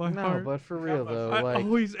 1 in my No, heart. but for real though, I like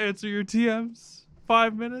always answer your TMs.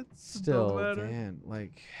 5 minutes. still, Don't matter. man,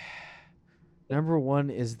 like number 1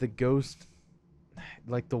 is the Ghost,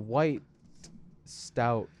 like the white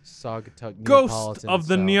stout Saugatuck Ghost Neapolitan of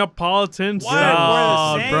the stout, Neapolitan What? We're the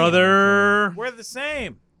style, same. brother. We're the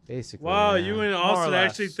same. basically. Wow, yeah. you and More or Austin less,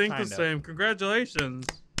 actually think the kind of. same. Congratulations.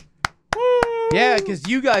 Yeah, because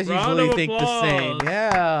you guys Round usually of think the same. applause.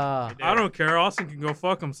 Yeah. I don't care. Austin can go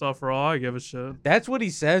fuck himself for all I give a shit. That's what he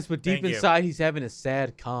says, but deep Thank you. inside he's having a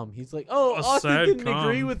sad cum. He's like, "Oh, A Austin sad didn't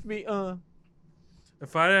agree cum. with me."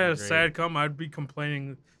 If I had a Agreed. sad come, I'd be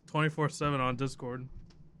complaining 24/7 on Discord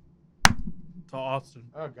to Austin.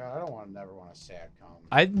 Oh God, I don't want never want a sad cum.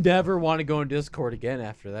 I'd never want to go in Discord again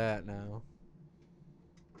after that. Now.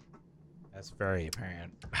 That's very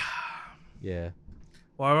apparent. Yeah.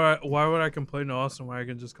 Why would I complain to Austin when I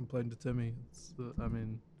can just complain to Timmy? I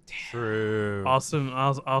mean, True. Austin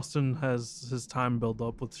has his time built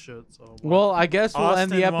up with shit. So Well, I guess we'll Austin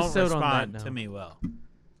end the won't episode on that respond note. to me well.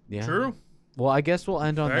 Yeah. true. Well, I guess we'll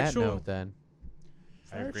end on Factual. that note then.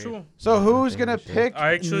 I agree. Actual. So who's think gonna we should. pick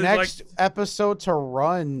I actually next episode to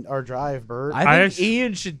run or drive, Bert? I think actu-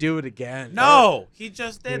 Ian should do it again. No, he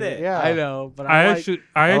just did it. Yeah, I know, but I I, like, actually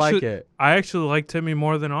I like it. I actually like Timmy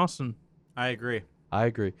more than Austin. I agree. I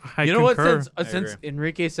agree. I You know what? concur. Since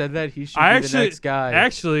Enrique said that, he should I be actually- the next guy.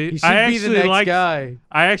 Actually, he should I be the actually next like guy.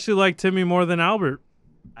 I actually like Timmy more than Albert.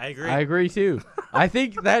 I agree. I agree too. I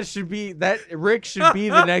think Rick should be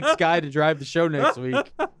the next guy to drive the show next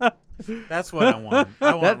week. That's what I want.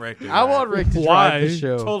 I want Rick to I want Rick to Why? drive the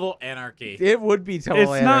show. total anarchy It would be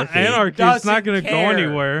total It's not anarchy. It's not Doesn't going to go care.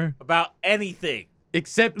 anywhere. about anything.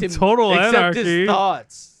 Except him, Total except anarchy. his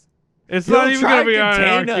thoughts. It's He'll not even try going to be to contain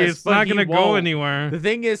anarchy. us, It's but not he going to go won't. anywhere. The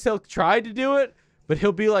thing is, he'll try to do it, but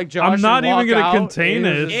he'll be like Josh. I'm not and even walk gonna out, contain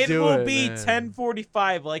and he'll it. just It do will be man.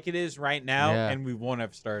 10:45 like it is right now, Yeah. and we won't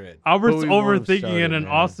have started. Albert's we won't have overthinking started, it, and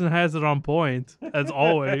man. Austin has it on point, as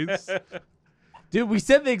always. Dude, we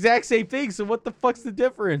said the exact same thing. So what the fuck's the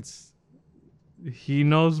difference? He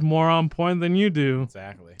knows more on point than you do.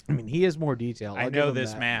 Exactly. I mean, he has more detail. I know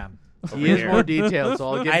this man. He has more detail, so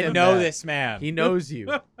I'll give I him know that. this man. He knows you.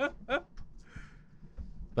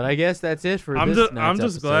 But I guess that's it for I'm this just night's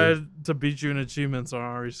just episode. glad to beat you in achievements on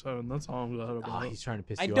RE7. That's all I'm glad Oh, about. he's trying to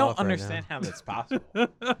piss I you don't off right understand how that's possible.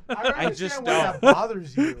 I just understand why don't. that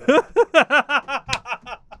bothers you.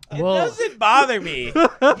 It Well- doesn't bother me.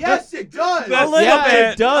 Yes, it does. A little Yeah,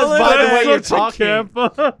 bit. it does, A little by the bit. way you're Such a talking.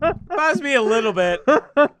 camp. Bothers me a little bit.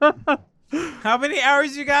 How many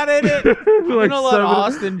hours you got in it? I'm Like gonna let seven-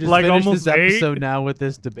 Austin just like finish almost this 8. episode now with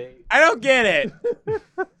this debate. I don't get it.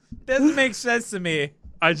 Doesn't make sense to me.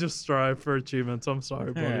 I just strive for achievements. I'm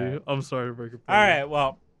sorry, buddy. Alright. I'm sorry to break it. All right,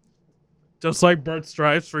 well, Just like Bert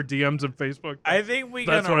strives for DMs and Facebook. I think we're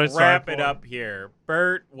That's gonna what I strive wrap it for. up here.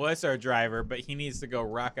 Bert was our driver, but he needs to go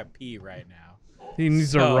rock a pee right now. He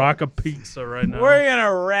needs So- a rock of pizza right now. We're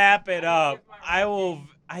gonna wrap it up. I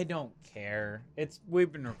don't care.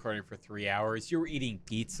 We've been recording for 3 hours. You're eating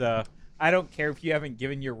pizza. I don't care if you haven't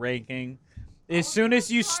given your ranking. As soon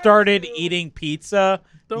as you started eating pizza,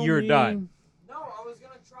 Don't you're mean- done.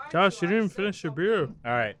 Josh, you didn't finish your beer. All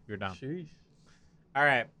right, you're done. Sheesh. All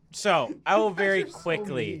right. So I will very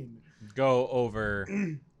quickly go over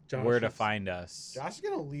where to find us. Josh is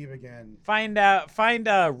gonna leave again. Find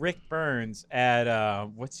Rick Burns at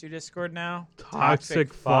what's your Discord now?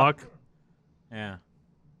 Toxic fuck. Yeah.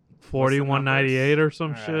 4198 or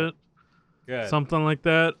some Alright. shit. Good. Something like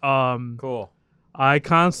that. Cool. I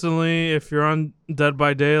constantly, if you're on Dead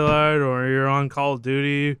by Daylight or you're on Call of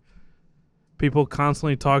Duty, people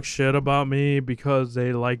constantly talk shit about me because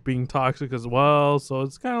they like being toxic as well. So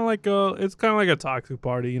it's kind of like a toxic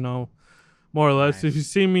party, you know, more or less. Nice. If you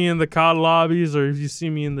see me in the COD lobbies, or if you see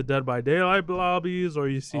me in the Dead by Daylight lobbies, or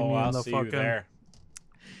you see me in I'll the see you fucking there.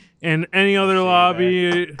 in any other see you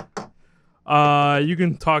lobby, you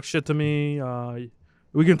can talk shit to me.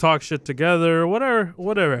 We can talk shit together,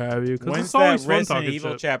 whatever have you. Because When's it's always that fun Resident talking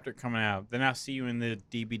Evil shit. chapter coming out? Then I'll see you in the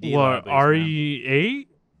DBD What, lobbies, man. RE8?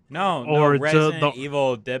 No, or Resident the-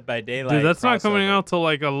 Evil Dead by Daylight. Dude, that's not coming crossover. out till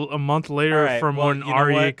like a month later Alright, from well, when you know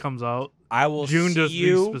RE8 what? comes out. I will June, see just be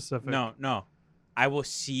you. specific. No. I will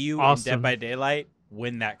see you in Awesome. Dead by Daylight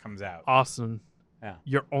when that comes out. Austin, Yeah.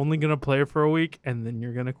 you're only going to play it for a week and then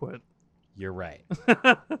you're going to quit. You're right.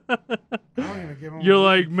 I don't even give him You're a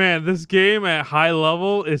like, man, this game at high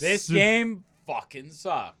level is This game fucking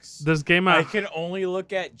sucks. This game I at can only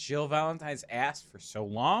look at Jill Valentine's ass for so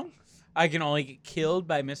long. I can only get killed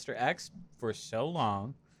by Mr. X for so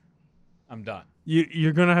long. I'm done.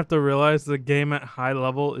 you're going to have to realize the game at high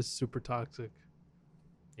level is super toxic.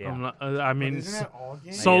 Yeah. I'm not, I mean, Isn't that all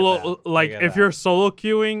games? So- solo that. I like get if that. you're solo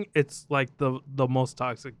queuing, it's like the most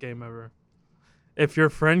toxic game ever. If you're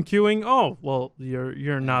friend queuing, oh well,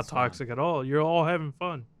 you're not That's fine. toxic at all. You're all having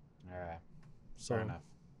fun. All right. So, Fair enough.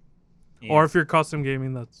 or if you're custom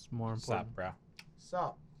gaming, that's more important. Sup, bro?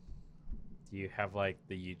 Sup? Do you have like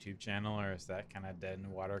the YouTube channel, or is that kind of dead in the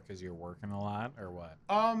water because you're working a lot, or what?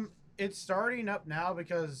 It's starting up now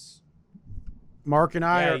because Mark and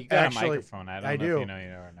I Yeah, are you got a actually. microphone. I don't I know do. if you know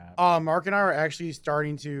or not. Mark and I are actually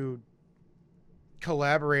starting to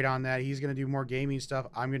collaborate on that. He's gonna do more gaming stuff.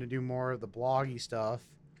 I'm gonna do more of the bloggy stuff.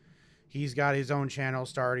 He's got his own channel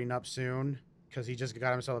starting up soon because he just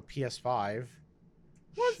got himself a PS5.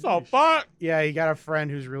 What the fuck? Yeah, he got a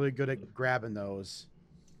friend who's really good at grabbing those.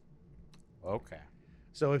 Okay.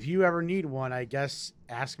 So if you ever need one, I guess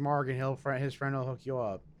ask Mark and his friend will hook you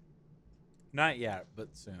up Not yet, but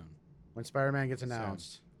soon. when Spider-Man gets Soon.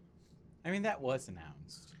 announced. I mean, that was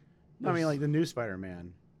announced. I mean, like the new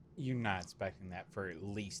Spider-Man. You're not expecting that for at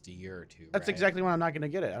least a year or two. That's right? exactly when I'm not gonna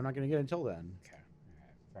get it. I'm not gonna get it until then. Okay. All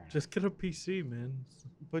right. Fair enough. Just get a PC, man.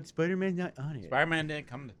 But Spider-Man's not on it. Spider-Man didn't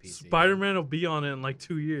come to PC. Spider-Man will be on it in like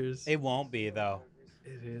 2 years. It won't be though,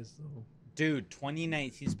 It is though. dude.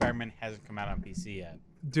 2019 Spider-Man hasn't come out on PC yet.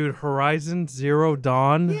 Dude, Horizon Zero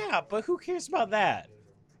Dawn, Yeah, but who cares about that?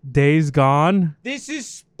 Days Gone, This is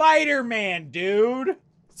Spider-Man, dude.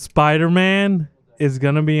 Spider-Man. is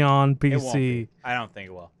gonna be on It won't be. PC. I don't think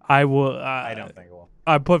it will. I will. I don't think it will.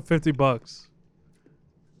 I put $50.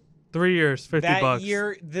 3 years, $50. That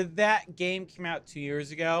year, that game came out 2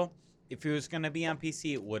 years ago. If it was going to be on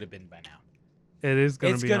PC, it would have been by now. It is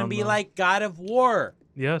gonna It's be. going to on be the- like God of War.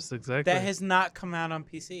 Yes, exactly. That has not come out on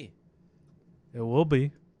PC. It will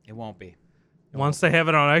be. It won't be. Once they have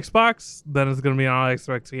it on Xbox, then it's gonna be on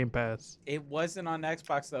Xbox Game Pass. It wasn't on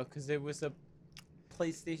Xbox though, because it was a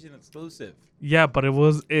PlayStation exclusive. Yeah, but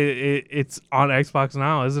it's on Xbox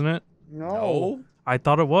now, isn't it? No, I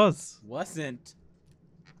thought it was. wasn't.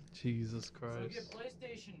 Jesus Christ.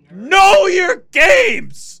 Know your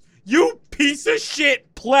games, you piece of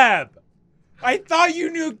shit pleb. I thought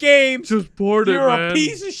you knew games. Just poured it, You're man. a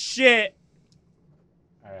piece of shit.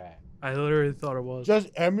 All right. I literally thought it was. Just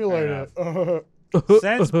emulate Fair it.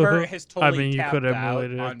 Since Bert has totally mean, you tapped could out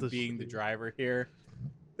emulate it at on the being the street. driver here,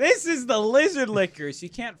 this is the Lizard Lickers. You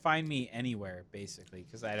can't find me anywhere, basically,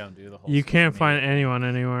 because I don't do the whole You social can't media find thing. anyone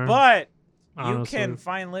anywhere. But honestly. you can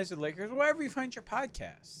find Lizard Lickers wherever you find your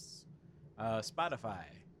podcasts. Spotify,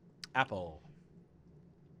 Apple,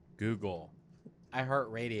 Google,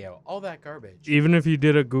 iHeartRadio, all that garbage. Even if you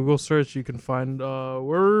did a Google search, you can find where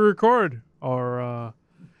we record or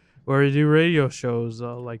where we do radio shows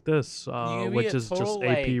like this, can be which a is just total,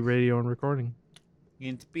 AP like- radio and recording.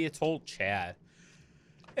 You can be a total Chad.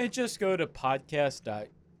 And just go to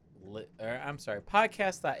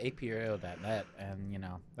podcast.apradio.net, and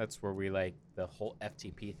that's where we like the whole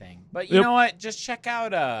FTP thing. But you Yep. know what? Just check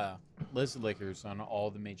out Lizard Lickers on all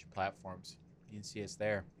the major platforms. You can see us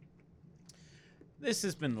there. This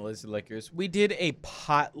has been the Lizard Lickers. We did a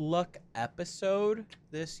potluck episode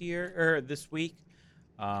this week.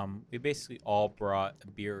 We basically all brought a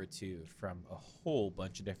beer or two from a whole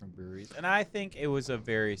bunch of different breweries, and I think it was a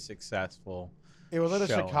very successful. It was like a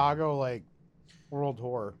Showing. Chicago world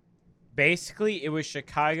tour. Basically, it was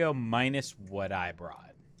Chicago minus what I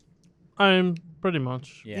brought. I'm pretty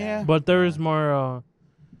much. Yeah. But there is more.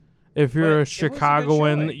 If But you're it a was a good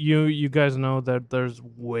Chicagoan, showing. you guys know that there's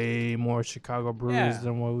way more Chicago breweries Yeah.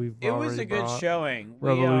 than what we've It already was a good brought. showing.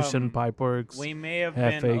 Revolution, Pipeworks. We may have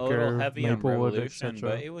Half been a little Acre, heavy on Maplewood, Revolution, etc.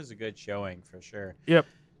 but it was a good showing for sure. Yep.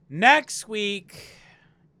 Next week,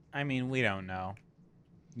 I mean, we don't know.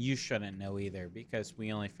 You shouldn't know either because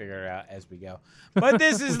we only figure it out as we go. But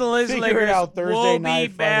this is the Lizard Figure it Lickers. out Thursday We'll night,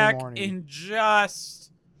 be Friday back morning. in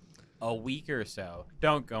just a week or so.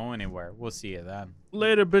 Don't go anywhere. We'll see you then.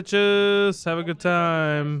 Later, bitches. Have a good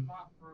time.